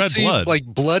blood. I don't red see blood. like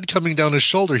blood coming down his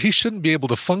shoulder. He shouldn't be able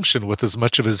to function with as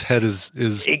much of his head is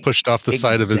pushed off the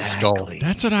side of his skull.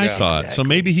 That's what I thought. Exactly. So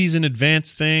maybe he's an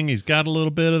advanced thing. He's got a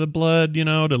little bit of the blood,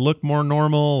 to look more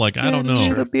normal. Like, I don't know. A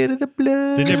little bit of the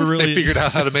blood. They never really They figured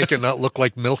out how to make it not look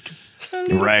like milk.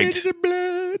 Right.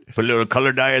 Put a little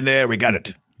color dye in there. We got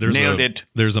it. Nailed it.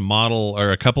 There's a model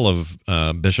or a couple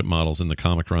of Bishop models in the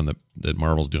comic run that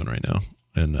Marvel's doing right now.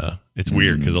 And it's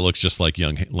weird because it looks just like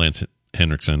young Lance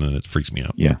Henriksen, and it freaks me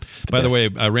out. Yeah. By the way,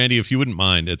 Randy, if you wouldn't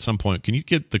mind, at some point, can you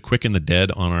get The Quick and the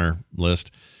Dead on our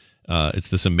list? It's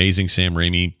this amazing Sam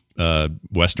Raimi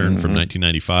Western from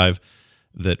 1995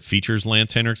 that features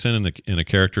Lance Henriksen in a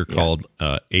character called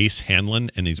Ace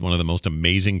Hanlon, and he's one of the most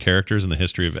amazing characters in the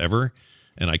history of ever.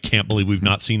 And I can't believe we've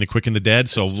not seen The Quick and the Dead,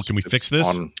 so can we fix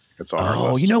this? It's on our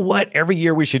list. Oh, you know what? Every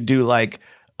year we should do like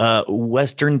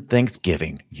Western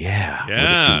Thanksgiving. Yeah. We'll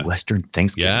just do Western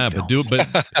Thanksgiving. Yeah, films.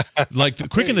 but like The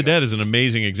Quick and the Dead is an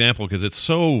amazing example because it's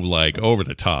so like over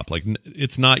the top. Like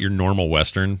it's not your normal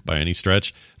Western by any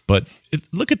stretch, but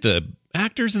look at the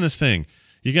actors in this thing.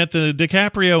 You got the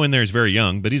DiCaprio in there. He's very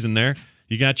young, but he's in there.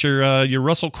 You got your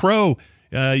Russell Crowe,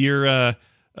 your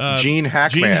Gene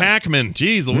Hackman. Gene Hackman.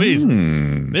 Jeez Louise.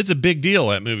 It's a big deal,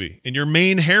 that movie. And your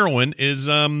main heroine is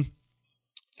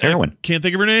heroine. Can't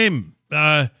think of her name.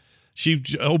 She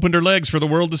opened her legs for the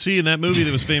world to see in that movie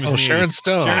that was famous. Sharon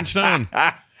Stone. Sharon Stone.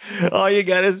 All you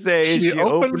gotta say is she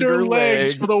opened her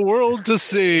legs for the world to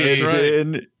see. That's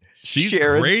right. She's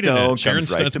Sharon great Stone in it. Sharon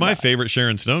Stone. It's my favorite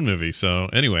Sharon Stone movie. So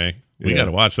anyway, we got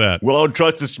to watch that. Well,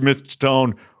 trust the Smith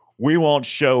Stone. We won't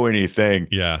show anything.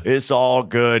 Yeah, it's all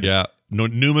good. Yeah,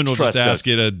 Newman will just ask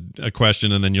you a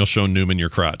question, and then you'll show Newman your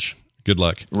crotch. Good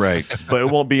luck. Right, but it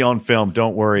won't be on film.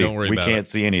 Don't worry. Don't worry. We about can't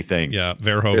see anything. Yeah,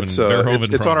 Verhoeven.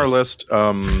 It's on our list.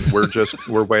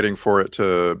 We're waiting for it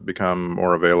to become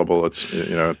more available. It's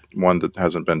one that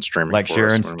hasn't been streaming. Like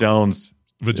Sharon Stone's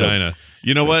vagina.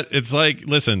 You know what? It's like,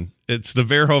 listen, it's the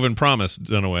Verhoeven promise,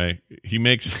 Dunaway.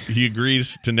 He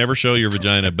agrees to never show your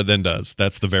vagina, but then does.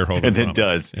 That's the Verhoeven and then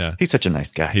promise. does. Yeah. He's such a nice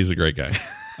guy. He's a great guy.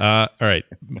 All right.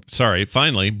 Sorry.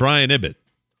 Finally, Brian Ibbett.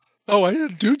 Oh, I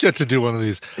do get to do one of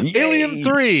these. Yay. Alien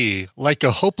 3, like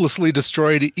a hopelessly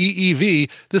destroyed EEV,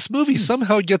 this movie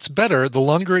somehow gets better the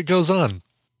longer it goes on.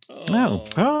 Oh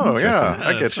yeah,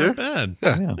 I get you. Not bad.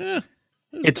 Yeah.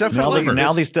 It definitely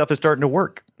now these stuff is starting to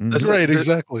work. That's right,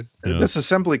 exactly. This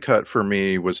assembly cut for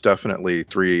me was definitely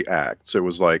 3 acts. It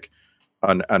was like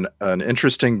an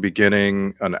interesting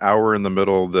beginning, an hour in the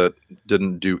middle that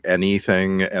didn't do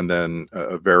anything, and then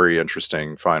a very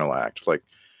interesting final act. Like,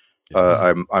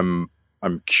 I'm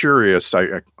curious.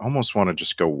 I almost want to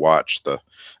just go watch the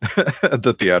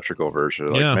the theatrical version.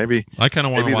 Like maybe I kind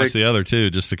of want to watch the other too,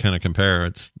 just to kind of compare.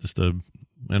 It's just and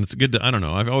it's good to, I don't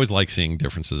know. I've always liked seeing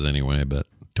differences anyway, but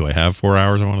do I have 4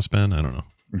 hours I want to spend? I don't know.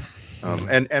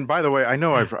 And by the way, I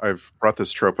know I've brought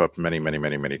this trope up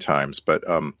many times, but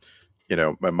you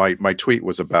know, my tweet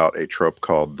was about a trope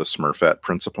called the Smurfette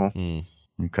principle.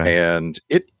 Okay. And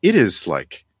it is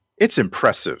like, it's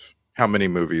impressive how many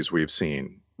movies we've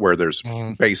seen where there's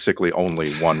basically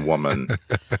only one woman.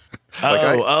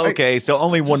 Okay. So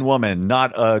only one woman,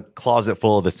 not a closet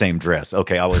full of the same dress.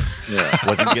 Okay, I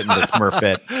wasn't getting the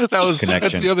Smurfette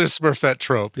connection. That's the other Smurfette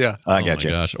trope. Yeah, I got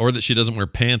you. Gosh, or that she doesn't wear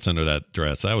pants under that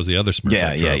dress. That was the other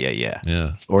Smurfette trope.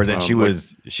 Yeah. Or that she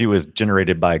was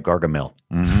generated by Gargamel.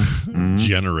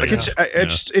 Generated.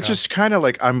 It's just kind of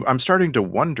like I'm starting to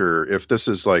wonder if this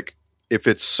is like, if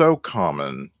it's so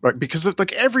common, right? Because of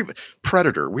like every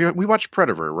Predator, we watch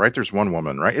Predator, right? There's one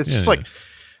woman, right? It's just like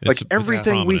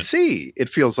everything we see, it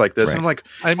feels like this. Right. And I'm like,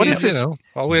 I mean, you know,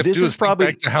 all we have to do is think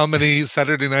back to how many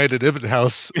Saturday Night at Ibit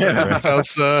House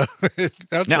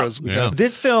outros we have.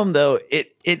 This film, though,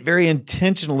 it very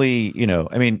intentionally, you know,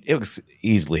 I mean, it was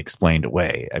easily explained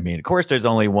away. I mean, of course, there's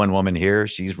only one woman here.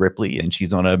 She's Ripley, and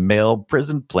she's on a male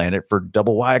prison planet for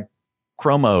double Y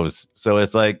chromos. So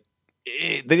it's like,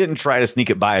 they didn't try to sneak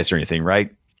it by us or anything,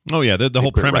 right? Oh yeah, the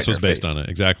whole premise was based on it.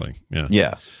 Exactly.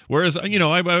 Yeah. Whereas, you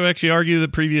know, I would actually argue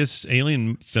that previous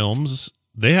Alien films,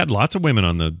 they had lots of women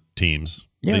on the teams.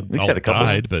 Yeah, they all had a couple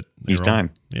died, but each time.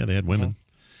 They had women.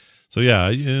 So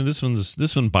yeah, this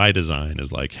one by design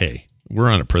is like, hey, we're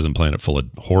on a prison planet full of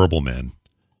horrible men.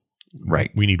 Right.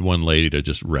 We need one lady to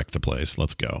just wreck the place.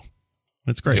 Let's go.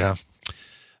 That's great. Yeah.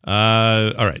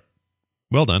 All right.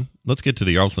 Well done. Let's get to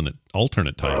the alternate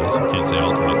titles. I can't say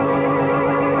alternate.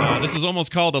 This was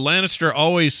almost called "A Lannister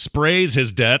Always Sprays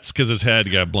His Debts" because his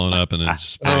head got blown up and it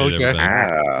sprayed everything.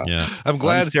 Yeah. I'm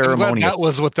glad that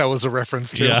was what that was a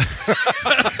reference to. Yeah.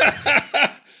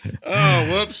 Oh,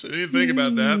 whoops! I didn't think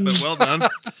about that, but well done.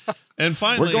 And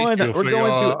finally, we're going through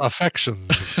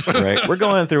affections. Right, we're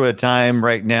going through a time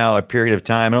right now, a period of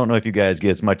time. I don't know if you guys get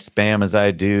as much spam as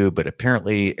I do, but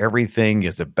apparently everything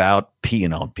is about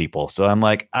peeing on people. So I'm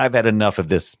like, I've had enough of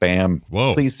this spam.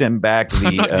 Whoa! Please send back the.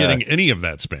 I'm not getting any of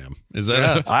that spam. Is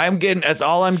that? Yeah. I'm getting. That's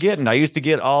all I'm getting. I used to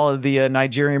get all of the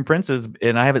Nigerian princes,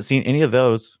 and I haven't seen any of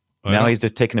those. Now he's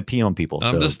just taking a pee on people.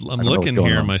 I'm looking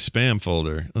here in my spam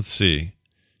folder. Let's see.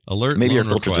 Alert. Maybe your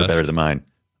loan filters request. are better than mine.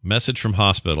 Message from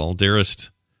hospital. Dearest,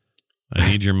 I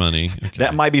need your money. Okay.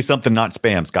 That might be something not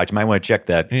spam, Scott. You might want to check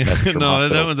that. No,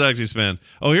 that one's actually spam.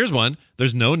 Oh, here's one.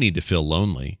 There's no need to feel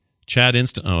lonely. Chat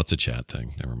instant. Oh, it's a chat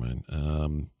thing. Never mind.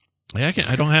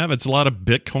 I don't have. It's a lot of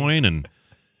Bitcoin and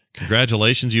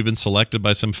congratulations. You've been selected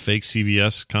by some fake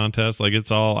CVS contest. Like it's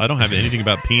all. I don't have anything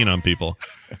about peeing on people.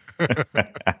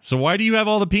 So why do you have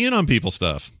all the peeing on people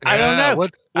stuff? I don't know.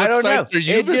 What I don't know. Are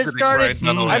you it just started.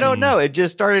 I don't know. It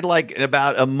just started like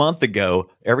about a month ago.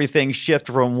 Everything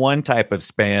shifted from one type of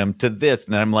spam to this,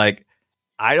 and I'm like,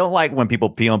 I don't like when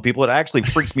people pee on people. It actually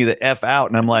freaks me the F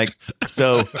out, and I'm like,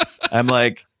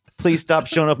 please stop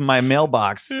showing up in my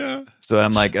mailbox. Yeah. So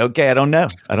I'm like, okay, I don't know.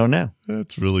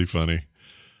 That's really funny.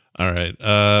 All right.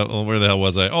 Well, where the hell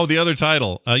was I? Oh, the other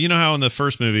title. You know how in the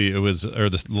first movie it was, or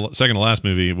the second to last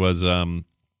movie was, Aliens,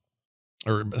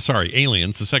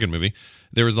 the second movie,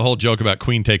 there was the whole joke about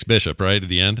Queen takes Bishop, right, at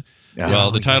the end?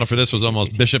 Well, the title for this was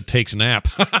almost Bishop takes nap.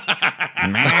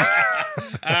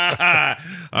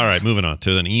 All right, moving on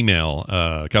to an email.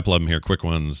 A couple of them here, quick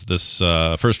ones. This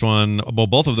first one, well,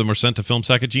 both of them were sent to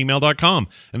filmsack@gmail.com.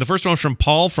 And the first one was from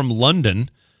Paul from London.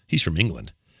 He's from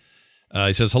England.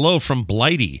 He says, hello from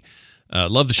Blighty.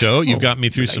 Love the show. You've got me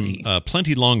through some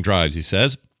plenty long drives, he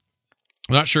says.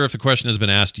 I'm not sure if the question has been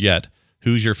asked yet.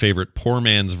 Who's your favorite poor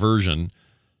man's version?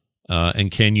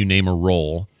 And can you name a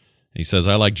role? He says,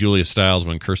 I like Julia Stiles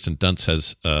when Kirsten Dunst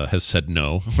has said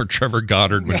no, or Trevor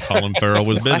Goddard when Colin Farrell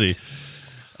was busy.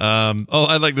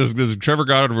 I like this Trevor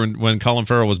Goddard when Colin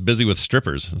Farrell was busy with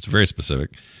strippers. It's very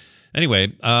specific.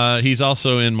 Anyway, he's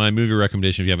also in my movie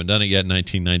recommendation, if you haven't done it yet,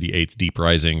 1998's Deep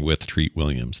Rising with Treat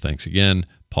Williams. Thanks again,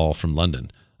 Paul from London.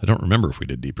 I don't remember if we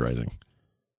did Deep Rising.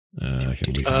 I'm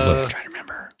trying to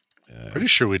remember. Pretty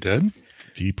sure we did.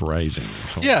 Deep Rising.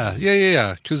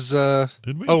 Yeah. Because,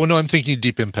 did we? Oh, no, I'm thinking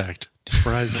Deep Impact. Deep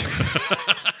Rising.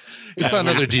 We saw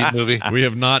another Deep movie. We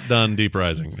have not done Deep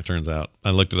Rising, it turns out.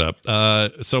 I looked it up.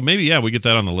 So maybe, we get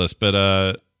that on the list.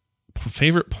 But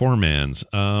favorite poor man's.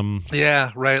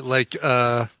 Yeah, right. Like,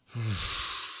 yeah.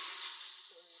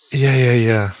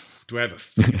 Do I have a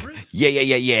favorite?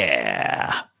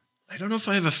 Yeah. I don't know if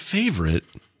I have a favorite.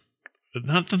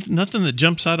 Nothing that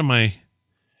jumps out of my...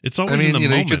 It's always in the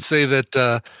moment. You could say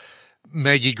that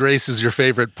Maggie Grace is your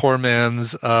favorite poor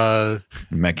man's...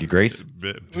 Maggie Grace?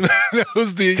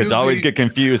 Because I always get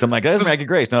confused. I'm like, that's Maggie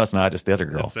Grace. No, it's not. It's the other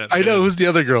girl. I know who's the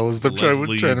other girl.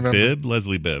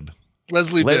 Leslie Bibb.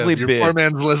 Leslie Bibb. Your poor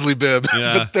man's Leslie Bibb.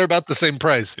 Yeah. But they're about the same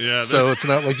price. Yeah, so it's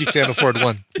not like you can't afford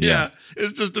one. Yeah.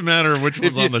 It's just a matter of which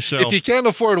one's on the shelf. If you can't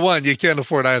afford one, you can't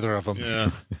afford either of them.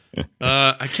 Yeah.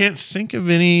 I can't think of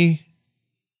any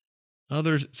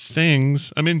other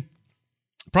things. I mean,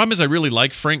 problem is I really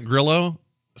like Frank Grillo,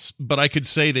 but I could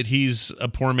say that he's a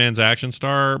poor man's action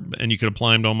star and you could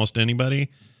apply him to almost anybody.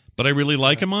 But I really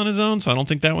like him on his own, so I don't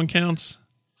think that one counts.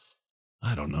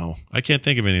 I don't know. I can't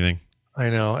think of anything. I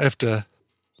know. I have to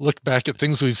look back at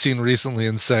things we've seen recently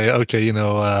and say, okay,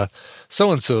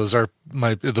 so-and-so's are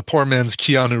the poor man's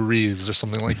Keanu Reeves or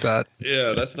something like that.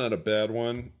 Yeah, that's not a bad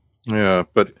one. Yeah,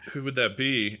 but who would that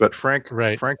be? But Frank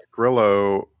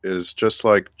Grillo is just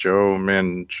like Joe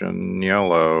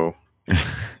Manganiello.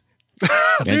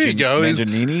 There you go.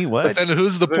 Manganini, what? And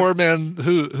who's the poor man?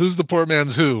 Who's the poor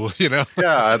man's who?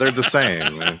 Yeah, they're the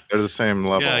same. They're the same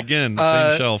level. Yeah, again,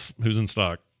 same shelf. Who's in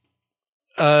stock?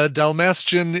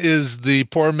 Dalmatian is the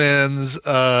poor man's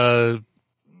guy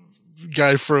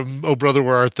from Oh Brother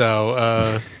Where Art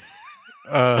Thou?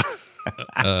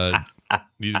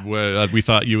 We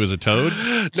thought you was a toad?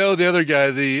 No, the other guy,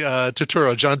 the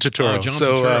Turturro, John Turturro. Oh, John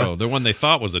Turturro, the one they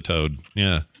thought was a toad.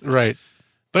 Yeah, right.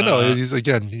 But no, he's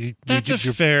again. That's a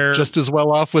fair. Just as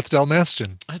well off with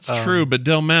Dalmatian. That's true, but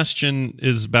Dalmatian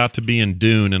is about to be in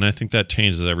Dune, and I think that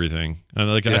changes everything.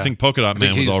 I think Polka Dot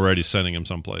Man was already sending him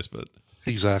someplace, but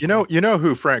exactly. You know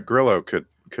who Frank Grillo could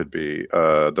be?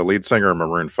 The lead singer of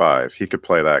Maroon 5. He could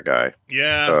play that guy.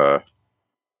 Yeah.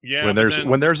 When there's a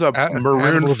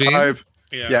Maroon 5.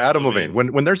 Yeah, Adam Levine.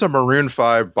 When there's a Maroon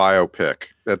 5 biopic,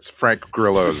 that's Frank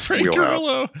Grillo's wheelhouse.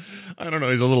 Grillo. I don't know.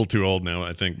 He's a little too old now,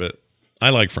 I think, but I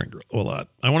like Frank Grillo a lot.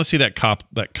 I want to see that cop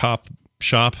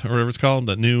shop or whatever it's called,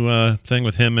 that new thing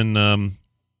with him and I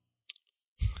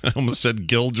almost said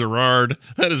Gil Gerard.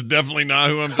 That is definitely not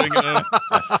who I'm thinking of.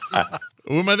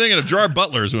 Who am I thinking of? Gerard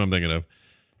Butler is who I'm thinking of.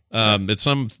 It's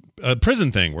some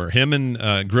prison thing where him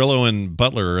and Grillo and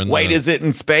Butler are in Wait, is it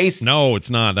in space? No, it's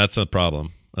not. That's a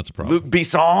problem. Luc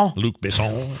Besson.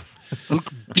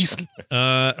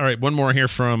 All right, one more here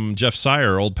from Jeff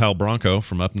Sire, old pal Bronco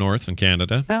from up north in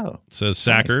Canada. Oh. It says,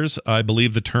 Sackers, I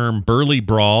believe the term burly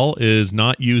brawl is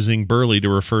not using burly to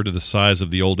refer to the size of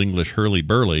the Old English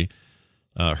hurly-burly.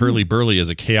 Hurly-burly is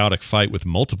a chaotic fight with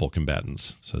multiple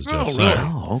combatants, says Jeff Sire.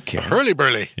 Oh, okay.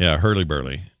 Hurly-burly. Yeah,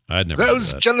 hurly-burly. I'd never heard of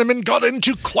Those that. gentlemen got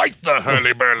into quite the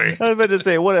hurly-burly. I was about to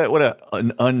say, what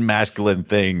an unmasculine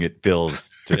thing it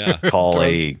feels to call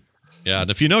a... Yeah, and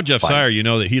if you know Jeff Sire, you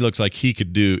know that he looks like he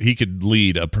could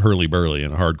lead a hurly-burly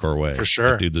in a hardcore way. For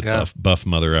sure. That dude's a buff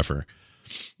mother effer.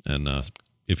 And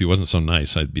if he wasn't so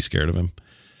nice, I'd be scared of him.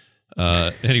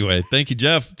 Anyway, thank you,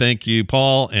 Jeff. Thank you,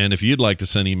 Paul. And if you'd like to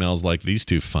send emails like these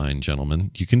two fine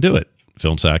gentlemen, you can do it.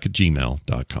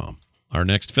 filmsack@gmail.com. Our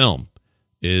next film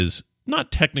is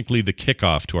not technically the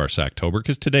kickoff to our Sacktober,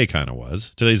 because today kind of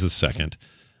was. Today's the 2nd.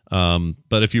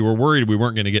 But if you were worried we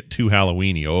weren't going to get too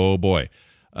Halloween-y, oh boy.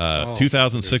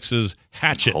 2006's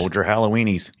Hatchet. Hold your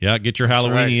Halloweenies. Yeah, get your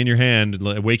Halloweeny in your hand.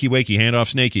 Wakey, wakey, hand off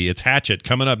Snakey. It's Hatchet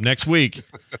coming up next week.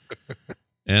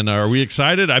 And are we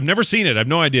excited? I've never seen it. I have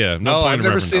no idea. No, I've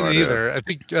never seen it either. I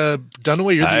think,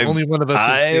 Dunaway, you're the only one of us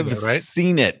who's seen it, right? I've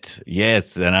seen it,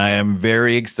 yes, and I am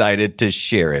very excited to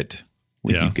share it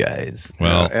with you guys.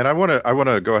 Well, and I want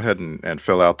to go ahead and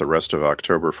fill out the rest of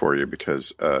October for you,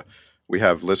 because we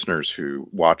have listeners who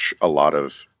watch a lot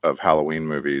of Halloween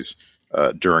movies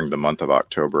during the month of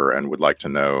October and would like to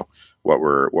know what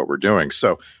we're doing.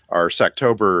 So our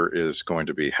Sacktober is going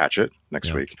to be Hatchet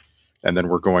next week. And then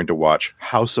we're going to watch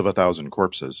House of a Thousand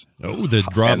Corpses. Oh, the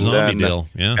Rob Zombie deal.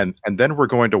 Yeah. And then we're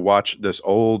going to watch this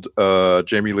old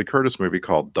Jamie Lee Curtis movie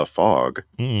called The Fog.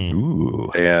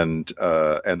 Ooh. And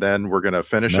then we're going to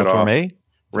finish it off.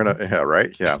 We're going to,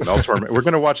 Mel Torme. We're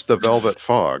going to watch The Velvet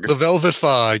Fog. The Velvet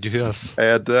Fog, yes.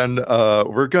 And then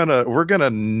we're gonna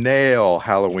nail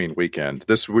Halloween weekend.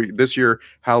 This year,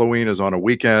 Halloween is on a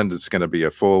weekend. It's going to be a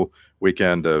full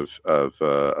weekend of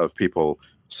people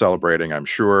celebrating, I'm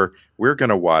sure. We're going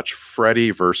to watch Freddy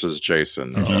versus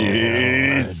Jason.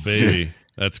 Yes, baby.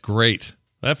 That's great.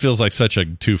 That feels like such a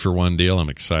 2-for-1 deal. I'm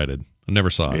excited. I never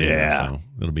saw it. Yeah. Either, so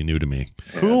it'll be new to me.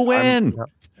 Who'll win?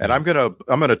 And I'm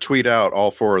gonna tweet out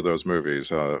all 4 of those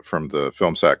movies from the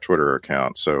FilmSack Twitter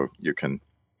account, so you can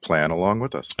plan along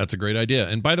with us. That's a great idea.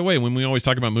 And by the way, when we always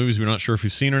talk about movies we're not sure if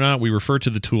you've seen or not, we refer to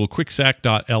the tool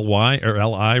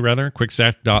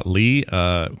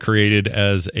quicksack.li, created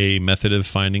as a method of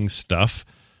finding stuff.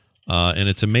 And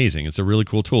it's amazing. It's a really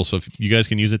cool tool. So if you guys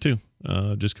can use it too,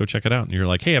 just go check it out. And you're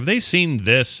like, hey, have they seen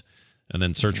this? And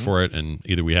then search for it, and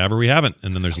either we have or we haven't.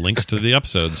 And then there's links to the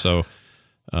episode. So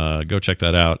go check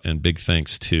that out. And big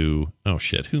thanks to,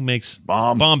 who makes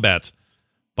Bombats?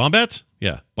 Bombats?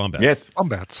 Yeah, Bombats. Yes,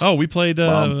 Bombats. Oh, we played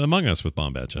Among Us with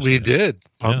Bombats yesterday. We did.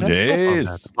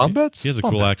 Bombats? He has a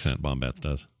cool accent, Bombats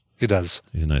does. He does.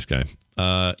 He's a nice guy.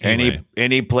 Anyway.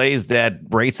 And he plays that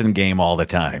Brayson game all the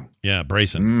time. Yeah,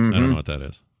 Brayson. I don't know what that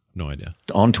is. No idea.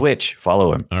 On Twitch.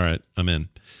 Follow him. All right, I'm in.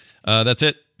 That's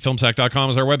it.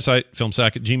 Filmsack.com is our website.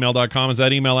 Filmsack@gmail.com is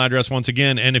that email address once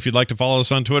again. And if you'd like to follow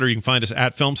us on Twitter, you can find us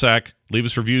at Filmsack. Leave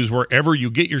us reviews wherever you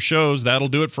get your shows. That'll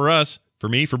do it for us. For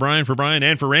me, for Brian,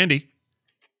 and for Randy.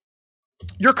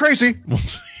 You're crazy. We'll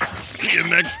see you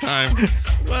next time.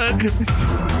 What?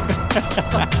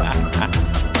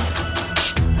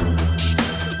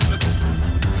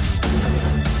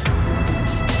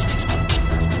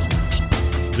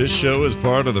 This show is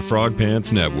part of the Frog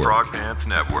Pants Network. Frog Pants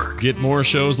Network. Get more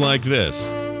shows like this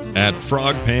at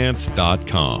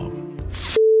frogpants.com.